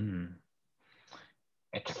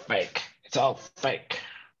 It's fake. It's all fake.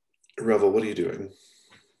 Revel, what are you doing?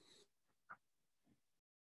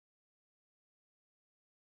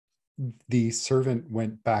 The servant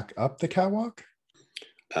went back up the catwalk?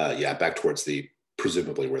 Yeah, back towards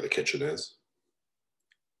presumably where the kitchen is.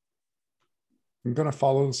 I'm going to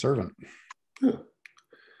follow the servant. Huh.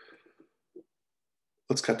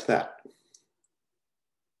 Let's cut to that.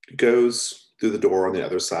 He goes through the door on the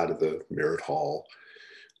other side of the mirrored hall,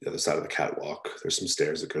 the other side of the catwalk. There's some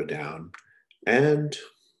stairs that go down. And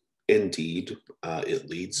indeed, it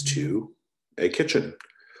leads to a kitchen,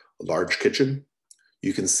 a large kitchen.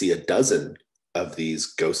 You can see a dozen of these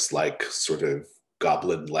ghost-like, sort of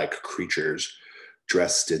goblin-like creatures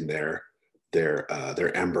dressed in their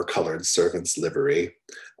amber-colored servant's livery,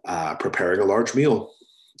 preparing a large meal.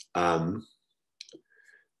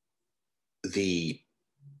 The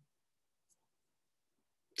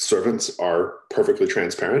servants are perfectly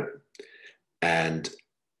transparent, but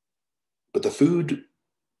the food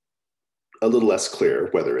a little less clear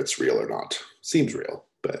whether it's real or not. Seems real,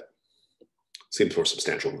 but seems more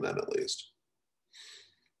substantial than them at least.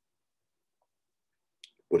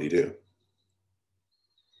 What do you do?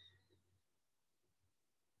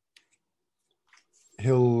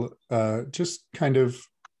 He'll just kind of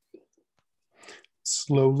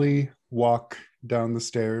slowly walk down the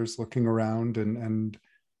stairs, looking around and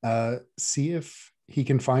see if he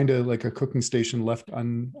can find a cooking station left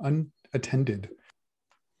unattended.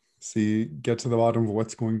 See, get to the bottom of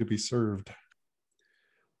what's going to be served.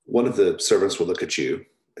 One of the servants will look at you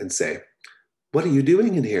and say, "What are you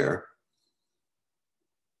doing in here?"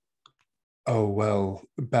 Oh, well,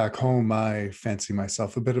 back home, I fancy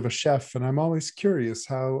myself a bit of a chef, and I'm always curious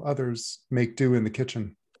how others make do in the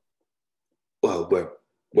kitchen. Well,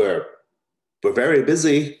 we're very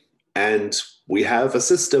busy, and we have a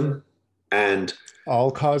system, and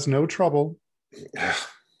All cause no trouble.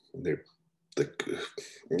 they're like,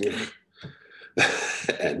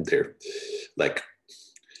 and they're like,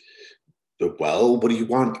 "Well, what do you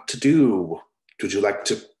want to do? Would you like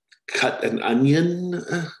to cut an onion?"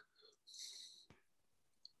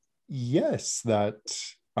 Yes,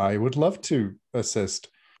 that I would love to assist.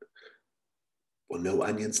 Well, no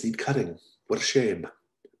onions need cutting. What a shame.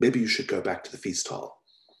 Maybe you should go back to the feast hall.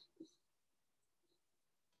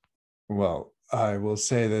 Well, I will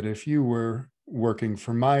say that if you were working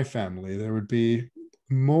for my family, there would be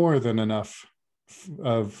more than enough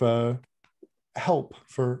of help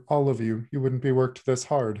for all of you. You wouldn't be worked this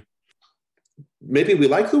hard. Maybe we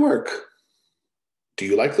like the work. Do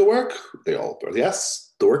you like the work? They all,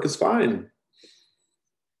 yes, the work is fine.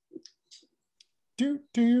 Do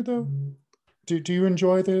you though? Do you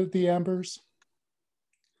enjoy the ambers?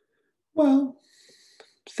 Well,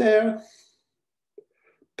 they're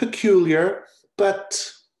peculiar,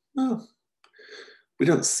 but well, we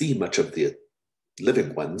don't see much of the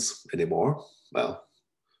living ones anymore. Well,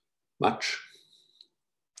 much.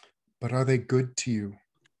 But are they good to you?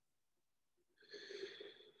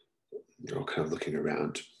 You're all kind of looking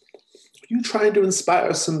around. Are you trying to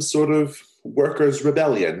inspire some sort of workers'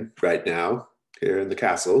 rebellion right now here in the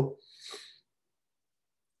castle?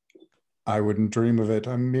 I wouldn't dream of it.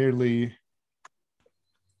 I'm merely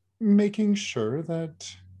making sure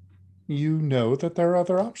that you know that there are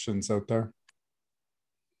other options out there.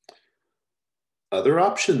 Other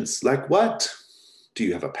options, like what? Do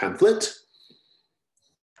you have a pamphlet?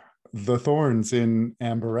 The Thorns in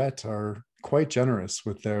Amberette are quite generous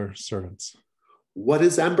with their servants. What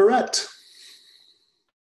is Amberette?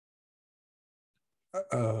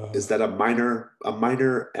 Is that a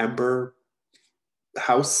minor amber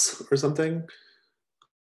house or something?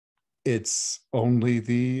 It's only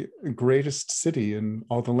the greatest city in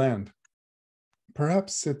all the land.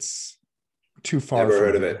 Perhaps it's too far. Never from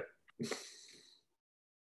heard of here. it.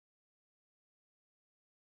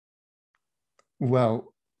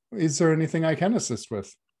 Well, is there anything I can assist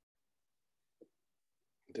with?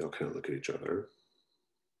 They all kind of look at each other.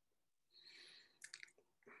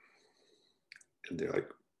 And they're like,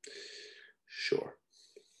 sure.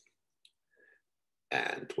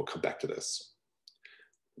 And we'll come back to this.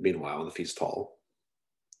 Meanwhile, in the feast hall,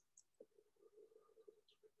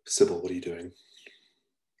 Sybil, what are you doing?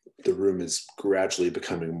 The room is gradually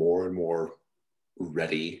becoming more and more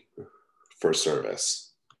ready for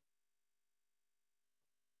service.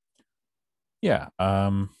 Yeah.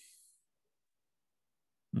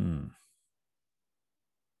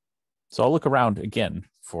 So I'll look around again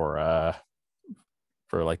for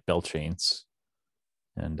like bell chains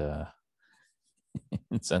and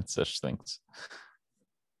and such things.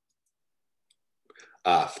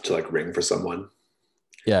 To like ring for someone.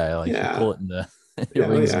 Yeah, like you pull it in the it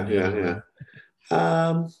rings in the other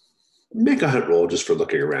room. Make a hunt roll just for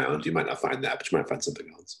looking around. You might not find that, but you might find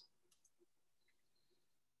something else.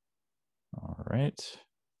 All right.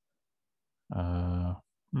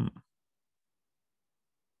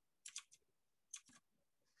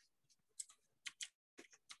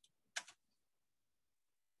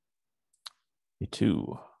 You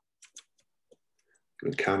too. You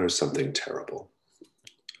encounter something terrible.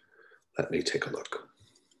 Let me take a look.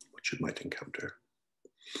 What you might encounter.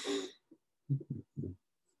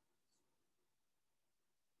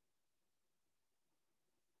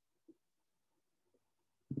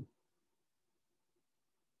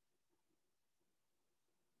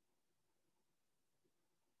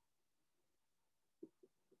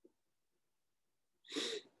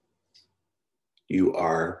 You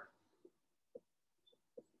are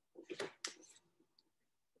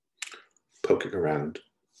poking around,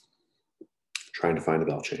 trying to find a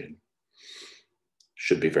bell chain.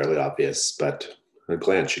 Should be fairly obvious, but at a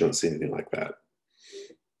glance, you don't see anything like that.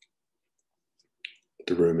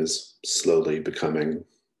 The room is slowly becoming,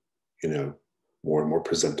 more and more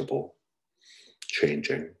presentable,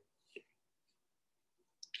 changing.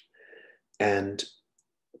 And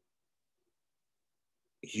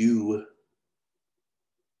you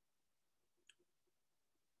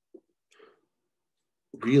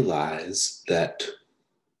realize that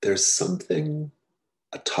there's something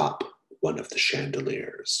atop one of the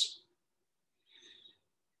chandeliers.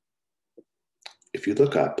 If you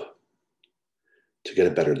look up to get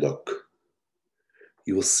a better look,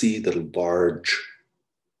 you will see that a large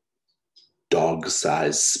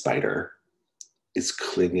dog-sized spider is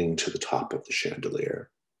clinging to the top of the chandelier.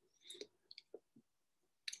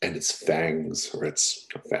 And its fangs, or its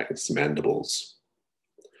mandibles,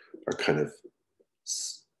 are kind of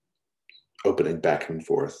opening back and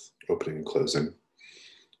forth, opening and closing.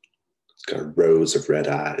 It's got rows of red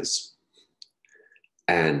eyes.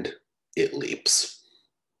 And it leaps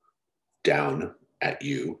down at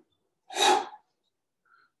you.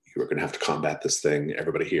 You are going to have to combat this thing.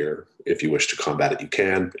 Everybody here, if you wish to combat it, you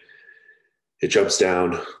can. It jumps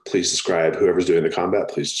down. Please describe, whoever's doing the combat,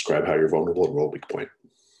 please describe how you're vulnerable and roll a weak point.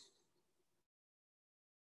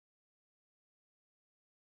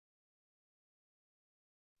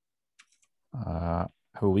 Have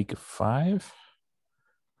a week of 5.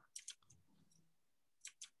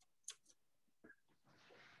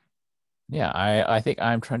 Yeah, I think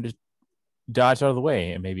I'm trying to dodge out of the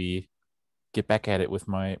way and maybe get back at it with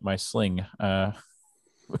my sling. Trying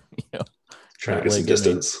to get some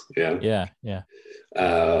distance. Yeah.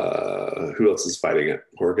 Who else is fighting it?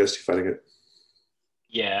 Horgust, you fighting it?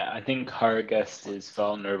 Yeah, I think Horgust is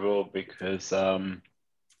vulnerable because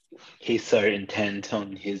he's so intent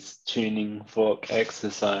on his tuning fork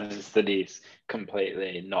exercise that he's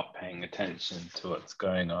completely not paying attention to what's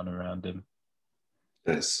going on around him.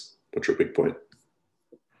 Nice. What's your big point?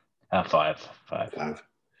 5. All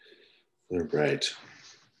right.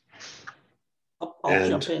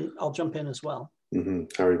 I'll jump in as well. Mm-hmm.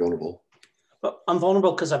 How are you vulnerable? Well, I'm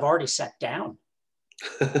vulnerable because I've already sat down.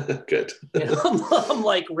 Good. I'm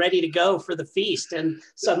like ready to go for the feast, and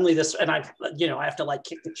suddenly I have to like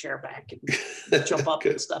kick the chair back and jump up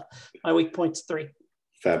and stuff. My weak point's 3.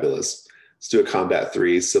 Fabulous. Let's do a combat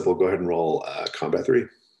 3. Sybil, go ahead and roll combat 3.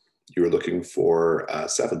 You were looking for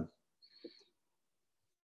 7.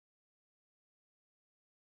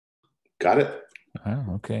 Got it. Oh,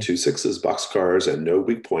 okay. 2 6s, boxcars, and no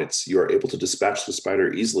weak points. You are able to dispatch the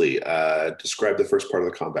spider easily. Describe the first part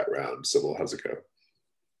of the combat round. Sybil, how's it go?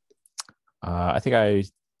 I think I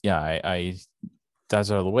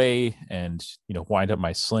dodge out of the way and wind up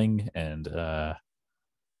my sling and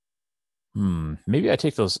maybe I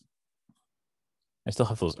take those. I still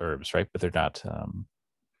have those herbs, right? But they're not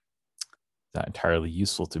entirely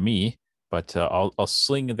useful to me. But I'll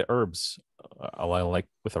sling the herbs like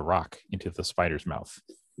with a rock into the spider's mouth,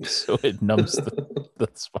 so it numbs the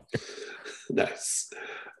spider. Nice.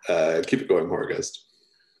 Keep it going, Horgust.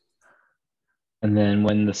 And then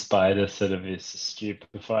when the spider sort of is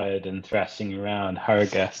stupefied and thrashing around,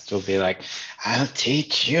 Horgust will be like, "I'll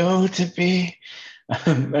teach you to be,"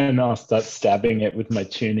 and I'll start stabbing it with my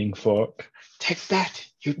tuning fork. "Take that,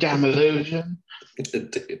 you damn illusion!"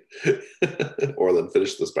 Indeed. Orlin,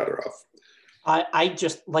 finish the spider off. I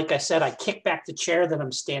just, like I said, I kick back the chair that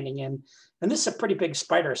I'm standing in, and this is a pretty big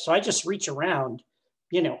spider, so I just reach around,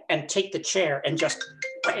 and take the chair and just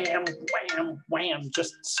wham, wham, wham,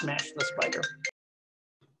 just smash the spider.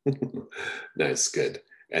 Nice, good.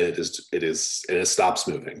 And it stops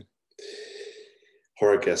moving.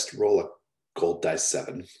 Horgust, roll a gold dice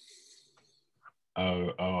 7.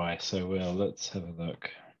 Oh, I so will. Let's have a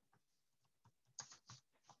look.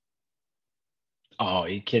 Oh, are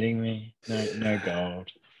you kidding me? No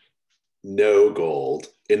gold. No gold.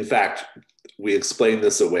 In fact, we explain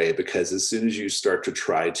this away because as soon as you start to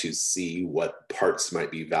try to see what parts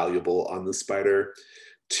might be valuable on the spider,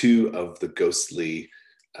 2 of the ghostly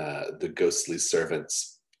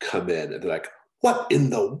servants come in and they're like, "What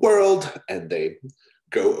in the world?" And they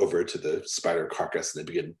go over to the spider carcass and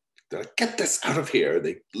they're like, "Get this out of here." And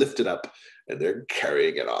they lift it up and they're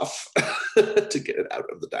carrying it off to get it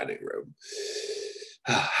out of the dining room.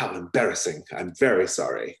 How embarrassing. I'm very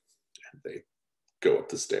sorry. And they go up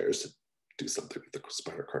the stairs to do something with the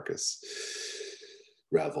spider carcass.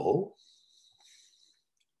 Ravel,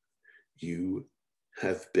 you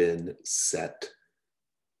have been set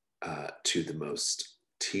to the most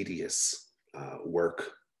tedious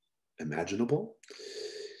work imaginable.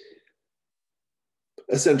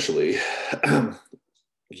 Essentially,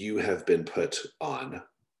 you have been put on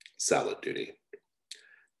salad duty,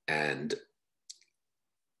 and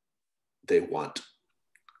they want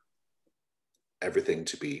everything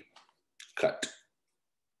to be cut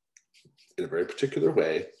in a very particular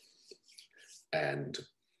way. And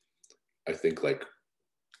I think like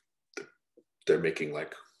they're making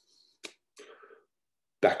like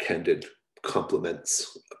backhanded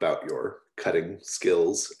compliments about your cutting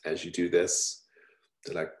skills as you do this.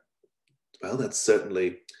 They're like, well, that's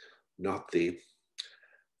certainly not the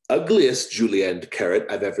ugliest julienne carrot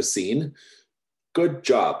I've ever seen. Good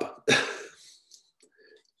job.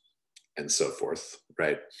 And so forth,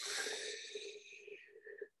 right?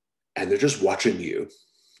 And they're just watching you,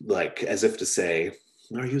 like as if to say,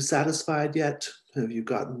 are you satisfied yet? Have you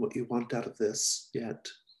gotten what you want out of this yet?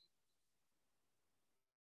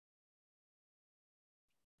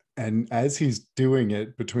 And as he's doing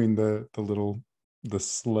it, between the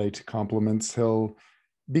slight compliments, he'll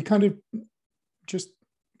be kind of just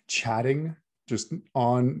chatting, just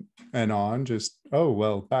on and on, just, oh,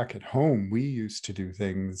 well, back at home, we used to do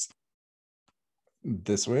things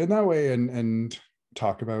this way and that way, and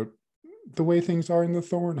talk about the way things are in the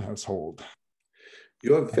Thorn household.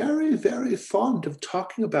 You're very, very fond of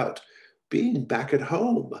talking about being back at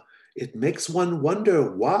home. It makes one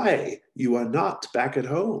wonder why you are not back at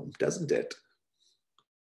home, doesn't it?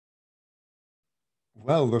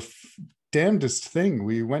 Well, the damnedest thing,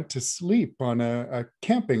 we went to sleep on a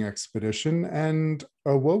camping expedition and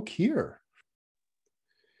awoke here.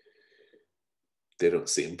 They don't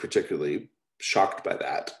seem particularly shocked by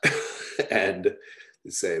that. And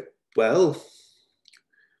they say, well,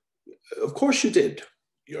 of course you did.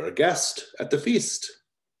 You're a guest at the feast.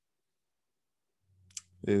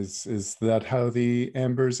 Is that how the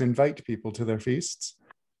Ambers invite people to their feasts?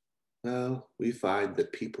 Well, we find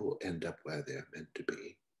that people end up where they're meant to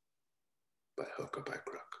be, by hook or by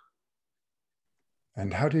crook.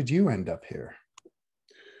 And how did you end up here?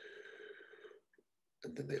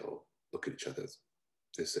 And then they all look at each other.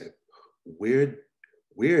 They say, we're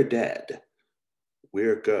dead.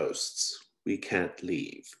 We're ghosts. We can't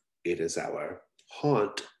leave. It is our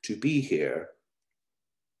haunt to be here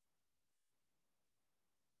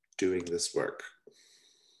doing this work.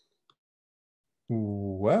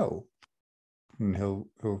 Well, and he'll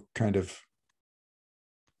kind of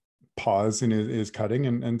pause in his cutting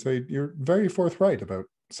and say, you're very forthright about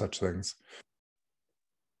such things.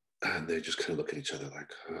 And they just kind of look at each other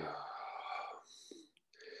like, oh.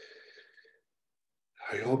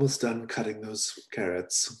 Are you almost done cutting those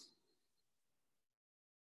carrots?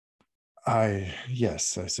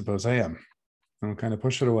 Yes, I suppose I am. I'll kind of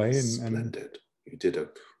push it away. Splendid. You did a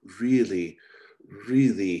really,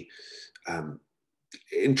 really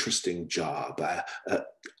interesting job.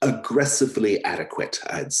 Aggressively adequate,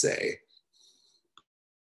 I'd say.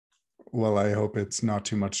 Well, I hope it's not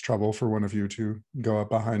too much trouble for one of you to go up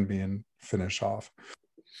behind me and finish off.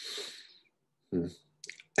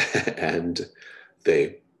 And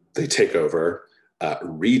they take over,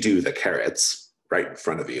 redo the carrots right in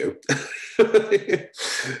front of you.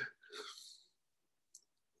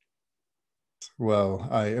 Well,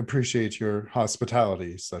 I appreciate your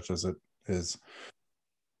hospitality, such as it is.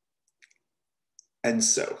 And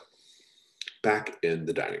so, back in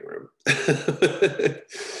the dining room.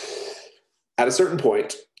 At a certain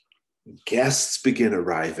point, guests begin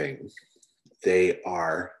arriving. They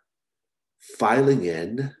are filing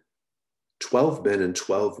in, 12 men and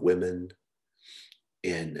 12 women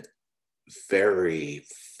in very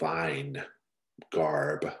fine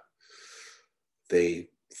garb. They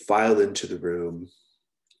file into the room.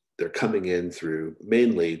 They're coming in through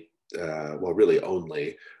mainly, really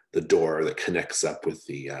only the door that connects up with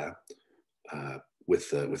the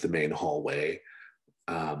main hallway,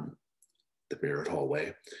 the mirrored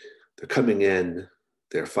hallway. They're coming in.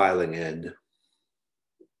 They're filing in.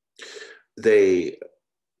 They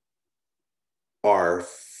are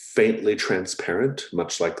faintly transparent,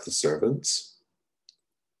 much like the servants.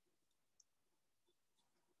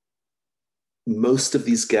 Most of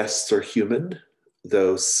these guests are human,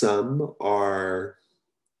 though some are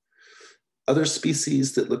other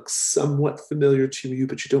species that look somewhat familiar to you,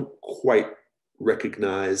 but you don't quite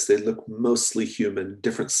recognize. They look mostly human,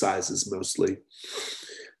 different sizes mostly.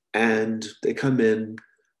 And they come in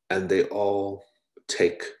and they all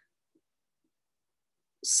take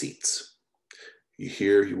seats.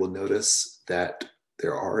 You will notice that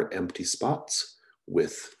there are empty spots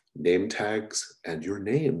with name tags and your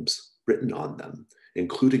names written on them,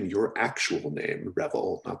 including your actual name,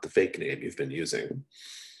 Revel, not the fake name you've been using.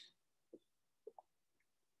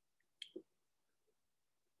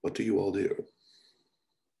 What do you all do?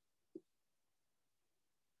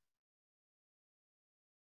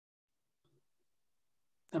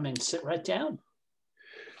 I mean, sit right down.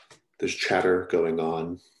 There's chatter going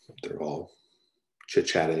on. They're all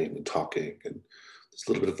chit-chatting and talking, and there's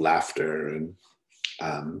a little bit of laughter and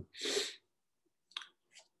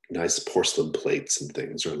nice porcelain plates and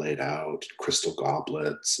things are laid out, crystal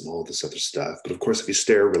goblets and all this other stuff. But of course, if you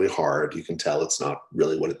stare really hard, you can tell it's not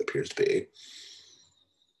really what it appears to be.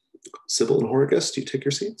 Sybil and Horgus, do you take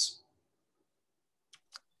your seats?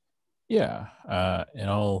 Yeah, and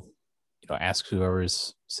I'll ask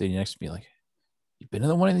whoever's sitting next to me, like, you been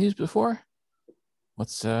in one of these before?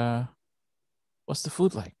 What's the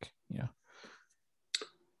food like?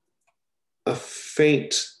 A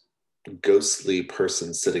faint, ghostly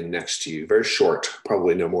person sitting next to you, very short,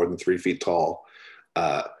 probably no more than 3 feet tall,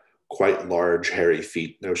 quite large, hairy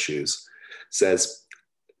feet, no shoes, says,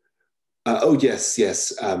 oh, yes,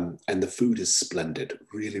 yes, and the food is splendid,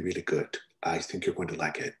 really, really good. I think you're going to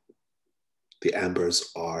like it. The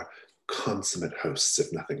Ambers are consummate hosts,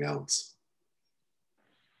 if nothing else.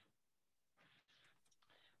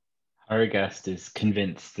 Haragast is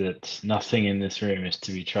convinced that nothing in this room is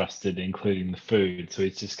to be trusted, including the food. So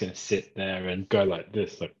he's just going to sit there and go like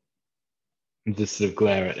this, like, and just sort of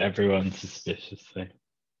glare at everyone suspiciously.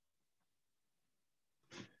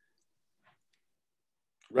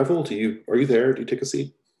 Revel, are you there? Do you take a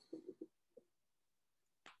seat?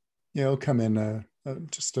 Yeah, I'll come in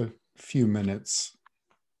just a few minutes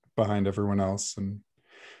behind everyone else and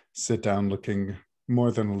sit down looking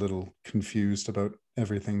more than a little confused about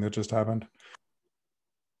everything that just happened.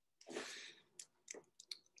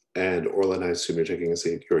 And Orlin, I assume you're taking a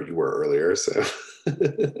seat. You were earlier, so.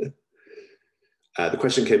 The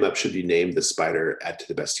question came up, should you name the spider add to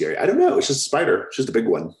the bestiary? I don't know. It's just a spider. It's just a big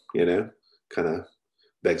one, kind of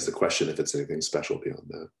begs the question if it's anything special beyond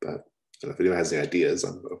that. But if anyone has any ideas,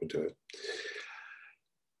 I'm open to it.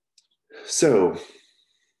 So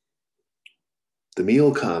the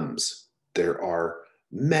meal comes. There are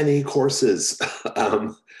many courses.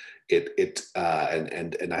 And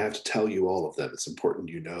I have to tell you all of them. It's important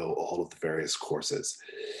you know all of the various courses.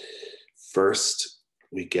 First,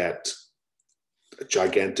 we get a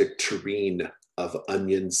gigantic tureen of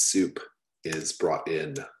onion soup is brought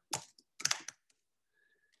in.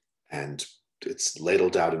 And it's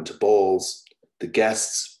ladled out into bowls. The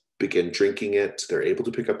guests begin drinking it. They're able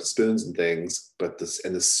to pick up the spoons and things, but the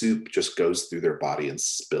soup just goes through their body and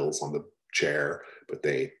spills on the chair, but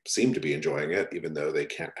they seem to be enjoying it, even though they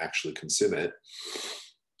can't actually consume it.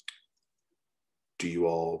 Do you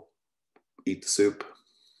all eat the soup?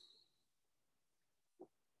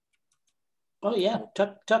 Oh yeah,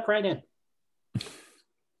 tuck right in.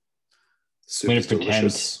 Soup is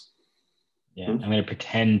delicious. Yeah, I'm going to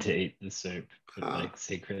pretend to eat the soup, but like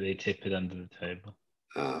secretly tip it under the table.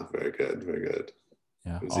 Very good, very good.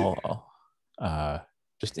 Yeah, I'll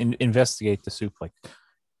just investigate the soup, like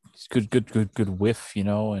it's good whiff,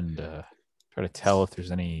 and try to tell if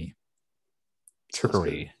there's any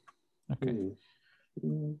trickery. Okay.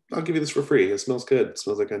 I'll give you this for free. It smells good. It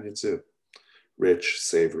smells like onion soup. Rich,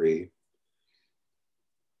 savory.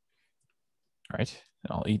 All right,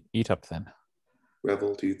 I'll eat up then.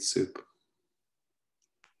 Revel, do you eat the soup?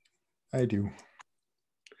 I do.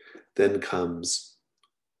 Then comes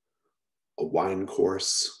a wine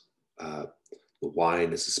course. The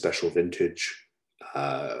wine is a special vintage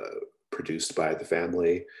produced by the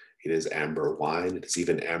family. It is amber wine. It is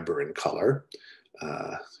even amber in color.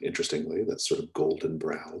 Interestingly, that's sort of golden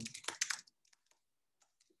brown.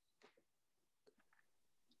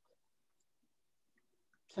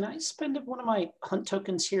 Can I spend one of my hunt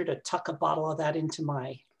tokens here to tuck a bottle of that into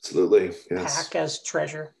my Absolutely, yes. pack as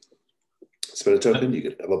treasure? Spend a token, you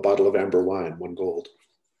could have a bottle of amber wine, 1 gold.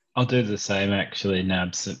 I'll do the same actually,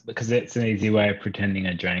 Nabs, because it's an easy way of pretending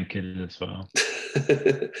I drank it as well.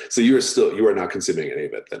 So you are not consuming any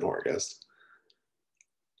of it then, Horgast.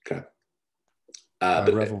 Okay.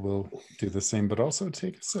 Revel will do the same, but also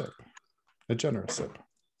take a sip, a generous sip.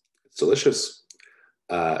 It's delicious.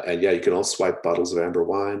 And yeah, you can all swipe bottles of amber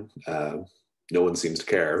wine. No one seems to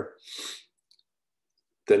care.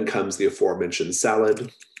 Then comes the aforementioned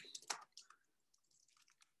salad.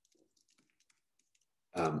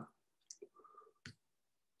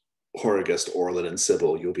 Horgast, Orlin, and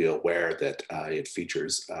Sybil, you'll be aware that it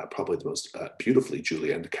features probably the most beautifully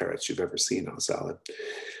julienned carrots you've ever seen on a salad.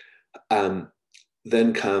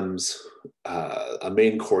 Then comes a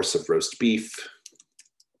main course of roast beef.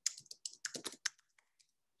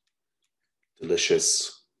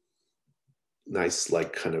 Delicious, nice,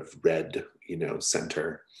 like kind of red,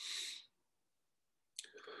 center.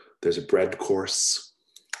 There's a bread course.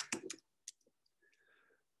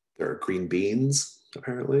 There are green beans,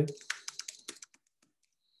 apparently.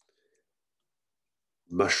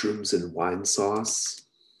 Mushrooms and wine sauce.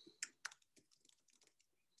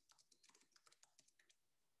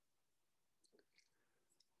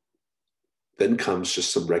 Then comes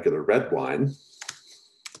just some regular red wine.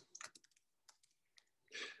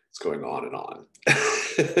 It's going on and on.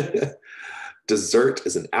 Dessert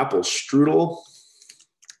is an apple strudel.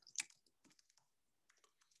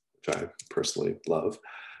 which I personally love.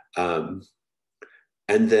 And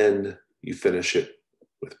then you finish it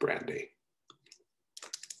with brandy.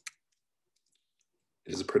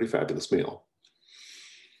 It is a pretty fabulous meal.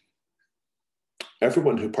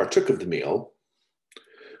 Everyone who partook of the meal,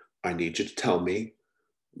 I need you to tell me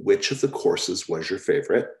which of the courses was your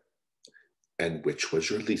favorite and which was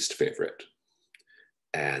your least favorite.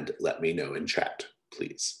 And let me know in chat,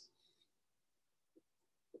 please.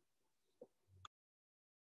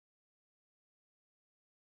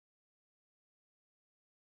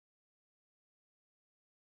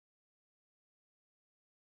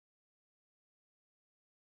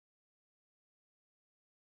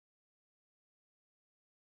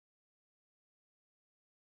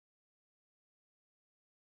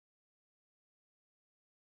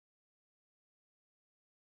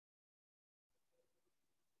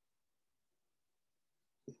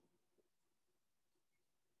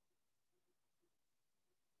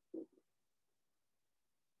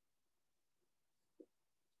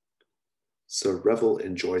 So Revel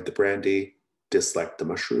enjoyed the brandy, disliked the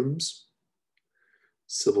mushrooms.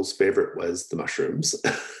 Sybil's favorite was the mushrooms.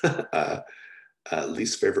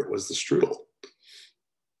 Least favorite was the strudel.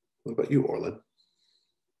 What about you, Orlin?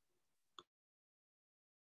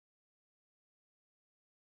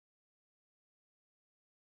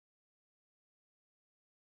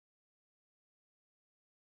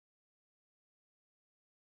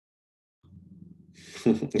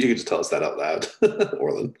 You can just tell us that out loud,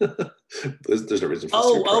 Orlin. There's no reason for us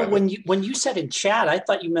to be private. When you said in chat, I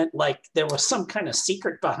thought you meant like there was some kind of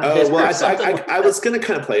secret behind it. Oh, well, I was going to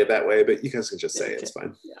kind of play it that way, but you guys can just say it's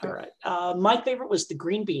fine. All right. My favorite was the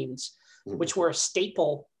green beans, which were a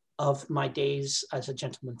staple of my days as a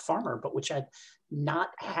gentleman farmer, but which I'd not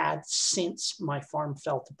had since my farm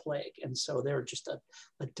fell to plague. And so they're just a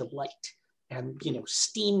delight. And, you know,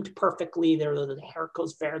 steamed perfectly. They're the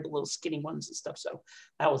Haricot Vert, the little skinny ones and stuff. So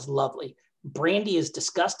that was lovely. Brandy is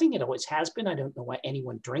disgusting. It always has been. I don't know why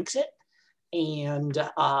anyone drinks it. And,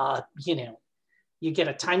 you know, you get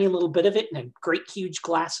a tiny little bit of it in a great huge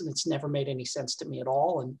glass, and it's never made any sense to me at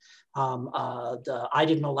all. And I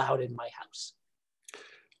didn't allow it in my house.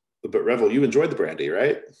 But Revel, you enjoyed the brandy,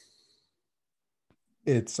 right?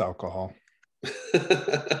 It's alcohol.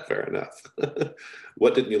 Fair enough.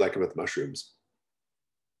 What didn't you like about the mushrooms?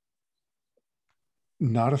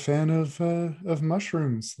 Not a fan of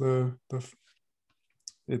mushrooms.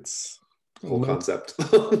 It's the whole concept.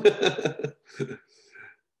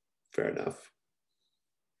 Fair enough.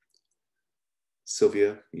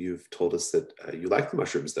 Sylvia, you've told us that you like the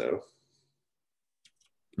mushrooms, though.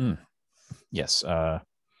 Yes. You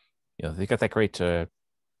know, they got that great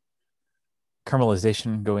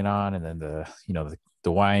caramelization going on, and then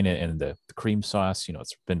the wine and the cream sauce, you know,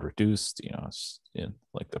 it's been reduced, you know, it's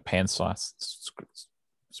like the pan sauce.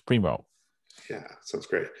 It's primo. Yeah, sounds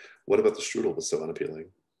great. What about the strudel was so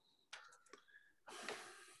unappealing?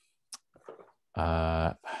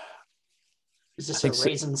 Is this a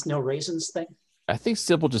raisins, no raisins thing? I think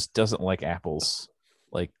Sybil just doesn't like apples.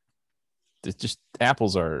 Like, it's just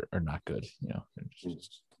apples are not good, you know.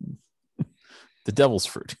 The devil's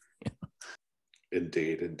fruit.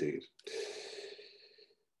 Indeed.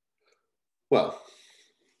 Well,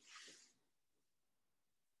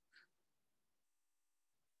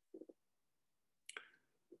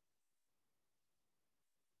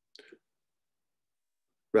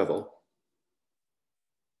 Revel,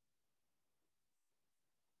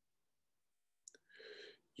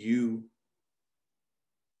 you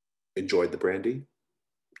enjoyed the brandy.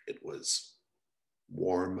 It was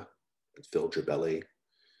warm, it filled your belly,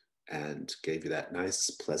 and gave you that nice,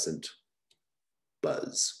 pleasant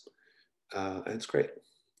buzz. And it's great.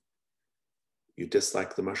 You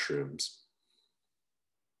dislike the mushrooms.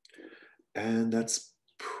 And that's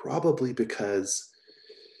probably because,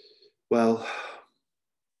 well,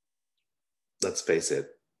 let's face it,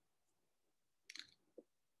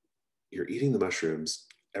 you're eating the mushrooms.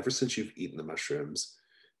 Ever since you've eaten the mushrooms,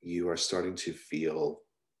 you are starting to feel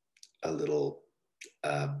a little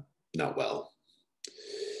not well.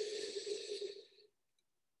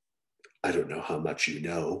 I don't know how much you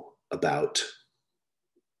know about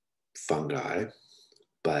fungi,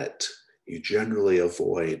 but you generally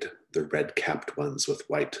avoid the red-capped ones with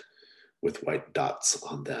white dots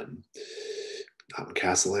on them. Not in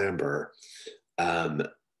Castle Amber.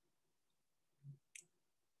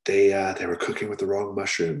 They were cooking with the wrong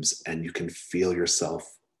mushrooms, and you can feel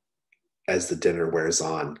yourself, as the dinner wears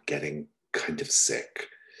on, getting kind of sick.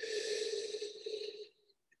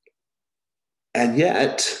 And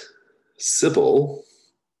yet, Sybil,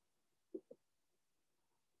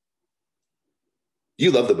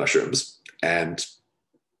 you love the mushrooms, and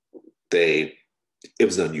it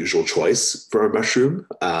was an unusual choice for a mushroom,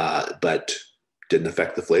 but didn't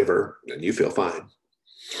affect the flavor, and you feel fine.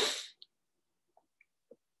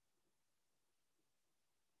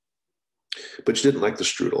 But you didn't like the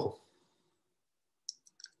strudel.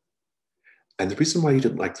 And the reason why you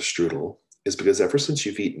didn't like the strudel is because ever since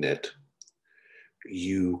you've eaten it,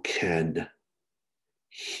 you can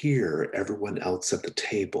hear everyone else at the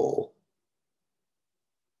table.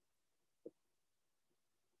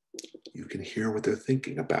 You can hear what they're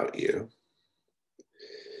thinking about you.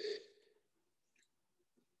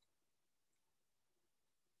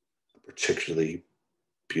 A particularly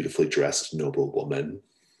beautifully dressed noble woman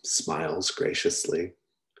smiles graciously,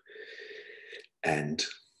 and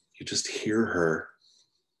you just hear her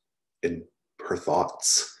in her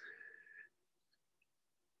thoughts.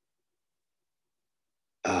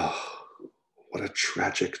 Oh, what a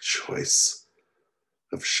tragic choice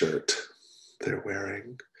of shirt they're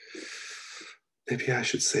wearing. Maybe I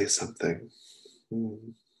should say something.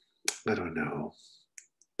 I don't know.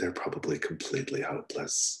 They're probably completely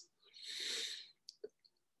hopeless.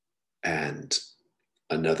 And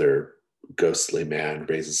another ghostly man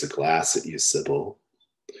raises a glass at you, Sybil,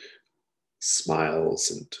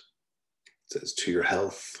 smiles and says, "To your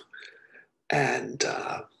health." And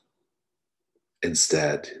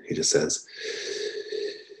instead, he just says,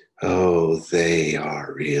 "Oh, they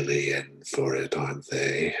are really in for it, aren't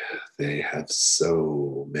they? They have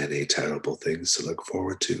so many terrible things to look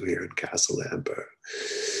forward to here in Castle Amber.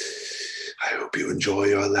 I hope you enjoy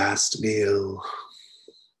your last meal."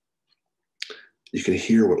 You can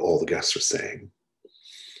hear what all the guests are saying.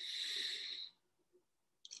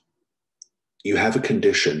 You have a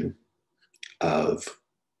condition of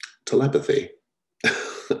telepathy.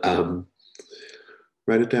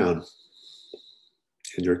 Write it down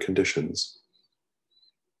in your conditions.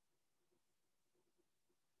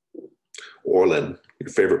 Orlin, your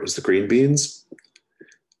favorite was the green beans,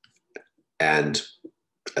 and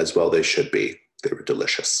as well they should be. They were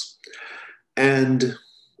delicious. And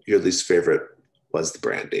your least favorite was the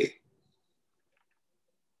brandy.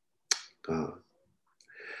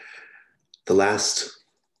 The last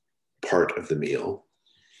part of the meal,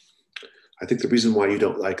 I think the reason why you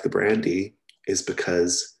don't like the brandy is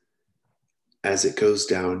because as it goes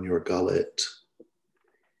down your gullet,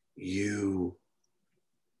 you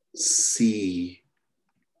see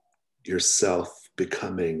yourself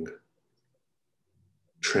becoming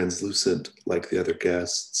translucent like the other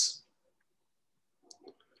guests.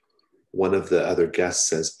 One of the other guests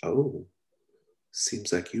says, "Oh,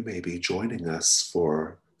 seems like you may be joining us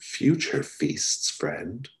for future feasts,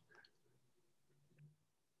 friend."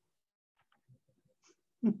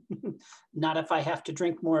 Not if I have to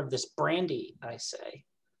drink more of this brandy, I say.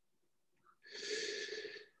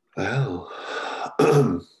 Well,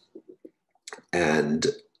 and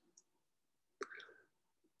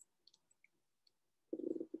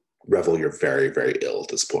Revel, you're very, very ill at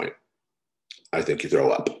this point. I think you throw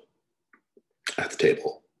up at the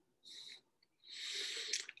table.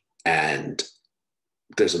 And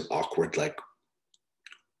there's an awkward, like,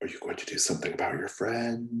 are you going to do something about your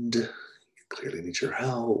friend? You clearly need your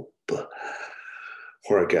help.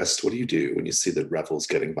 Or a guest, what do you do when you see that Revel's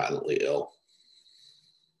getting violently ill?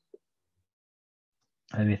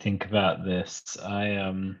 Let me think about this.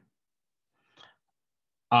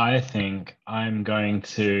 I think I'm going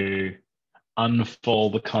to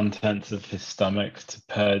unfold the contents of his stomach to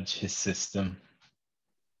purge his system.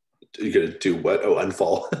 You're going to do what? Oh,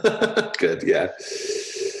 unfall. Good, yeah.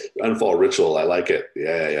 Unfall ritual, I like it.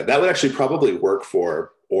 Yeah. That would actually probably work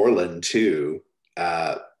for Orlin too,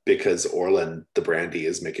 because Orlin, the brandy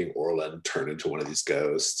is making Orlin turn into one of these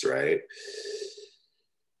ghosts, right?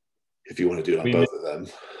 If you want to do it on both of them.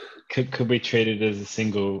 Could we treat it as a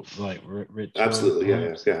single ritual? Absolutely,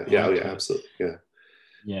 yeah, absolutely, yeah.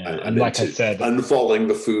 Yeah, and like I said, unfalling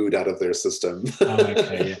the food out of their system.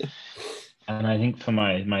 Okay, yeah. And I think for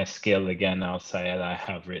my skill again, I'll say that I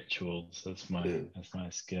have rituals as my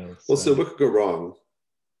skill. Well, so what could go wrong?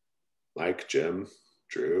 Mike, Jim,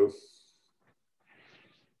 Drew.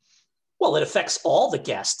 Well, it affects all the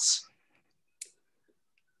guests.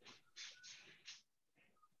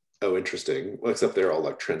 Oh, interesting. Well, except they're all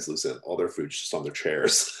like translucent. All their food's just on their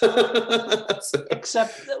chairs. So.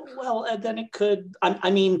 Except, well, and then it could,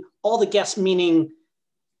 I mean, all the guests meaning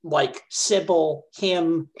like Sybil,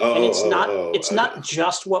 him, and it's not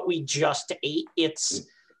just what we just ate, it's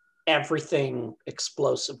everything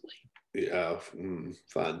explosively. Yeah,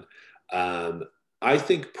 fun. I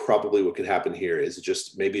think probably what could happen here is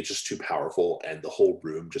just maybe it's just too powerful and the whole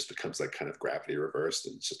room just becomes like kind of gravity reversed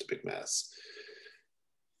and it's just a big mess.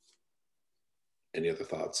 Any other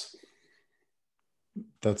thoughts?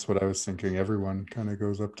 That's what I was thinking. Everyone kind of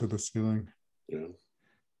goes up to the ceiling. Yeah.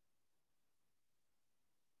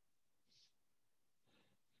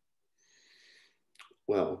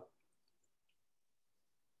 Well,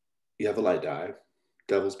 you have a light die,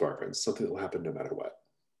 devil's bargain, something that will happen no matter what.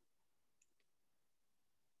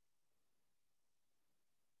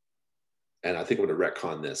 And I think I'm going to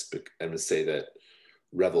retcon this. I'm going to say that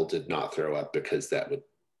Revel did not throw up because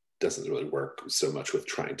doesn't really work so much with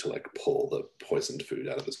trying to like pull the poisoned food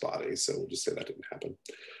out of his body. So we'll just say that didn't happen.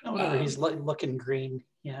 Oh, whatever. He's looking green.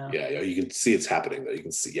 Yeah. Yeah, you can see it's happening though. You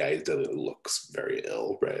can see, yeah, he definitely looks very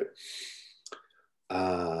ill, right?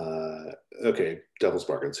 Okay, Devil's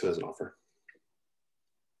Bargains. Who has an offer?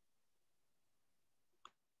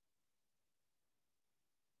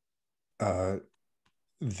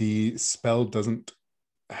 The spell doesn't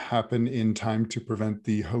happen in time to prevent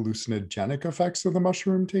the hallucinogenic effects of the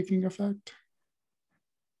mushroom taking effect.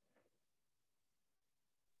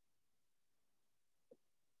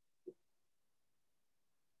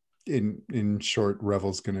 In short,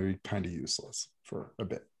 Revel's going to be kind of useless for a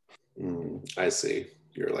bit. I see.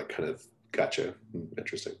 You're like kind of gotcha.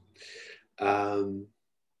 Interesting. No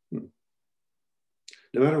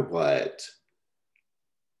matter what,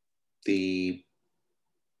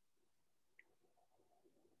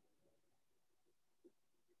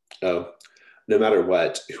 no matter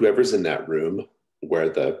what, whoever's in that room,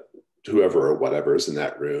 whoever or whatever's in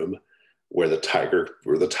that room, where the tiger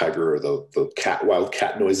or the wild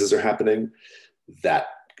cat noises are happening, that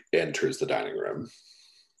enters the dining room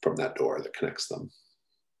from that door that connects them.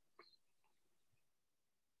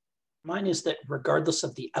 Mine is that regardless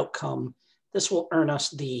of the outcome, this will earn us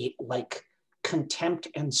the like contempt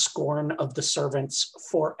and scorn of the servants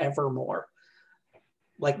forevermore.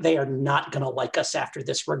 Like they are not going to like us after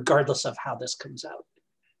this, regardless of how this comes out.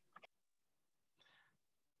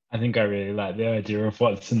 I think I really like the idea of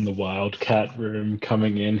what's in the wildcat room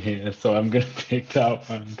coming in here, so I'm going to pick that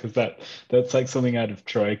one because that's like something out of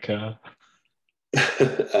Troika.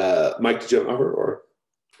 Mike, did you have an offer or?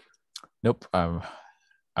 Nope.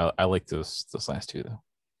 I like those last two though.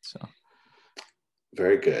 So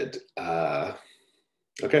very good.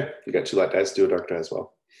 Okay, you got 2 light dice. Do a dark die as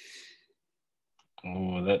well.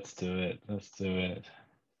 Oh, let's do it. Let's do it.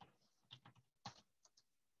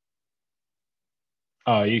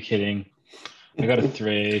 Oh, are you kidding? I got a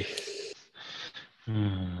 3.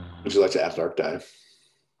 Would you like to add a dark die?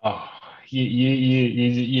 Oh,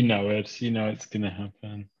 you know it. You know it's gonna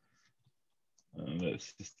happen.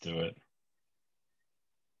 Let's just do it.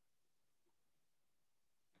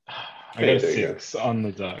 I got a 6 on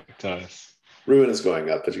the dark dice. Ruin is going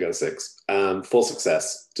up, but you got a 6. Full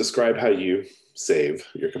success. Describe how you save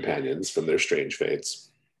your companions from their strange fates.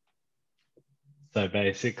 So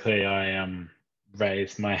basically, I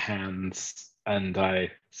raise my hands and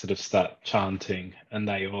I sort of start chanting, and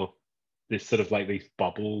they all this sort of like these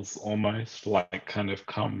bubbles almost like kind of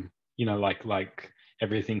come, you know, like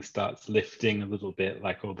everything starts lifting a little bit,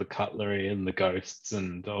 like all the cutlery and the ghosts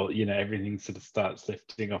and all, you know, everything sort of starts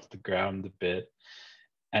lifting off the ground a bit,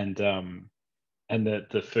 and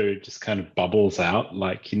the food just kind of bubbles out,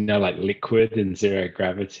 like, you know, like liquid in zero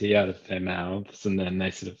gravity out of their mouths, and then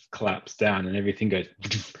they sort of collapse down and everything goes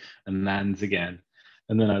and lands again.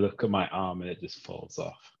 And then I look at my arm and it just falls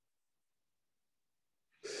off.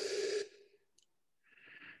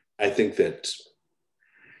 I think that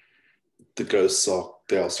the ghosts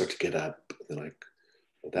they all start to get up. They're like,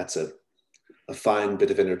 well, that's a fine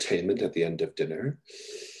bit of entertainment at the end of dinner.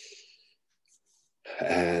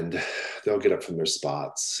 And they'll get up from their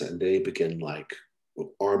spots and they begin like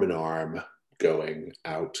arm in arm going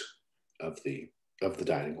out of the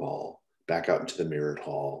dining hall, back out into the mirrored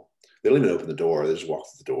hall. They don't even open the door, they just walk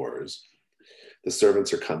through the doors. The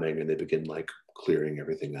servants are coming and they begin like clearing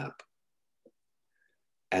everything up.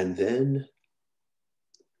 And then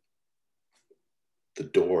the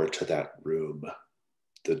door to that room,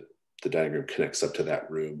 the dining room connects up to that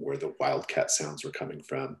room where the wildcat sounds were coming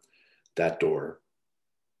from. That door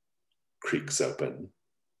creaks open,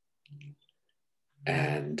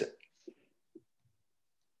 and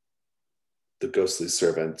the ghostly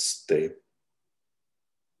servants, they're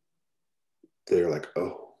like,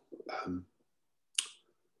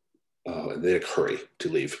 and they like hurry to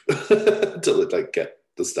leave to like get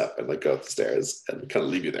the stuff and like go up the stairs and kind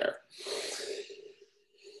of leave you there.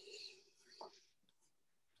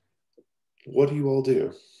 What do you all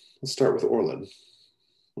do? Let's start with Orlin.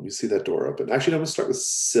 When you see that door open. Actually, I'm going to start with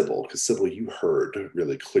Sybil, because Sybil, you heard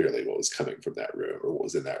really clearly what was coming from that room, or what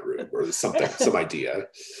was in that room, or something, some idea.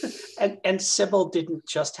 And Sybil didn't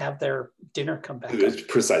just have their dinner come back up.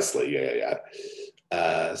 Precisely, yeah.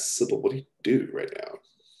 Sybil, what do you do right now?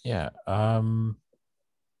 Yeah.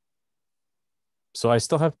 So I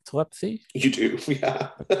still have telepathy? You do, yeah.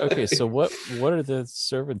 Okay, so what are the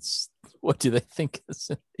servants, what do they think is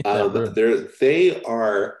in that room? They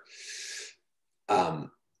are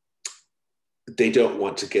they don't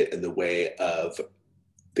want to get in the way of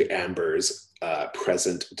the Amber's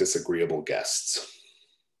present disagreeable guests,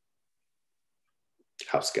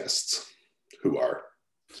 house guests, who are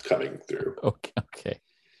coming through. Okay.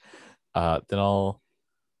 Then I'll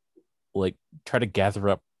like try to gather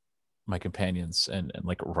up my companions and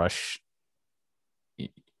like rush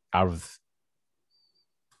out of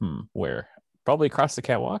where? Probably across the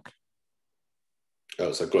catwalk.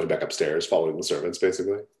 Oh, so going back upstairs, following the servants,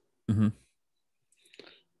 basically. Mm-hmm.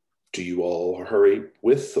 Do you all hurry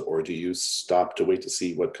with, or do you stop to wait to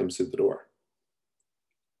see what comes through the door?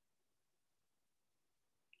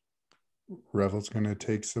 Revel's going to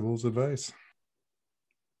take Sybil's advice.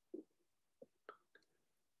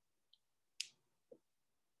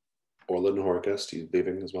 Orlin and Horgus, you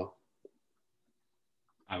leaving as well?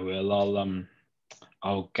 I will.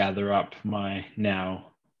 I'll gather up my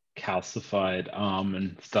now calcified arm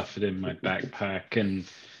and stuff it in my backpack and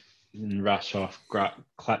rush off,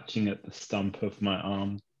 clutching at the stump of my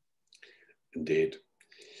arm. Indeed.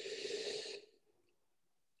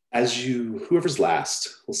 As you, whoever's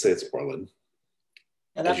last, we'll say it's Orlin.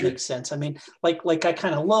 And that makes sense. I mean, like I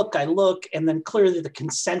kind of look, and then clearly the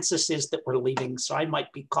consensus is that we're leaving. So I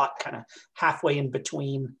might be caught kind of halfway in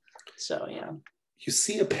between. So yeah. You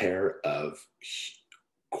see a pair of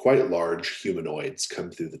quite large humanoids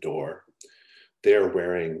come through the door. They are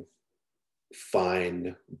wearing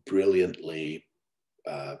fine, brilliantly,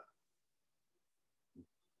 or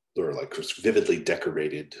like vividly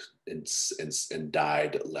decorated and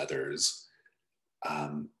dyed leathers.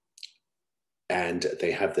 And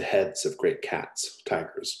they have the heads of great cats,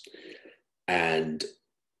 tigers. And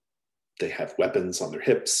they have weapons on their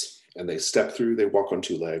hips, and they step through, they walk on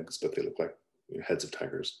two legs, but they look like heads of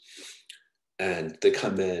tigers. And they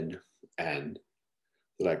come in and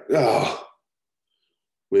they're like, oh,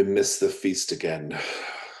 we missed the feast again.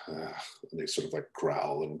 And they sort of like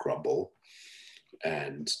growl and grumble.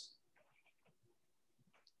 And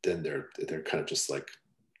then they're kind of just like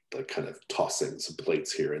kind of tossing some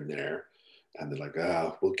plates here and there. And they're like,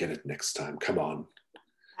 we'll get it next time. Come on.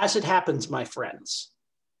 As it happens, my friends,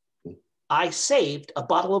 I saved a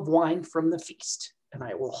bottle of wine from the feast, and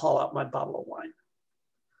I will haul out my bottle of wine.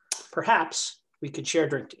 Perhaps we could share a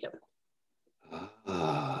drink together.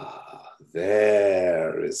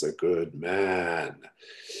 There is a good man.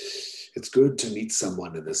 It's good to meet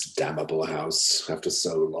someone in this damnable house after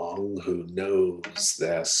so long who knows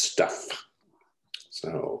their stuff.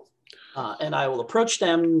 So... and I will approach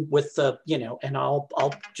them with the, and I'll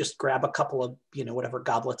just grab a couple of, whatever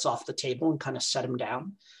goblets off the table and kind of set them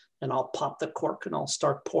down, and I'll pop the cork and I'll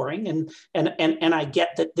start pouring. And I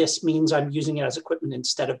get that this means I'm using it as equipment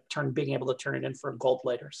instead of being able to turn it in for a gold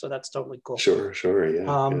later. So that's totally cool. Sure,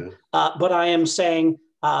 yeah. But I am saying,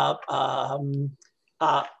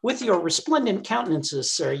 with your resplendent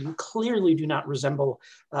countenances, sir, you clearly do not resemble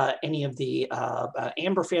any of the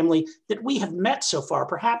Amber family that we have met so far.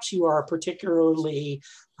 Perhaps you are a particularly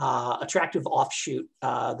attractive offshoot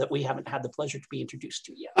that we haven't had the pleasure to be introduced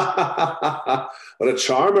to yet. What a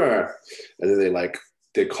charmer. And then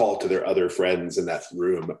they call to their other friends in that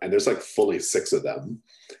room, and there's like fully 6 of them,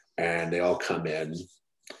 and they all come in,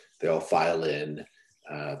 they all file in,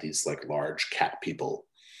 these like large cat people.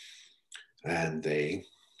 And they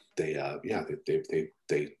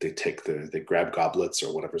grab goblets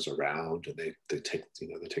or whatever's around, and they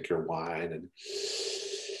take your wine, and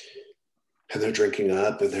they're drinking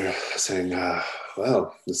up, and they're saying,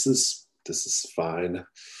 well, this is fine.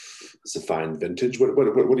 It's a fine vintage. What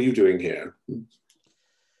are you doing here?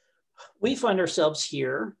 We find ourselves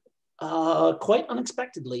here quite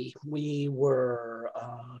unexpectedly. We were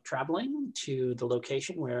traveling to a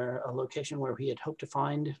location where we had hoped to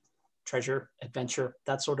find treasure, adventure,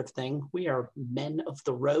 that sort of thing. We are men of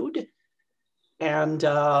the road, and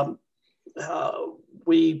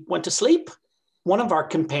we went to sleep. One of our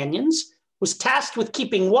companions was tasked with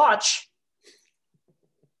keeping watch,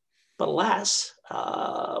 but alas,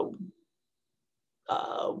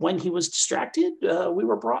 when he was distracted, we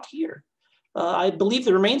were brought here. I believe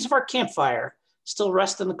the remains of our campfire still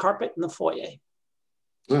rest in the carpet in the foyer.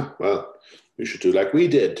 Well, you should do like we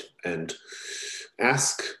did and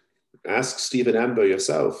ask Stephen Amber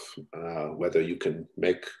yourself whether you can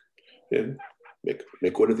make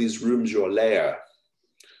one of these rooms your lair.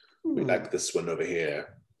 We like this one over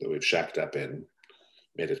here that we've shacked up in,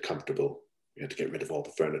 made it comfortable. We had to get rid of all the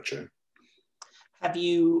furniture. Have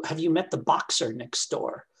you met the boxer next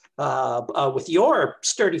door? With your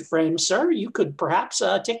sturdy frame, sir, you could perhaps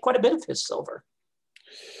take quite a bit of his silver.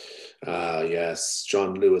 Yes,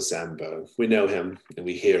 John Lewis Amber. We know him and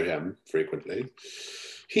we hear him frequently.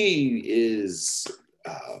 He is,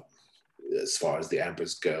 as far as the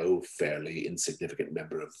Ambers go, fairly insignificant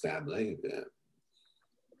member of the family.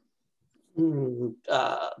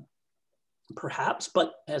 Perhaps,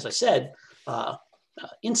 but as I said,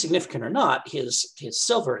 insignificant or not, his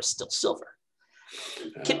silver is still silver.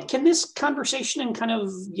 Can this conversation and kind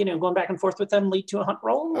of, going back and forth with them lead to a hunt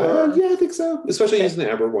roll? Yeah, I think so. Especially using the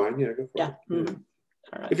amber wine. Yeah, go for it. Mm-hmm.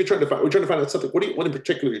 All right. If we're trying to find out something. What in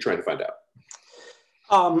particular are you trying to find out?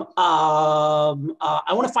 I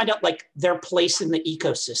want to find out like their place in the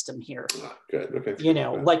ecosystem here. Good. Okay.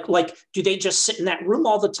 Like do they just sit in that room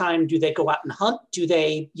all the time? Do they go out and hunt? Do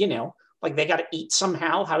they, like they got to eat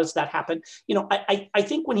somehow? How does that happen? I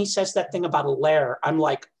think when he says that thing about a lair, I'm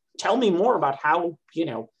like, tell me more about how,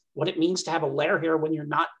 what it means to have a lair here when you're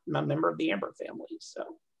not a member of the Amber family.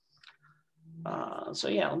 So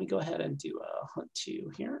yeah, let me go ahead and do a hunt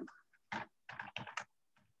 2 here. I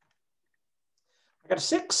got a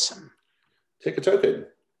 6. Take a token.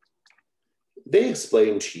 They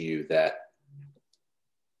explained to you that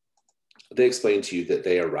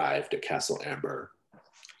they arrived at Castle Amber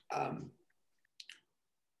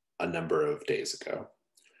a number of days ago,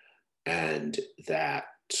 and that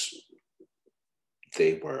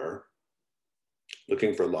they were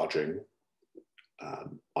looking for lodging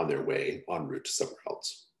on their way en route to somewhere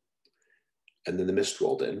else. And then the mist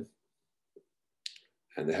rolled in,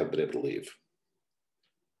 and they haven't been able to leave.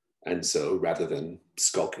 And so rather than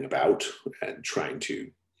skulking about and trying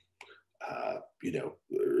to, they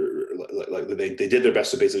did their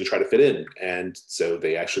best to basically try to fit in. And so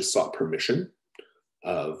they actually sought permission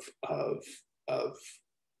of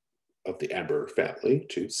the Amber family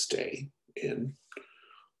to stay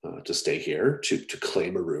here, to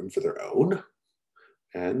claim a room for their own.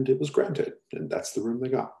 And it was granted. And that's the room they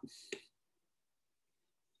got.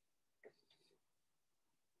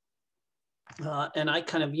 And I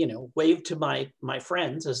kind of, wave to my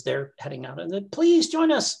friends as they're heading out and then, please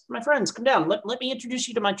join us, my friends, come down. Let me introduce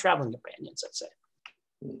you to my traveling companions, I'd say.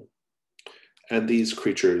 And these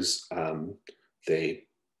creatures, they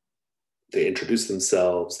introduce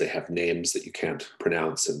themselves. They have names that you can't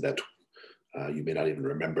pronounce and that you may not even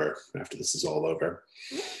remember after this is all over.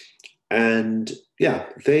 And yeah,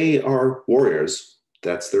 they are warriors.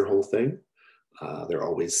 That's their whole thing. They're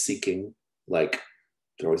always seeking like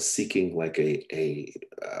a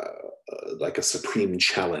supreme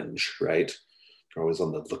challenge, right? They're always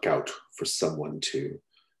on the lookout for someone to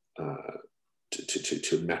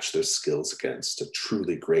match their skills against, a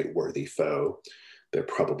truly great worthy foe. They're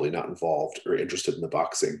probably not involved or interested in the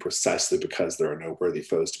boxing precisely because there are no worthy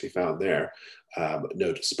foes to be found there.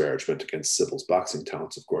 No disparagement against Sybil's boxing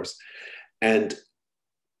talents, of course. And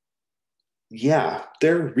yeah,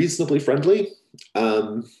 they're reasonably friendly.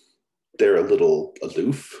 They're a little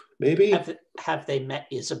aloof, maybe. Have they met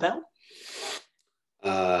Isabel?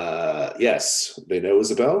 Yes, they know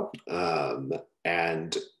Isabel,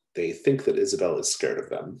 and they think that Isabel is scared of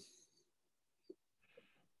them.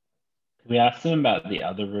 Can we ask them about the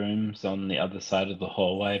other rooms on the other side of the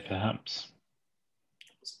hallway, perhaps?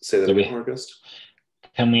 Say that again, August.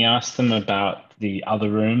 Can we ask them about the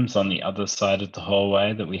other rooms on the other side of the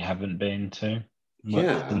hallway that we haven't been to?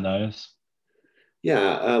 What's in those?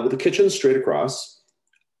 Yeah, well, the kitchen's straight across,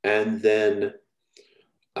 and then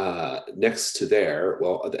next to there,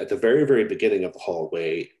 well, at the very, very beginning of the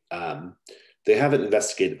hallway, they haven't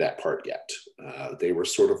investigated that part yet. They were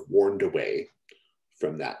sort of warned away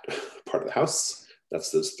from that part of the house.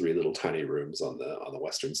 That's those 3 little tiny rooms on the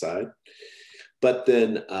western side. But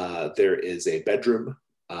then there is a bedroom,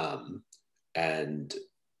 and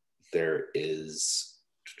there is,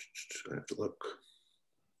 I have to look.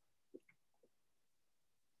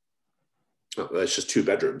 Oh, it's just 2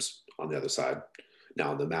 bedrooms on the other side.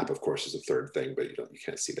 Now on the map, of course, is a 3rd thing, but you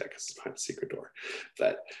can't see that because it's behind a secret door.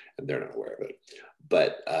 And they're not aware of it.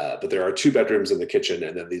 But there are 2 bedrooms in the kitchen,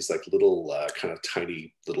 and then these like little kind of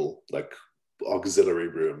tiny little like auxiliary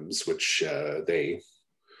rooms, which they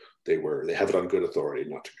have it on good authority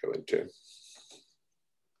not to go into.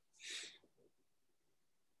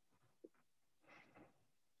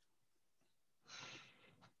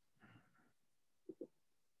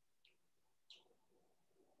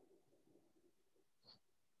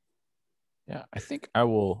 Yeah, I think I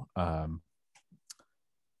will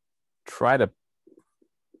try to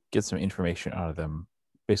get some information out of them.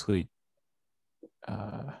 Basically,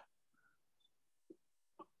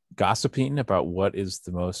 gossiping about what is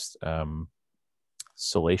the most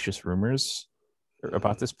salacious rumors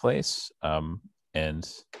about this place,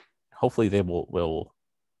 and hopefully they will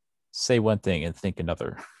say one thing and think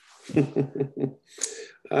another. You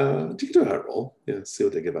can do a hard roll. Yeah, see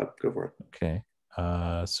what they give up. Go for it. Okay.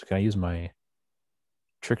 So can I use my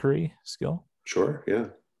trickery skill? Sure, yeah.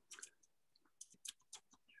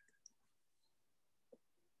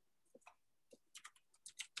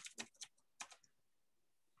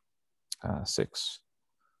 Six.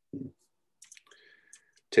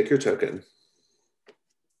 Take your token.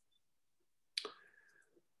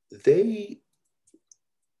 They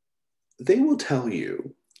will tell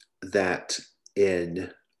you that in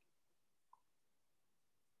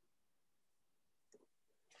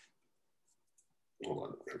hold on,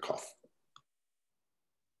 I'm gonna cough.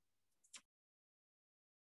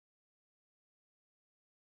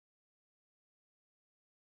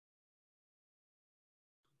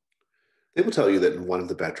 They will tell you that in one of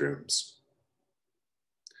the bedrooms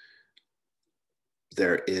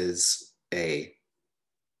there is an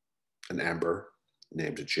Amber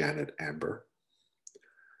named Janet Amber,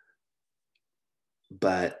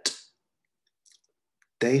 but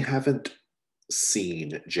they haven't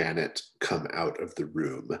seen Janet come out of the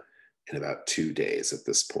room in about 2 days at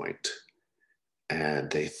this point. And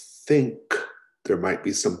they think there might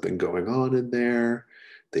be something going on in there.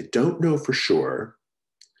 They don't know for sure.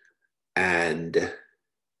 And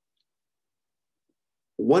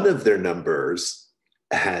one of their numbers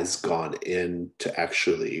has gone in to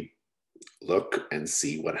actually look and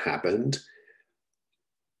see what happened,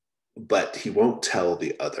 but he won't tell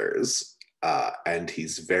the others. And he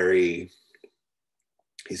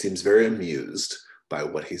seems very amused by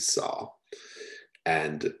what he saw.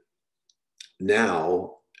 And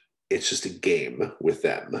now it's just a game with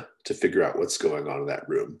them to figure out what's going on in that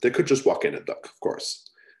room. They could just walk in and look, of course,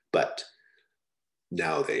 but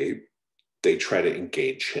now they try to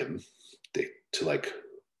engage him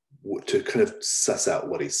to kind of suss out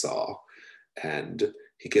what he saw. And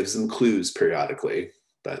he gives them clues periodically,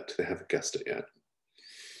 but they haven't guessed it yet.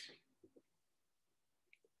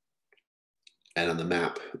 And on the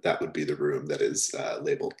map, that would be the room that is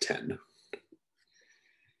labeled 10,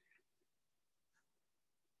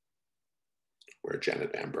 where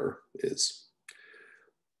Janet Amber is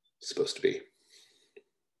supposed to be.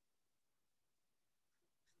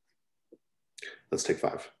 Let's take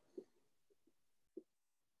 5.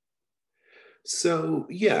 So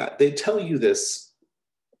yeah, they tell you this,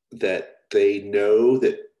 that they know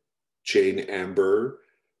that Jane Amber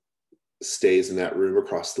stays in that room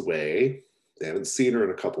across the way. They haven't seen her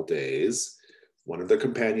in a couple days. One of their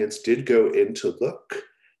companions did go in to look,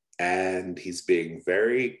 and he's being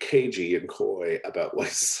very cagey and coy about what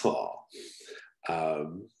he saw.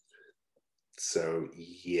 So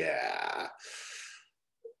yeah.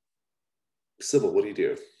 Sybil, what do you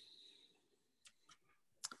do?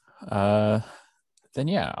 Then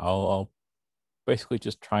yeah, I'll basically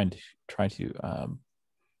just try to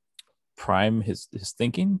prime his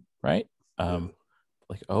thinking, right?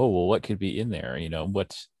 Like, oh well, what could be in there? You know,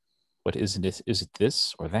 what isn't this? Is it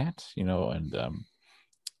this or that? You know, and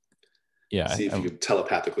yeah. See if you can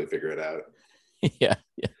telepathically figure it out. Yeah.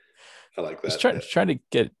 I like that. Just trying to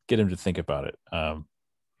get him to think about it.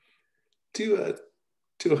 Do a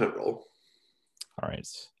hunt roll. All right.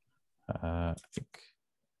 I think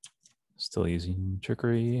still using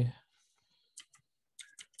trickery.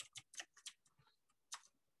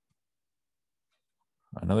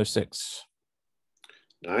 Another 6.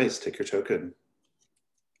 Nice. Take your token.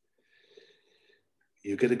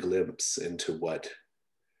 You get a glimpse into what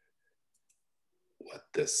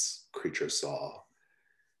this creature saw.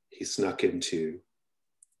 He snuck into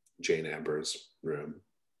Jane Amber's room,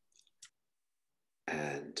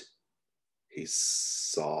 and he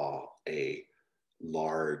saw a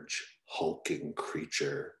large, hulking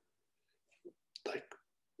creature, like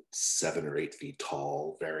 7 or 8 feet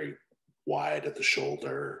tall, very wide at the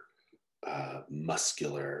shoulder,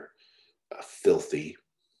 muscular, filthy,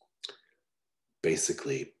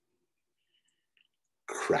 basically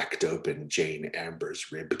cracked open Jane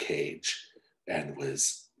Amber's rib cage and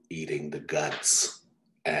was eating the guts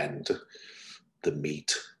and the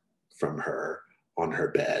meat from her on her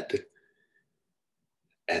bed.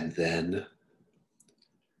 And then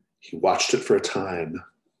he watched it for a time,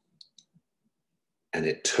 and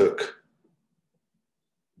it took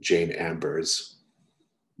Jane Amber's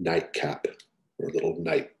nightcap, or little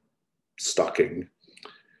night stocking,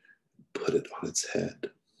 put it on its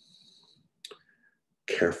head,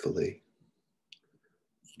 carefully,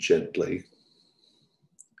 gently,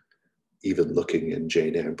 even looking in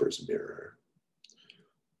Jane Amber's mirror,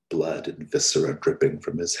 blood and viscera dripping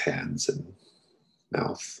from his hands and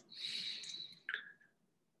mouth.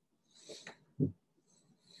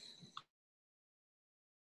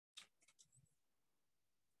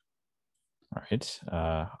 All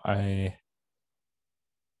right.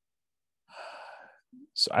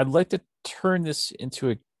 So I'd like to turn this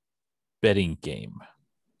into a betting game.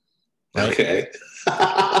 Right? Okay.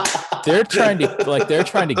 They're trying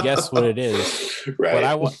to guess what it is. Right. But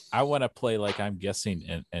I want to play like I'm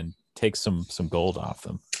guessing and take some gold off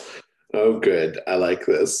them. Oh, good. I like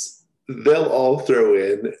this. They'll all throw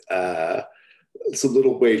in. Some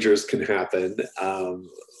little wagers can happen.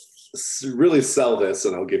 Really sell this,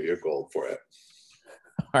 and I'll give you a gold for it.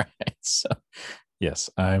 All right. So yes,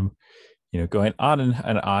 I'm going on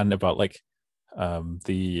and on about like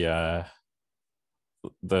the I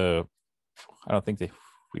don't think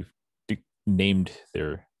we've named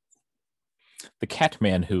the cat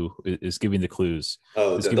man who is giving the clues.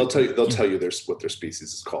 Oh, they'll tell you what their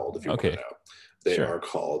species is called if you want to know. They are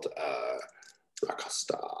called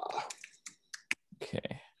Rakasta.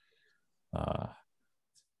 Okay.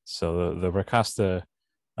 So the Rakasta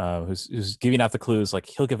who's giving out the clues, like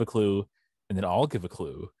he'll give a clue and then I'll give a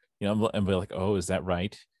clue, and be like, oh, is that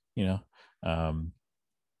right? And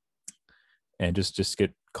just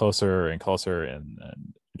get closer and closer and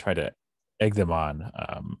try to egg them on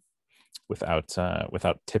without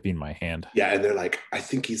tipping my hand. Yeah, and they're like, I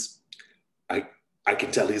think I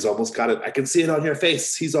can tell he's almost got it. I can see it on your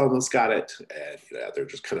face. He's almost got it. And they're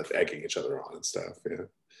just kind of egging each other on and stuff. Yeah.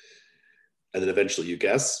 And then eventually you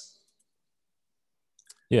guess.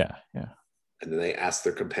 Yeah. And then they ask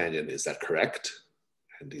their companion, is that correct?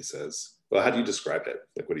 And he says, well, how do you describe it?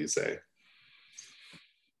 Like, what do you say?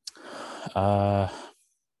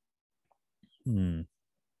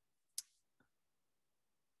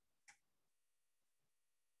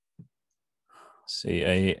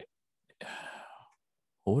 See,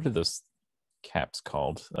 what are those caps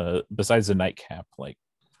called? Besides a nightcap, like.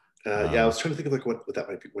 Yeah, I was trying to think of like what that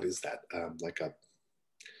might be. What is that? Like a.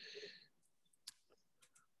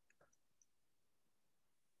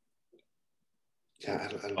 Yeah, I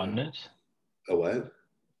don't bonnet? know. A what?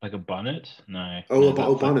 Like a bonnet? No. Oh,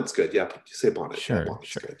 no, bonnet's good. Yeah, you say bonnet. Sure, yeah, bonnet's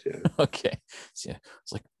sure. good. Yeah. Okay. So, yeah,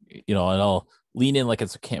 it's like, and I'll lean in like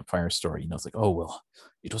it's a campfire story. It's like, oh well,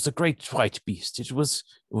 it was a great white beast. It was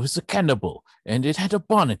a cannibal, and it had a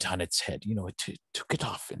bonnet on its head. It took it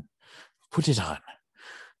off and put it on.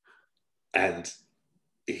 And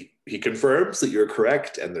he confirms that you're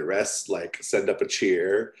correct, and the rest like send up a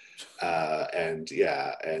cheer, and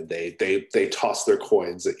they toss their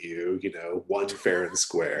coins at you. One fair and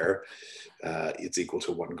square. It's equal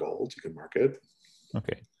to 1 gold. You can mark it.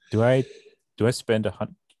 Okay. Do I spend a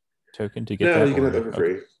hunt token to get that? No, you can have that for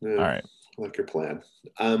free. Okay. No, all right. I like your plan.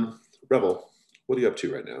 Rebel, what are you up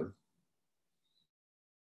to right now?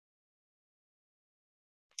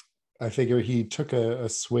 I figure he took a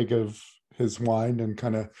swig of his wine and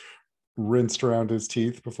kind of rinsed around his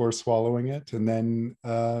teeth before swallowing it. And then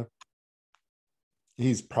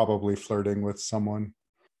he's probably flirting with someone.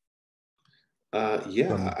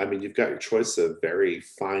 Yeah, I mean, you've got your choice of very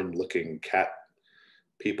fine-looking cat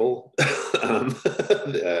people.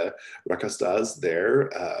 Rakastas there.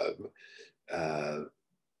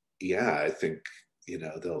 Yeah, I think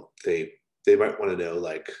they might want to know,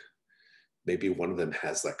 like, maybe one of them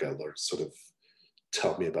has like a sort of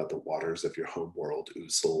tell me about the waters of your home world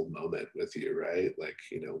Usul moment with you, right? Like,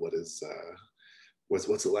 what is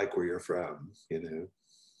what's it like where you're from?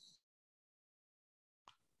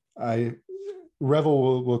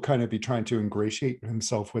 Revel will kind of be trying to ingratiate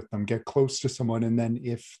himself with them, get close to someone, and then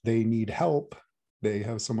if they need help, they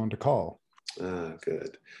have someone to call.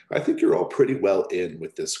 Good. I think you're all pretty well in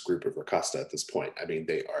with this group of Rakasta at this point. I mean,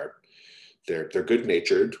 they're good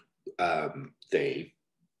natured.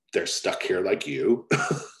 They're stuck here like you.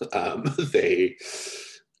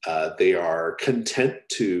 They are content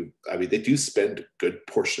to. I mean, they do spend a good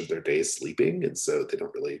portion of their day sleeping, and so they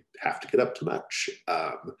don't really have to get up too much.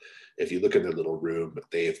 If you look in their little room,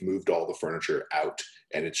 they have moved all the furniture out,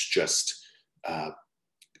 and it's just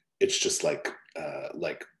like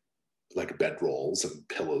bedrolls and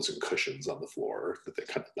pillows and cushions on the floor that they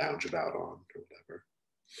kind of lounge about on or whatever.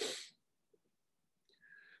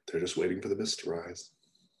 They're just waiting for the mist to rise,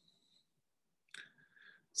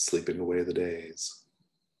 sleeping away the days.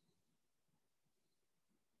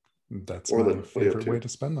 That's my favorite way to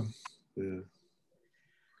spend them. Yeah.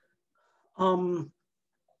 I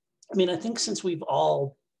mean, I think since we've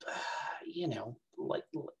all,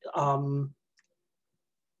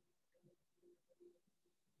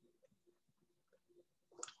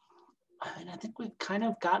 I think we've kind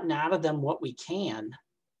of gotten out of them what we can.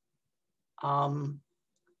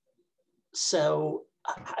 So,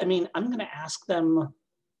 I mean, I'm going to ask them.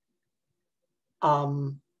 I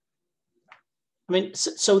mean,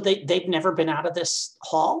 so they've never been out of this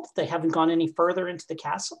hall? They haven't gone any further into the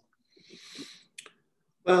castle?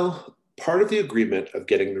 Well, part of the agreement of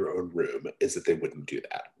getting their own room is that they wouldn't do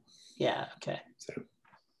that. Yeah, okay. So,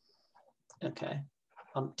 Okay.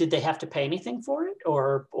 Did they have to pay anything for it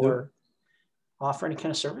or Nope. offer any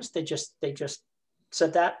kind of service? They just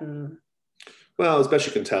said that and... Well, as best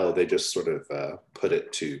you can tell, they just sort of put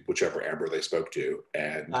it to whichever Amber they spoke to.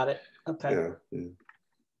 And Got it. Okay. yeah.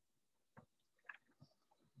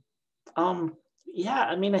 Yeah,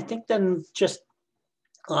 I mean, I think then just,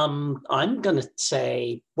 I'm gonna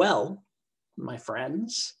say, well, my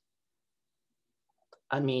friends,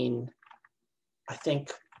 I mean, I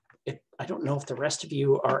think I don't know if the rest of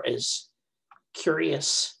you are as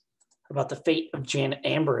curious about the fate of Janet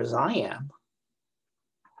Amber as I am.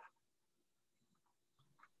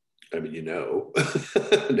 I mean, you know,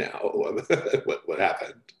 now what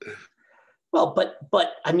happened. Well,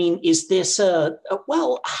 but I mean, is this we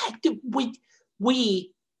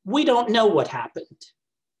don't know what happened.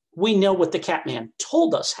 We know what the Catman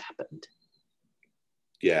told us happened.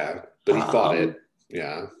 Yeah, but he thought it.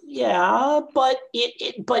 Yeah. Yeah, but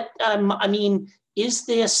I mean, is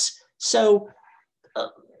this so?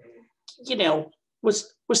 You know,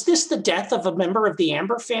 was this the death of a member of the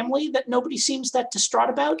Amber family that nobody seems that distraught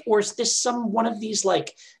about, or is this one of these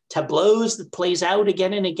like tableaus that plays out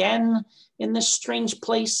again and again in this strange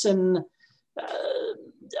place? And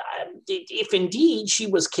if indeed she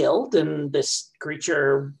was killed and this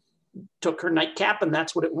creature took her nightcap and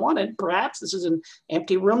that's what it wanted, perhaps this is an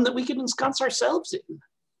empty room that we can ensconce ourselves in.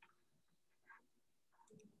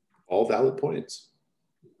 All valid points.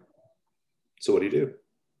 So what do you do?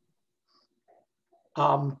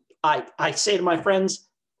 I say to my friends,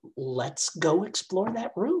 let's go explore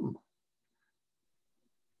that room.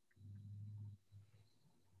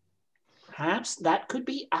 Perhaps that could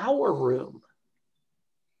be our room.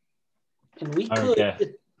 And we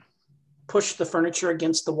could push the furniture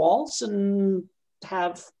against the walls and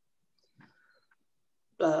have,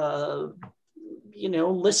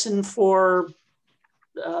 listen for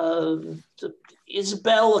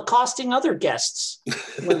Isabel accosting other guests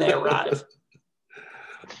when they arrive.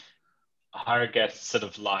 Our guest sort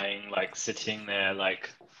of lying, like sitting there, like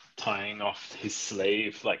tying off his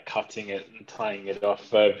sleeve, like cutting it and tying it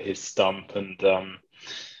off over his stump, and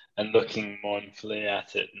looking mournfully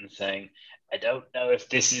at it and saying, "I don't know if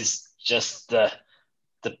this is just the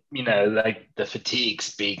like the fatigue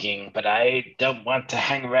speaking, but I don't want to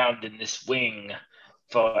hang around in this wing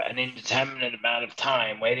for an indeterminate amount of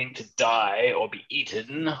time, waiting to die or be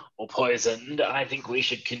eaten or poisoned. I think we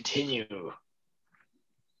should continue."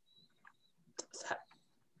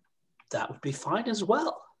 That would be fine as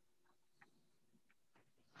well.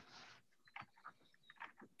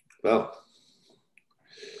 Well,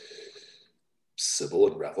 Sybil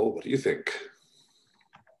and Revel, what do you think?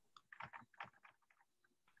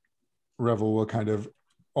 Revel will kind of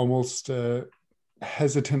almost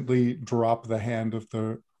hesitantly drop the hand of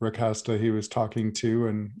the Rakasta he was talking to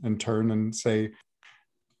and turn and say,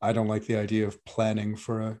 I don't like the idea of planning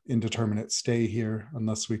for an indeterminate stay here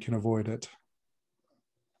unless we can avoid it.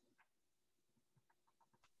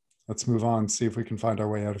 Let's move on, see if we can find our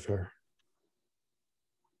way out of here.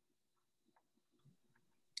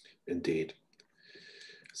 Indeed.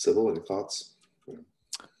 Sybil, any thoughts?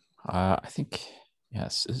 I think,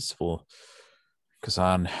 yes, Sybil goes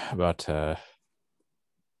on about,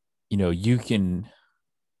 you can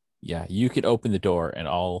open the door and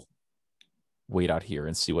I'll wait out here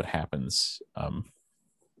and see what happens.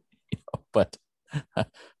 But,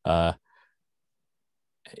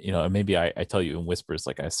 maybe I tell you in whispers,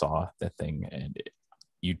 like I saw that thing and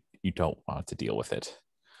you don't want to deal with it.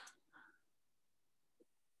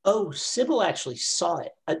 Oh, Sybil actually saw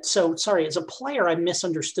it. So sorry, as a player, I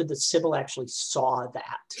misunderstood that Sybil actually saw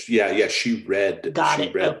that. Yeah, she read.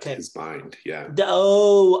 Okay. His mind. Yeah.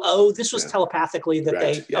 This was telepathically that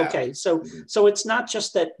they. Yeah. Okay, so so it's not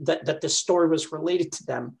just that the story was related to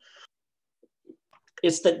them.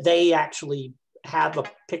 It's that they actually have a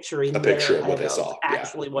picture in there. Picture of what they saw.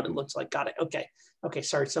 Actually, what it looks like. Got it. Okay.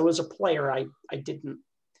 Sorry. So as a player, I didn't.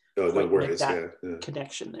 No worries. That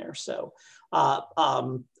connection there. So,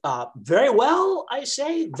 very well, I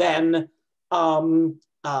say. Then,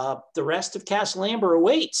 the rest of Castle Amber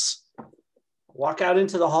awaits. Walk out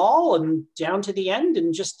into the hall and down to the end,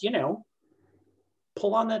 and just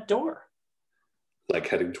pull on that door. Like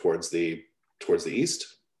heading towards the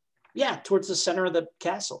east. Yeah, towards the center of the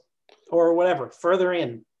castle, or whatever, further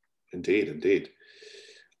in. Indeed.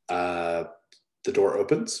 The door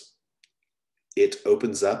opens. it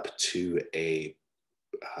opens up to a,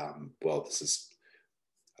 well,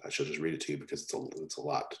 I should just read it to you because it's a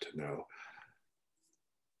lot to know.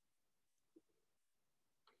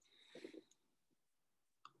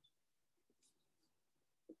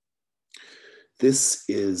 This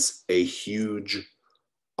is a huge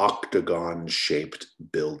octagon-shaped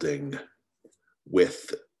building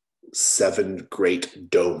with 7 great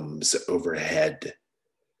domes overhead.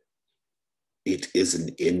 It is an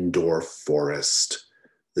indoor forest.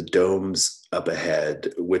 The domes up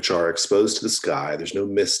ahead, which are exposed to the sky, there's no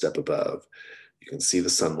mist up above. You can see the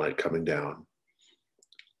sunlight coming down.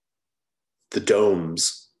 The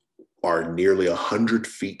domes are nearly 100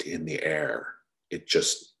 feet in the air. It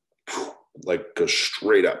just like goes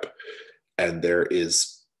straight up. And there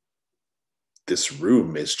is, this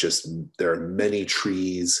room is just, there are many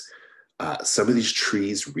trees. Some of these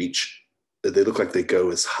trees they look like they go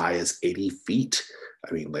as high as 80 feet.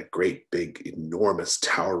 I mean, like great, big, enormous,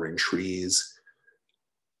 towering trees.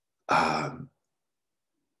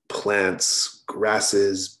 Plants,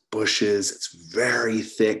 grasses, bushes. It's very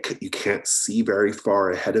thick. You can't see very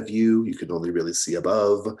far ahead of you. You can only really see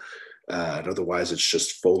above. And otherwise, it's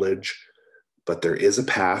just foliage. But there is a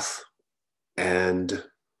path, and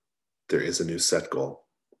there is a new set goal.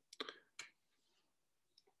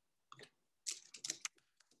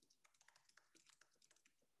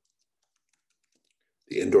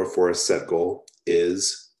 The indoor forest set goal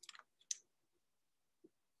is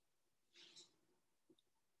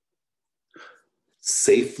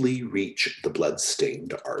safely reach the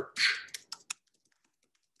blood-stained arch.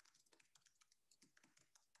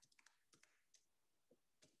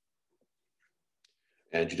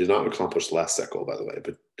 And you did not accomplish the last set goal, by the way,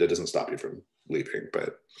 but that doesn't stop you from leaving,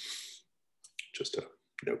 but just a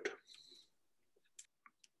note.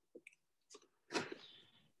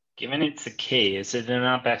 Given it's a key, is it in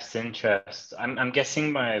our best interest? I'm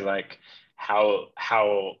guessing by like how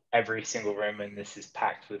every single room in this is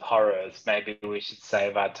packed with horrors. Maybe we should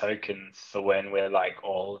save our tokens for when we're like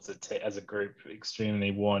all as a group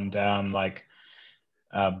extremely worn down. Like,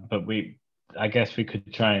 but I guess we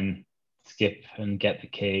could try and skip and get the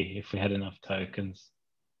key if we had enough tokens.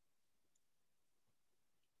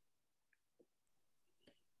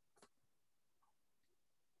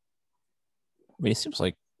 I mean, it seems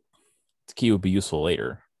like the key would be useful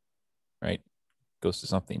later, right? Goes to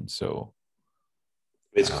something. So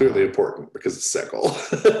it's clearly important because it's set goal.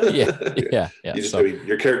 yeah. I mean,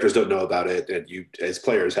 your characters don't know about it, and you, as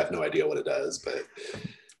players, have no idea what it does. But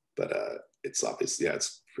it's obvious. Yeah,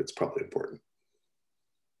 it's probably important.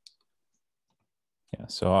 Yeah.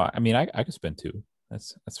 So I mean, I could spend 2.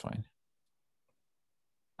 That's fine.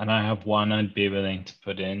 And I have 1 I'd be willing to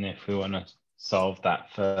put in if we want to solve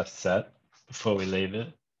that first set before we leave it.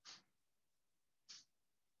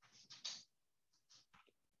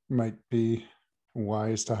 Might be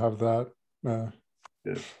wise to have that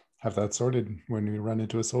have that sorted when we run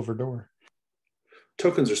into a silver door.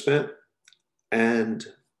 Tokens are spent, and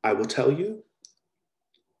I will tell you,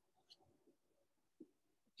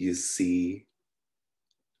 you see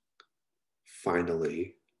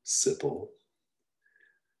finally Sybil,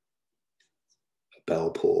 a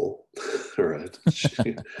bell pull, or at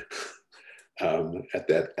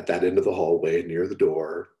that end of the hallway near the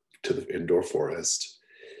door to the indoor forest,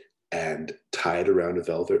 and tied around a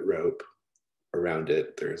velvet rope. Around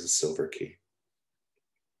it, there is a silver key.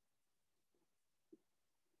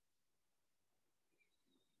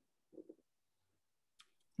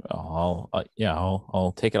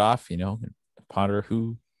 I'll take it off, ponder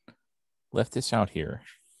who left this out here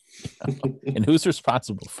and who's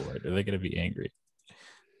responsible for it. Are they going to be angry?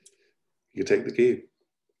 You take the key.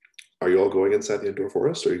 Are you all going inside the indoor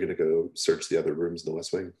forest, or are you going to go search the other rooms in the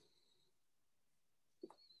West Wing?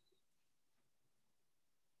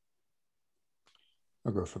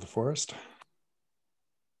 I'll go for the forest.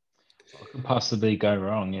 What could possibly go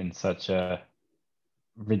wrong in such a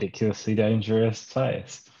ridiculously dangerous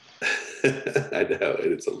place? I know,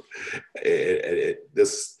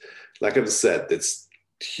 this, like I've said, it's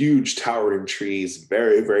huge towering trees,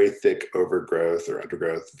 very, very thick overgrowth or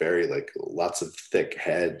undergrowth, very like lots of thick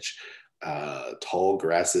hedge, tall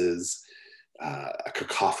grasses, a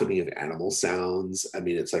cacophony of animal sounds. I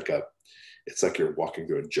mean, it's like you're walking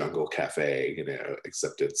through a jungle cafe,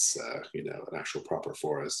 except it's an actual proper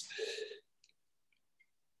forest.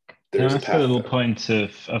 There's Can I ask a little point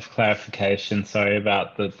of clarification? Sorry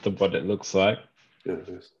about the what it looks like. Yeah,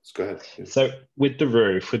 let's go ahead. Yeah. So with the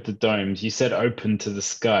roof, with the domes, you said open to the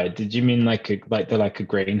sky. Did you mean like they're like a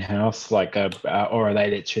greenhouse, or are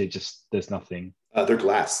they literally just there's nothing? They're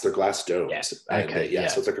glass. They're glass domes. Yeah. Okay.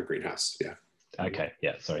 So it's like a greenhouse. Yeah. Okay.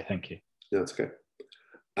 Yeah. Sorry. Thank you. No, it's okay.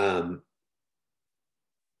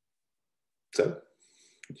 So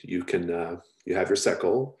you can you have your set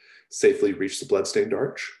goal, safely reach the bloodstained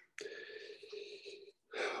arch.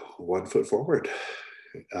 1 foot forward.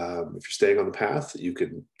 If you're staying on the path, you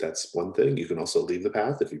can. That's one thing. You can also leave the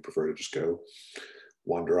path if you prefer to just go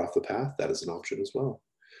wander off the path. That is an option as well.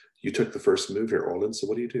 You took the first move here, Orlin. So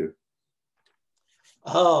what do you do?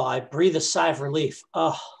 Oh, I breathe a sigh of relief.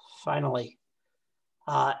 Oh, finally.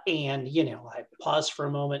 And, I pause for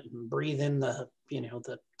a moment and breathe in the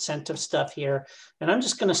scent of stuff here. And I'm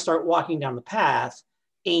just going to start walking down the path.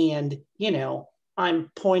 And,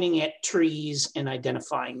 I'm pointing at trees and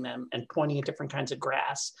identifying them and pointing at different kinds of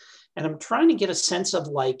grass. And I'm trying to get a sense of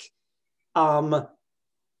like,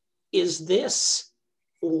 is this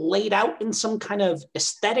laid out in some kind of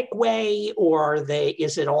aesthetic way, or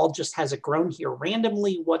is it all just, has it grown here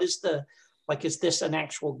randomly? What is is this an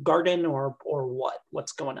actual garden or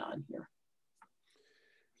what's going on here?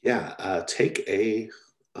 Yeah, take a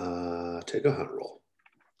hunt roll.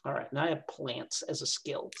 All right, and I have plants as a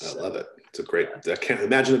skill. I love it. It's a great, I can't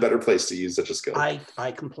imagine a better place to use such a skill.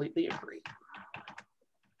 I completely agree.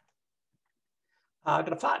 I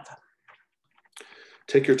got a 5.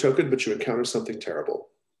 Take your token, but you encounter something terrible.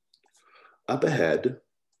 Up ahead,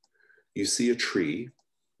 you see a tree,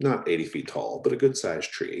 not 80 feet tall, but a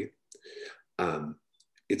good-sized tree.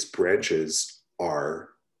 Its branches are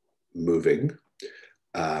moving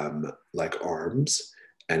like arms,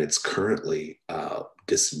 and it's currently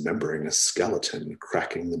dismembering a skeleton,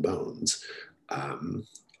 cracking the bones,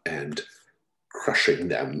 and crushing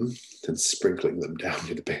them and sprinkling them down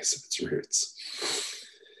to the base of its roots.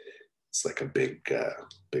 It's like a big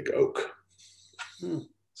oak.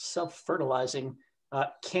 Self-fertilizing.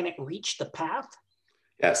 Can it reach the path?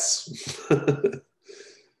 Yes.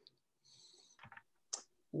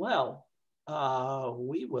 Well,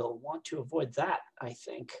 we will want to avoid that, I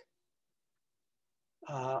think.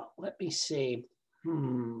 Let me see.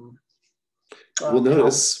 We'll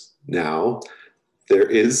notice now there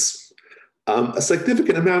is a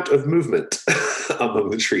significant amount of movement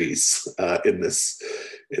among the trees in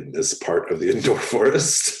this part of the indoor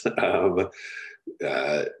forest.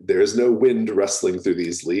 There is no wind rustling through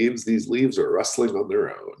these leaves. These leaves are rustling on their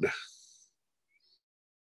own.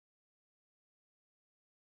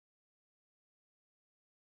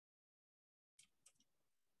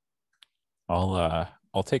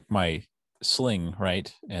 I'll take my sling,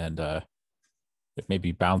 right, and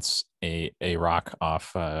maybe bounce a rock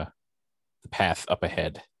off the path up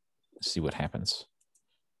ahead. See what happens.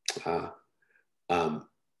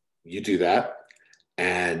 You do that,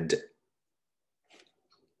 and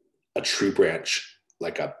a tree branch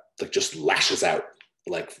just lashes out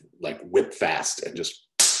like whip fast and just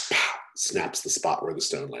snaps the spot where the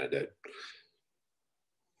stone landed.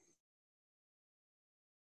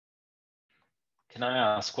 Can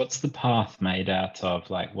I ask, what's the path made out of?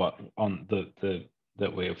 Like what on the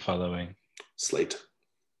that we're following? Slate.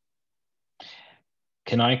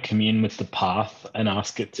 Can I commune with the path and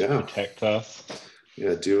ask it to protect us?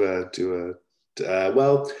 Yeah,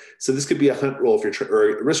 well, so this could be a hunt roll if you're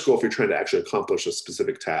or a risk roll if you're trying to actually accomplish a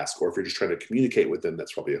specific task, or if you're just trying to communicate with them,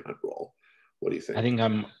 that's probably a hunt roll. What do you think? I think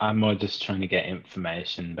I'm more just trying to get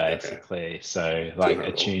information basically. Okay. So like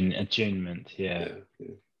attunement, yeah.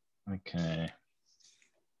 Okay.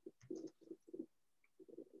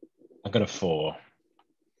 I got a 4.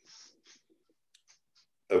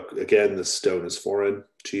 Again, the stone is foreign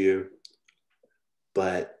to you,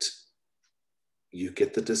 but you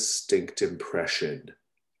get the distinct impression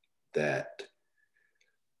that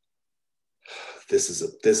this is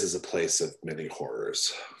a place of many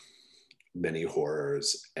horrors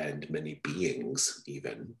and many beings.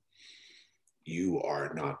 Even you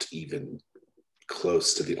are not even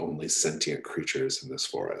close to the only sentient creatures in this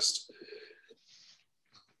forest.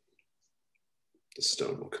 The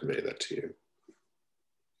stone will convey that to you.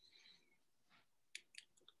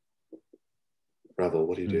 Revel,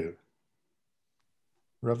 what do you do?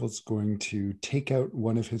 Revel's going to take out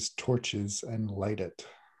one of his torches and light it.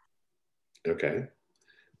 Okay.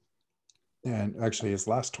 And actually his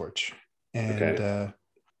last torch. And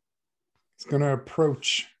he's going to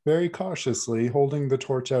approach very cautiously, holding the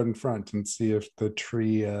torch out in front, and see if the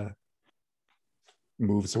tree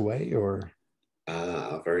moves away or...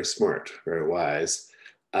 Very smart, very wise.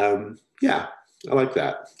 Yeah, I like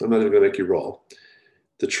that. I'm not even going to make you roll.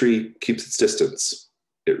 The tree keeps its distance.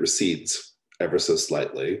 It recedes ever so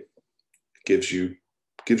slightly. Gives you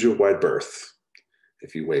a wide berth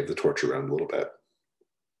if you wave the torch around a little bit.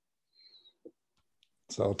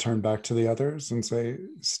 So I'll turn back to the others and say,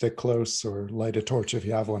 stick close or light a torch if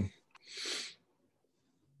you have one.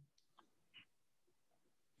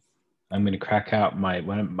 I'm going to crack out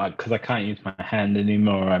because I can't use my hand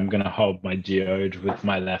anymore. I'm going to hold my geode with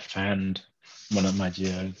my left hand, one of my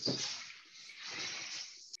geodes.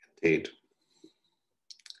 Indeed.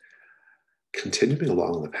 Continuing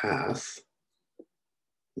along the path,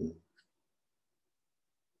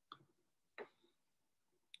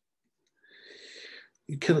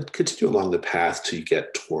 you can continue along the path till you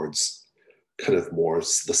get towards kind of more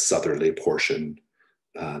the southerly portion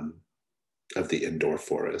of the indoor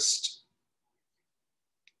forest.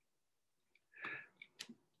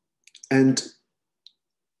 And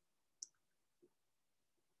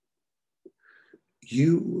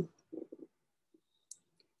you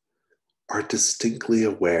are distinctly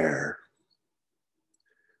aware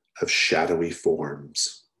of shadowy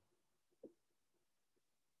forms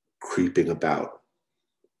creeping about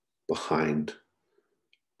behind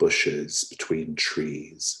bushes, between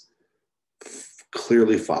trees,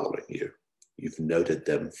 clearly following you. You've noted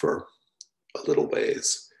them for a little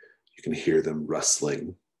ways. You can hear them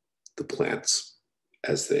rustling the plants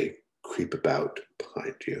as they creep about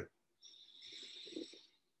behind you.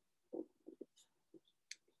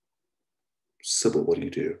 Sybil, what do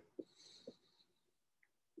you do?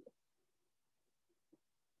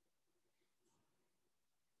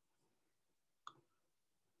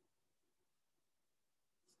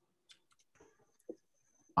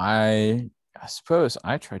 I suppose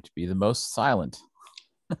I tried to be the most silent,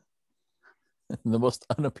 the most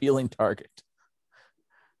unappealing target.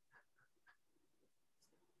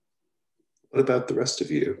 What about the rest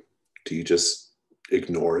of you? Do you just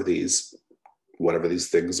ignore these, whatever these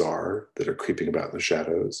things are that are creeping about in the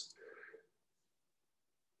shadows?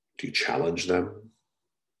 Do you challenge them?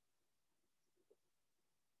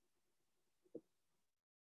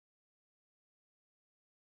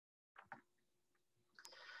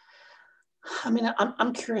 I mean,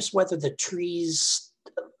 I'm curious whether the trees,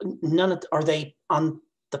 are they on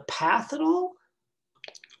the path at all?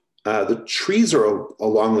 The trees are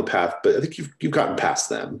along the path, but I think you've gotten past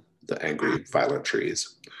them, the angry, violent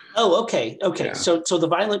trees. Oh, okay. Yeah. So the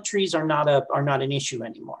violent trees are not an issue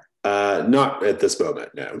anymore. Not at this moment,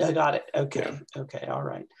 no. I got it. Okay. Yeah. Okay. All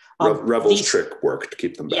right. Revel's trick worked to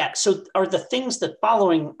keep them back. Yeah. So are the things that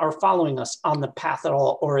are following us on the path at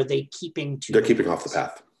all, or are they keeping to? They're keeping off the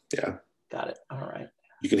path. Yeah. Got it. All right.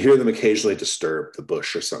 You can hear them occasionally disturb the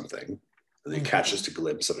bush or something, and they catch just a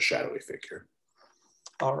glimpse of a shadowy figure.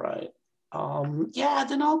 All right. Yeah,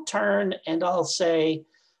 then I'll turn and I'll say,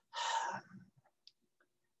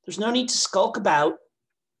 there's no need to skulk about.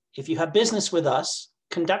 If you have business with us,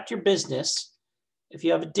 conduct your business. If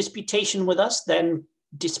you have a disputation with us, then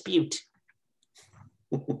dispute.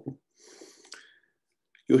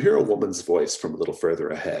 You'll hear a woman's voice from a little further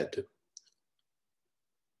ahead.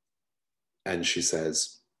 And she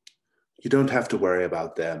says, "You don't have to worry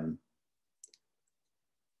about them.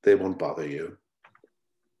 They won't bother you."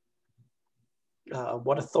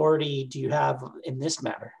 What authority do you have in this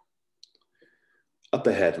matter? Up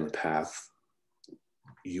ahead in the path,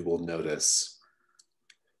 you will notice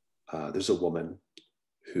there's a woman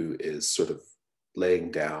who is sort of laying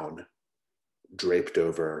down, draped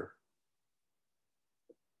over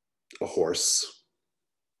a horse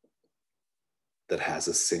that has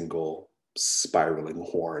a single spiraling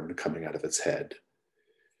horn coming out of its head.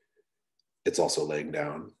 It's also laying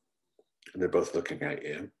down, and they're both looking at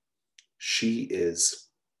you. She is,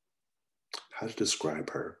 how to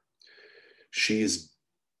describe her? She's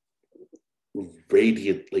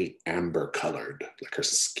radiantly amber colored, like her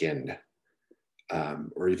skin,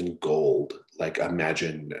 or even gold, like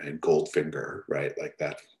imagine a Goldfinger, right? Like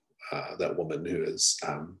that woman who is,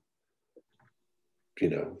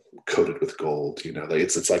 coated with gold, like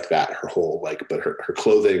it's like that, her whole, like, but her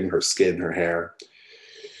clothing, her skin, her hair.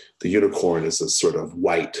 The unicorn is a sort of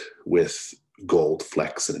white with gold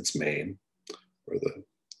flecks in its mane, or the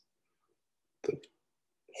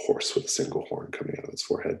horse with a single horn coming out of its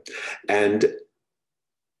forehead. And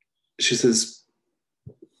she says,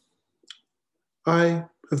 "I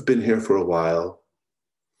have been here for a while,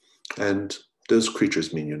 and those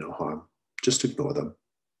creatures mean you no harm. Just ignore them."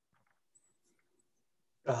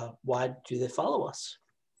 Why do they follow us?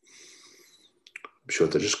 I'm sure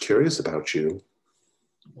they're just curious about you.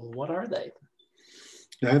 Well, what are they?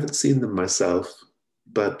 I haven't seen them myself,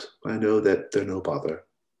 but I know that they're no bother.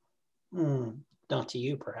 Not to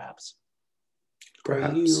you, perhaps.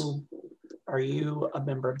 Perhaps. Are you a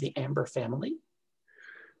member of the Amber family?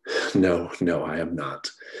 No, I am not.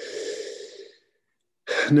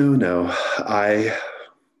 No. I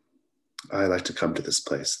like to come to this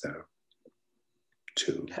place, though,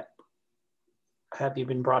 too. Have you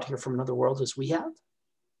been brought here from another world as we have?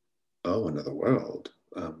 Oh, another world.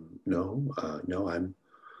 No.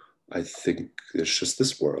 I think it's just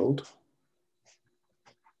this world.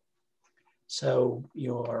 So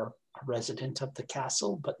you're a resident of the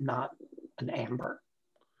castle, but not an Amber.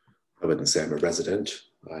 I wouldn't say I'm a resident.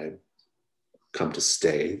 I come to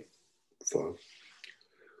stay for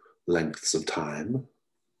lengths of time.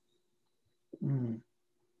 Mm.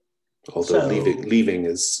 Although So- leaving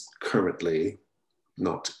is currently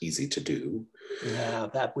not easy to do. Yeah,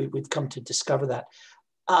 that we've come to discover that.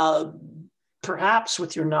 Perhaps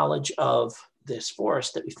with your knowledge of this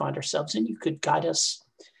forest that we find ourselves in, you could guide us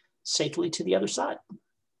safely to the other side.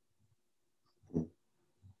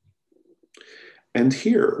 And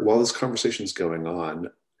here, while this conversation is going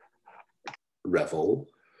on, Revel,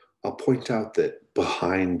 I'll point out that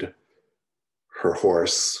behind her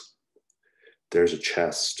horse, there's a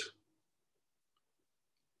chest.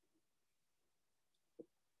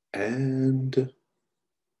 And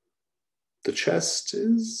the chest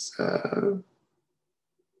is,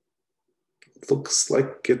 looks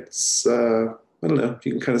like it's, I don't know,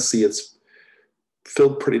 you can kind of see it's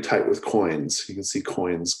filled pretty tight with coins. You can see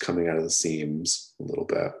coins coming out of the seams a little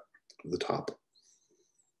bit of the top.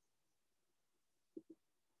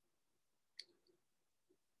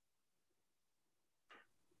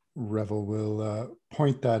 Revel will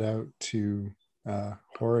point that out to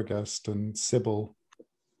Horagust and Sybil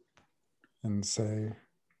and say,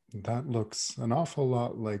 that looks an awful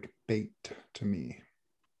lot like bait to me.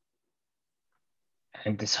 I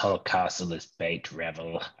think this whole castle is bait,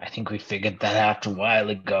 Revel. I think we figured that out a while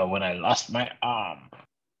ago when I lost my arm.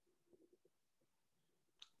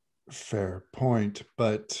 Fair point,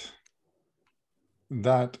 but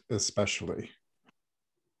that especially.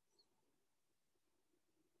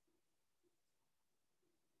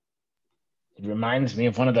 It reminds me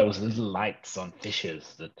of one of those little lights on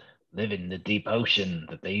fishes that live in the deep ocean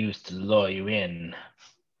that they use to lure you in.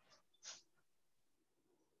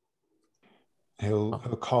 He'll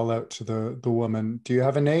call out to the woman, do you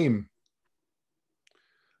have a name?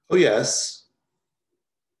 Oh, yes.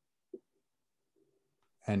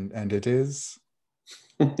 And it is?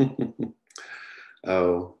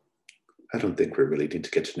 Oh, I don't think we really need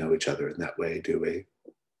to get to know each other in that way, do we?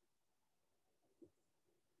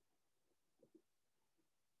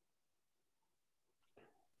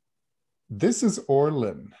 This is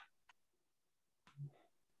Orlin.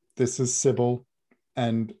 This is Sybil,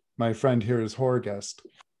 and my friend here is Horagust.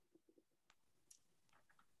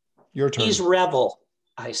 Your turn. He's Revel,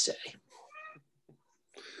 I say.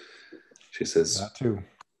 She says, That too.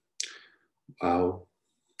 wow,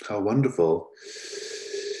 how wonderful.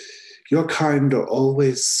 Your kind are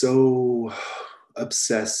always so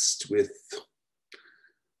obsessed with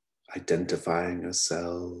identifying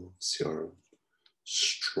yourselves, your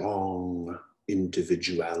strong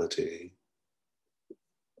individuality.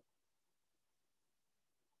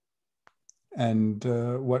 And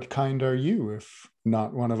what kind are you, if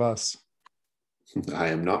not one of us? I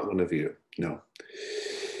am not one of you, no.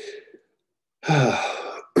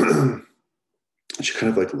 She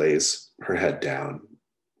kind of like lays her head down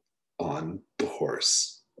on the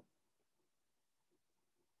horse.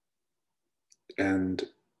 And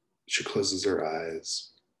she closes her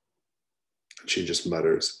eyes. And she just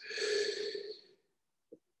mutters,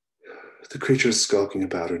 the creatures skulking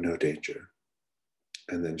about are no danger.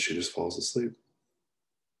 And then she just falls asleep.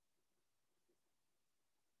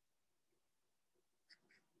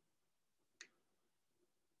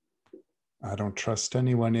 I don't trust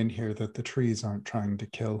anyone in here that the trees aren't trying to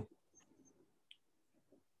kill.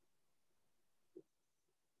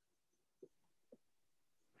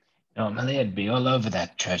 Normally I'd be all over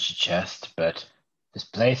that treasure chest, but this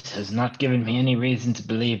place has not given me any reason to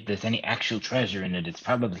believe there's any actual treasure in it. It's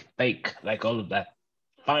probably fake, like all of that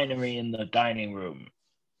finery in the dining room.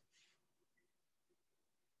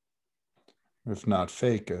 If not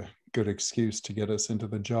fake, a good excuse to get us into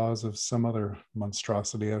the jaws of some other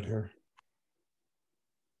monstrosity out here.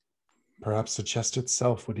 Perhaps the chest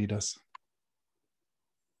itself would eat us.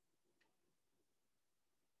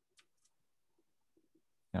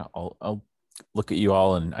 Yeah, I'll look at you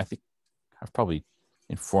all, and I think I've probably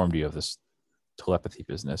informed you of this telepathy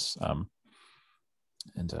business.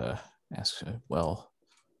 And ask, well,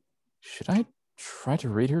 should I try to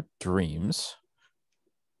read her dreams?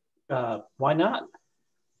 Why not?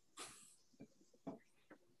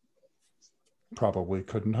 Probably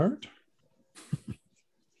couldn't hurt.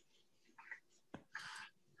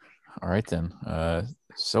 All right then.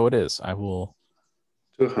 So it is. I will.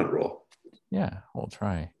 Do a hunt roll. Yeah, we'll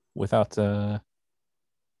try without. Yeah.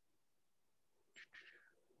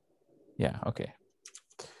 Okay.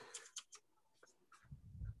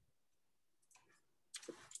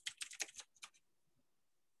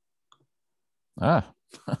 Ah,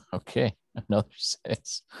 okay. Another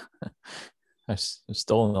 6. I've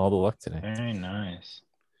stolen all the luck today. Very nice.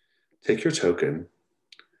 Take your token.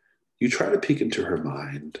 You try to peek into her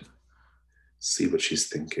mind, see what she's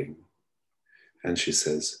thinking. And she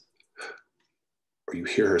says, or you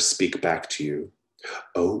hear her speak back to you,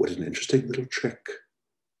 "Oh, what an interesting little trick.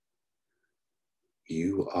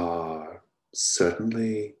 You are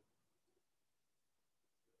certainly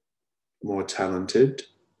more talented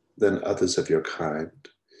than others of your kind.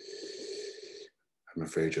 I'm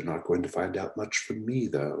afraid you're not going to find out much from me,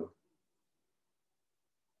 though."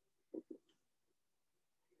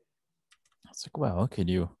 It's like, well, could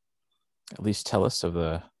you at least tell us of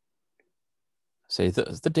the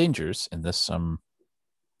dangers in this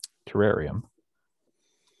terrarium?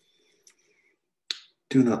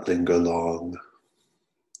 Do not linger long,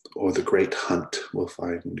 or the great hunt will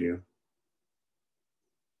find you.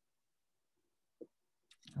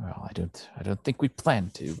 Well, I don't think we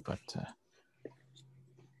plan to, but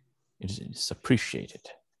it's appreciated.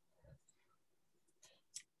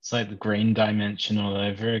 It's like the green dimension all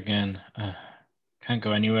over again. Can't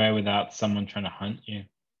go anywhere without someone trying to hunt you.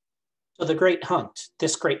 So the great hunt,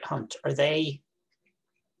 this great hunt, are they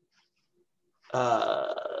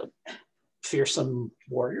fearsome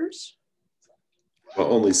warriors?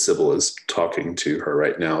 Well, only Sybil is talking to her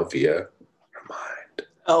right now via her mind.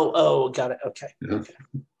 Oh, got it. Okay. Yeah. Okay.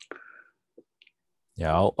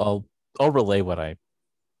 Yeah, I'll relay what I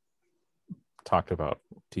talked about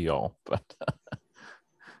to y'all, but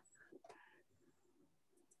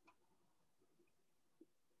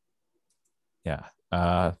yeah.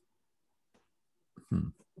 Well,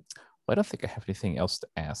 I don't think I have anything else to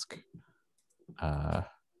ask.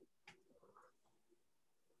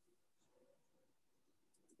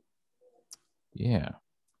 Yeah.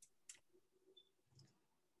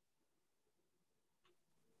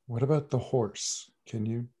 What about the horse? Can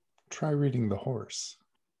you try reading the horse?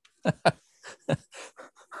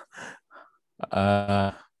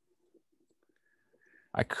 I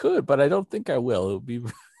could, but I don't think I will. It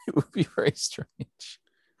would be very strange.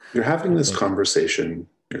 You're having this conversation.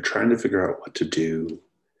 You're trying to figure out what to do.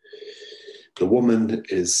 The woman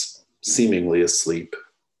is seemingly asleep.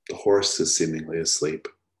 The horse is seemingly asleep.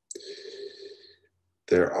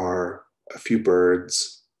 There are a few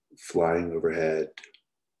birds flying overhead.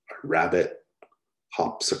 A rabbit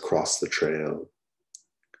hops across the trail.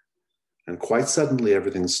 And quite suddenly,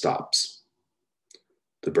 everything stops.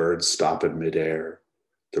 The birds stop in midair.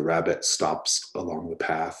 The rabbit stops along the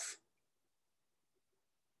path.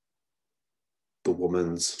 The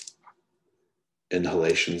woman's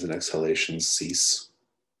inhalations and exhalations cease.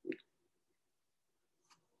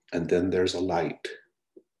 And then there's a light,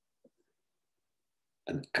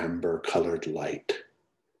 an amber-colored light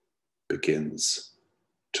begins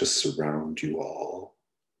to surround you all.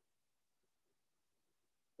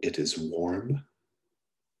 It is warm.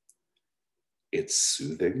 It's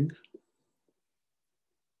soothing.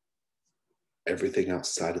 Everything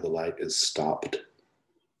outside of the light is stopped,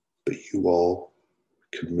 but you all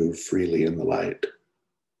can move freely in the light.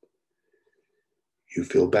 You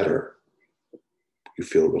feel better. You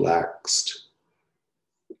feel relaxed.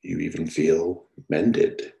 You even feel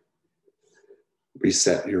mended.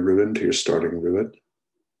 Reset your ruin to your starting ruin,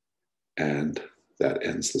 and that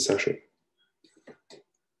ends the session.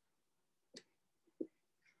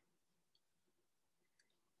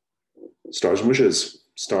 Stars and wishes.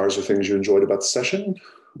 Stars are things you enjoyed about the session.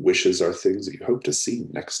 Wishes are things that you hope to see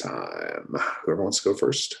next time. Whoever wants to go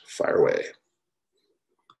first, fire away.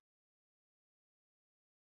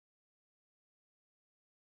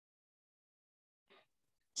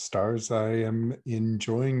 Stars, I am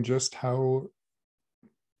enjoying just how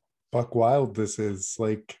buck wild this is.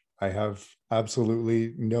 Like, I have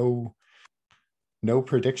absolutely no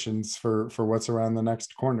predictions for what's around the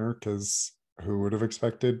next corner, because who would have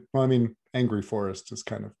expected? Well, I mean, Angry Forest is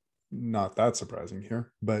kind of not that surprising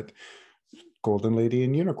here, but Golden Lady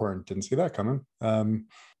and Unicorn, didn't see that coming.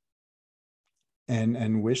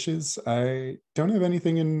 And wishes, I don't have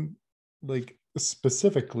anything in like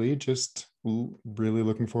specifically, just really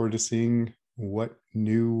looking forward to seeing what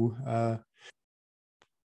new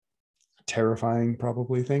terrifying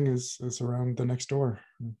probably thing is around the next door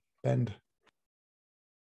bend.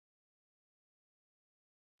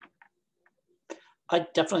 I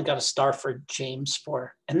definitely got a star for James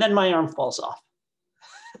for, and then my arm falls off,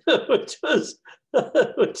 which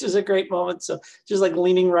is a great moment. So just like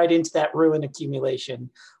leaning right into that ruin accumulation,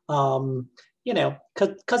 you know,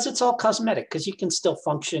 because it's all cosmetic, because you can still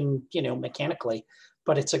function, you know, mechanically,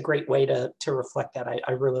 but it's a great way to reflect that.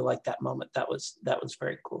 I really like that moment. That was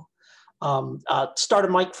very cool. Star to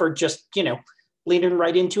Mike for just, you know, leaning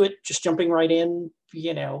right into it, just jumping right in,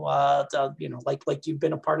 like you've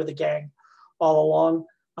been a part of the gang all along.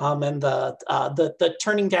 And the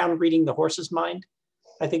turning down reading the horse's mind,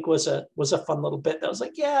 I think was a fun little bit. That was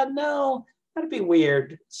like, yeah, no, that'd be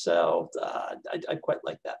weird. So I quite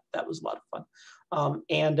like that. That was a lot of fun.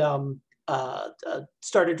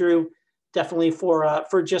 Starter Drew, definitely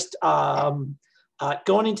for just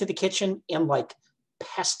going into the kitchen and like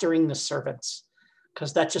pestering the servants,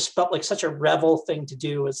 because that just felt like such a Revel thing to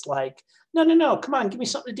do. It's like, no, come on, give me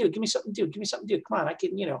something to do, give me something to do. Come on, I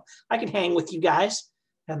can hang with you guys.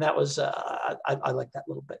 And that was I like that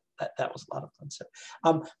little bit. That was a lot of fun. So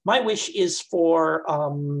my wish is for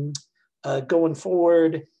going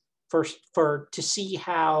forward to see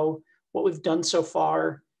how what we've done so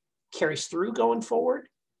far carries through going forward.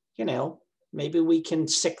 Maybe we can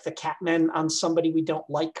sick the Catmen on somebody we don't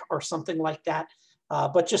like or something like that.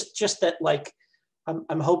 But just that, like,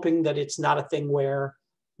 I'm hoping that it's not a thing where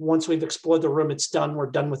once we've explored the room, it's done,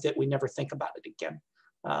 we're done with it, we never think about it again.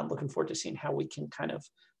 Looking forward to seeing how we can kind of,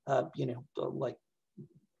 like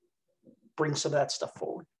bring some of that stuff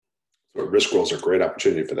forward. So risk rolls are a great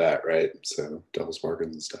opportunity for that, right? So devil's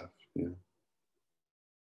bargains and stuff. Yeah.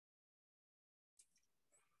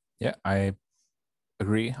 Yeah, I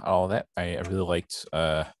agree on all that. I really liked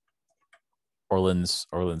Orlin's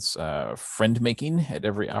friend making at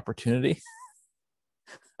every opportunity.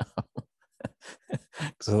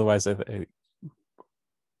 Because otherwise, at the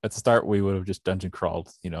start we would have just dungeon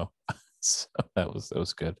crawled, So that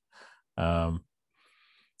was good. I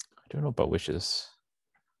don't know about wishes.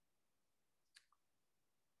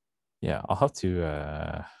 Yeah, I'll have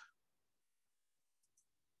to.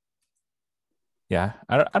 Yeah,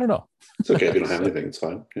 I don't know. It's okay if you don't have anything. It's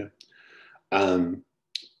fine. Yeah.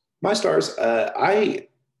 My stars.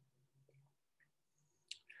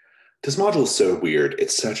 This module is so weird.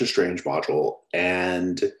 It's such a strange module,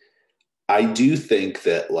 and I do think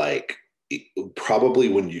that probably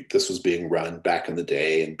when this was being run back in the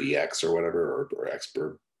day in BX or whatever, or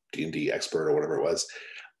expert D&D expert or whatever it was,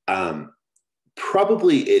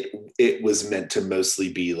 probably it was meant to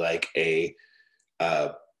mostly be like a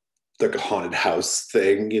haunted house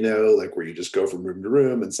thing, like where you just go from room to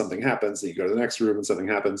room and something happens, and you go to the next room and something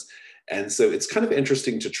happens. And so it's kind of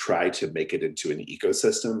interesting to try to make it into an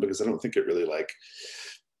ecosystem, because I don't think it really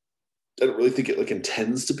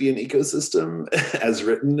intends to be an ecosystem as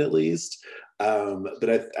written, at least.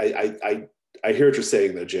 But I hear what you're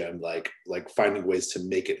saying though, Jim, like finding ways to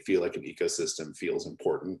make it feel like an ecosystem feels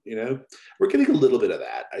important. We're getting a little bit of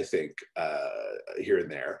that, I think, here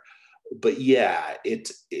and there. But yeah,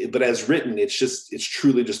 but as written, it's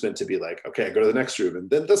truly just meant to be like, okay, I go to the next room and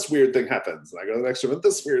then this weird thing happens, and I go to the next room and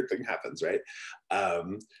this weird thing happens, right?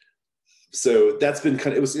 So that's been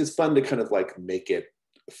it's fun to kind of like make it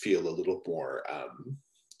feel a little more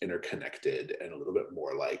interconnected and a little bit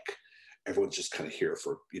more like everyone's just kind of here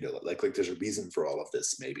for, like there's a reason for all of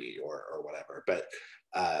this maybe, or whatever. But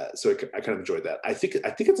so I kind of enjoyed that. I think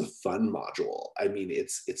it's a fun module. I mean,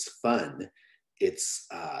 it's fun. It's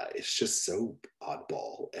just so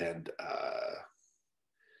oddball, and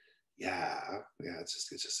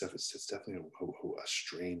it's definitely a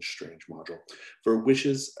strange module. For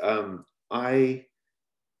wishes, I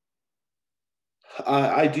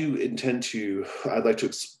do intend to. I'd like to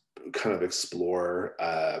kind of explore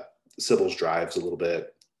Sybil's drives a little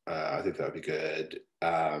bit. I think that would be good.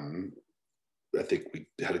 I think we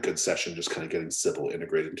had a good session just kind of getting Sybil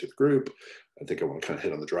integrated into the group. I think I want to kind of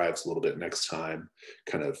hit on the drives a little bit next time,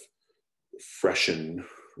 kind of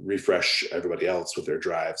refresh everybody else with their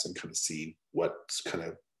drives and kind of see what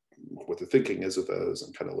the thinking is with those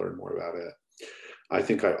and kind of learn more about it. I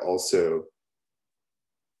think I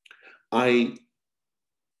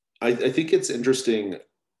think it's interesting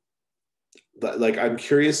that, like, I'm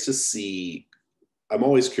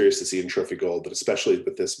always curious to see in Trophy Gold, but especially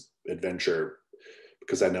with this adventure,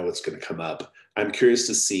 because I know it's going to come up, I'm curious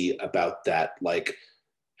to see about that, like,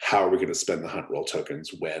 how are we going to spend the hunt roll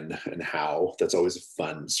tokens, when and how? That's always a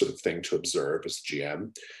fun sort of thing to observe as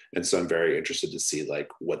GM. And so I'm very interested to see like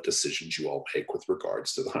what decisions you all make with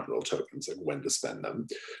regards to the hunt roll tokens, like when to spend them.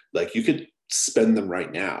 Like you could spend them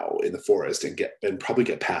right now in the forest and probably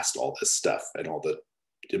get past all this stuff and all the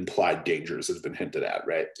implied dangers that have been hinted at,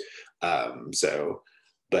 right?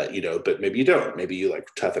 But maybe you don't. Maybe you like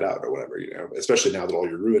tough it out or whatever, especially now that all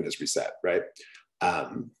your ruin is reset, right?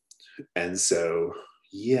 And so,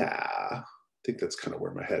 yeah, I think that's kind of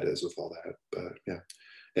where my head is with all that. But yeah,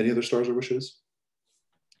 any other stars or wishes?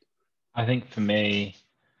 I think for me,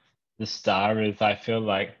 the star is I feel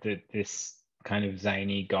like that this kind of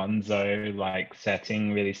zany gonzo like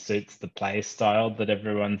setting really suits the play style that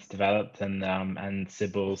everyone's developed, and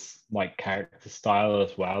Sybil's like character style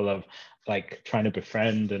as well, of like trying to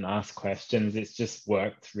befriend and ask questions. It's just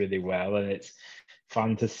worked really well, and it's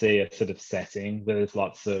fun to see a sort of setting where there's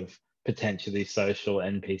lots of potentially social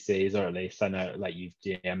NPCs, or at least I know like you've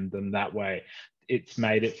GM'd them that way. It's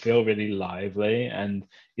made it feel really lively, and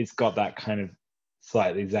it's got that kind of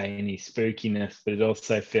slightly zany spookiness, but it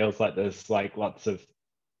also feels like there's like lots of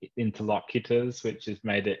interlocutors, which has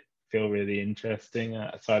made it feel really interesting.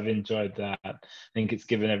 So I've enjoyed that. I think it's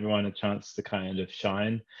given everyone a chance to kind of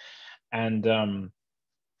shine. And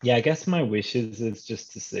yeah, I guess my wishes is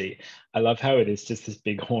just to see. I love how it is just this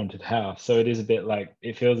big haunted house. So it is a bit like,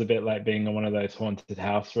 it feels a bit like being on one of those haunted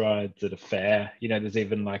house rides at a fair. You know, there's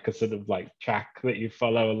even like a sort of like track that you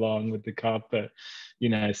follow along with the carpet, you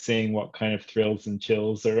know, seeing what kind of thrills and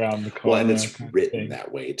chills around the corner. Well, and it's written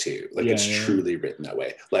that way too. Like Yeah, it's yeah. truly written that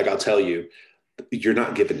way. Like I'll tell you, you're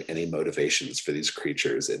not given any motivations for these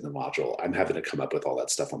creatures in the module. I'm having to come up with all that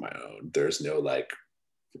stuff on my own. There's no like,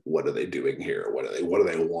 what are they doing here? What do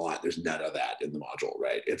they want? There's none of that in the module,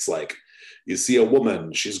 right? It's like you see a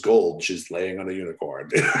woman, she's gold, she's laying on a unicorn.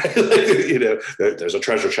 You know, there's a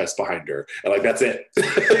treasure chest behind her, and like that's it.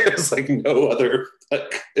 It's like no other,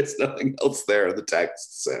 like it's nothing else there in the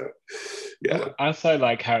text. So yeah. Well, I also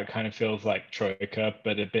like how it kind of feels like Troika,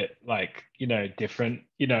 but a bit like, you know, different.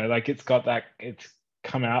 You know, like it's got that, it's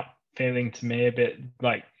come out feeling to me a bit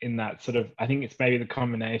like in that sort of, I think it's maybe the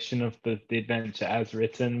combination of the adventure as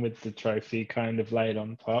written with the trophy kind of laid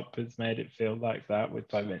on top has made it feel like that, which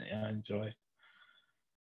I enjoy.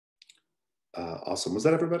 Awesome. Was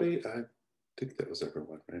that everybody? I think that was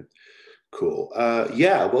everyone, right? Cool.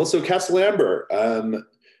 Yeah, well, so Castle Amber.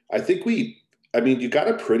 I think you got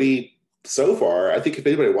a pretty, so far, I think if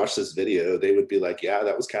anybody watched this video, they would be like, yeah,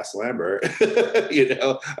 that was Castle Amber. You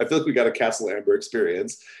know, I feel like we got a Castle Amber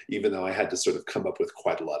experience, even though I had to sort of come up with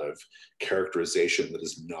quite a lot of characterization that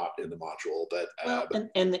is not in the module. But well,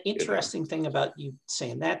 and the interesting thing about you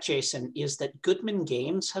saying that, Jason, is that Goodman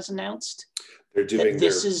Games has announced they're doing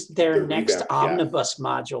this is their next revamp, omnibus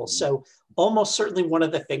module. So almost certainly one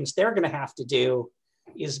of the things they're going to have to do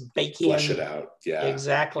is bake flesh in it out. Yeah,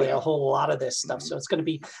 exactly a whole lot of this stuff. So it's going to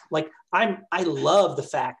be like, I love the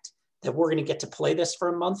fact that we're going to get to play this for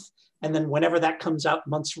a month, and then whenever that comes out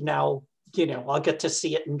months from now, you know, I'll get to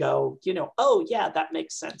see it and go, you know, oh yeah, that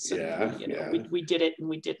makes sense. And, you know, we did it and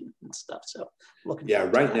we didn't and stuff. So looking. Yeah,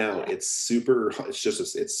 right now it's super. It's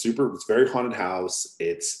just it's very haunted house.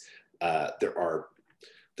 It's there are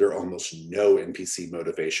almost no NPC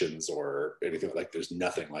motivations or anything like. There's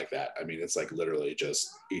nothing like that. I mean, it's like literally just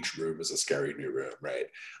each room is a scary new room, right?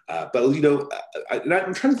 But you know,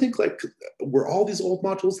 I'm trying to think like, were all these old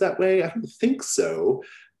modules that way? I don't think so,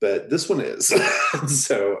 but this one is.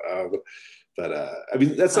 So, but I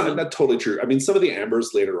mean, that's not totally true. I mean, some of the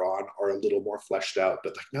ambers later on are a little more fleshed out,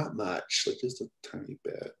 but like not much, like just a tiny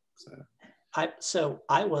bit. So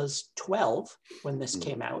I was 12 when this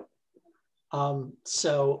came out.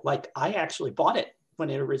 So like I actually bought it when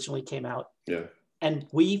it originally came out. Yeah. And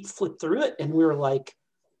we flipped through it and we were like,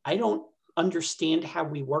 I don't understand how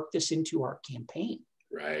we work this into our campaign.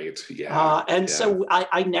 Right. Yeah. So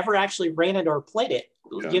I never actually ran it or played it.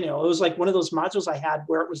 Yeah. You know, it was like one of those modules I had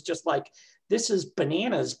where it was just like, this is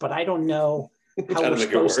bananas, but I don't know how we're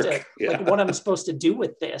supposed to, like what I'm supposed to do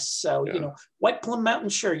with this. So, you know, White Plum Mountain,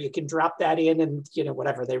 sure, you can drop that in and, you know,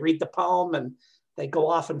 whatever, they read the poem and they go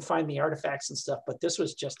off and find the artifacts and stuff. But this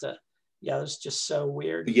was just it was just so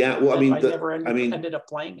weird. Yeah, well, I mean, I never ended up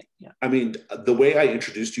playing it. Yeah. I mean, the way I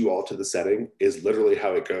introduced you all to the setting is literally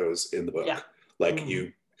how it goes in the book. Yeah. Like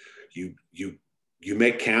you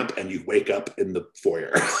make camp and you wake up in the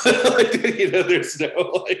foyer. Like, you know, there's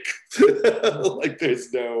no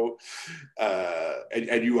there's no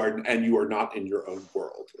and you are not in your own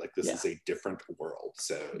world. Like this is a different world.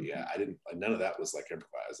 So yeah, none of that was like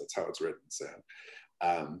improvised. That's how it's written. So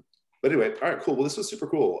but anyway, all right, cool. Well, this was super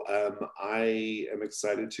cool. I am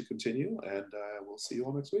excited to continue, and we'll see you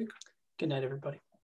all next week. Good night, everybody.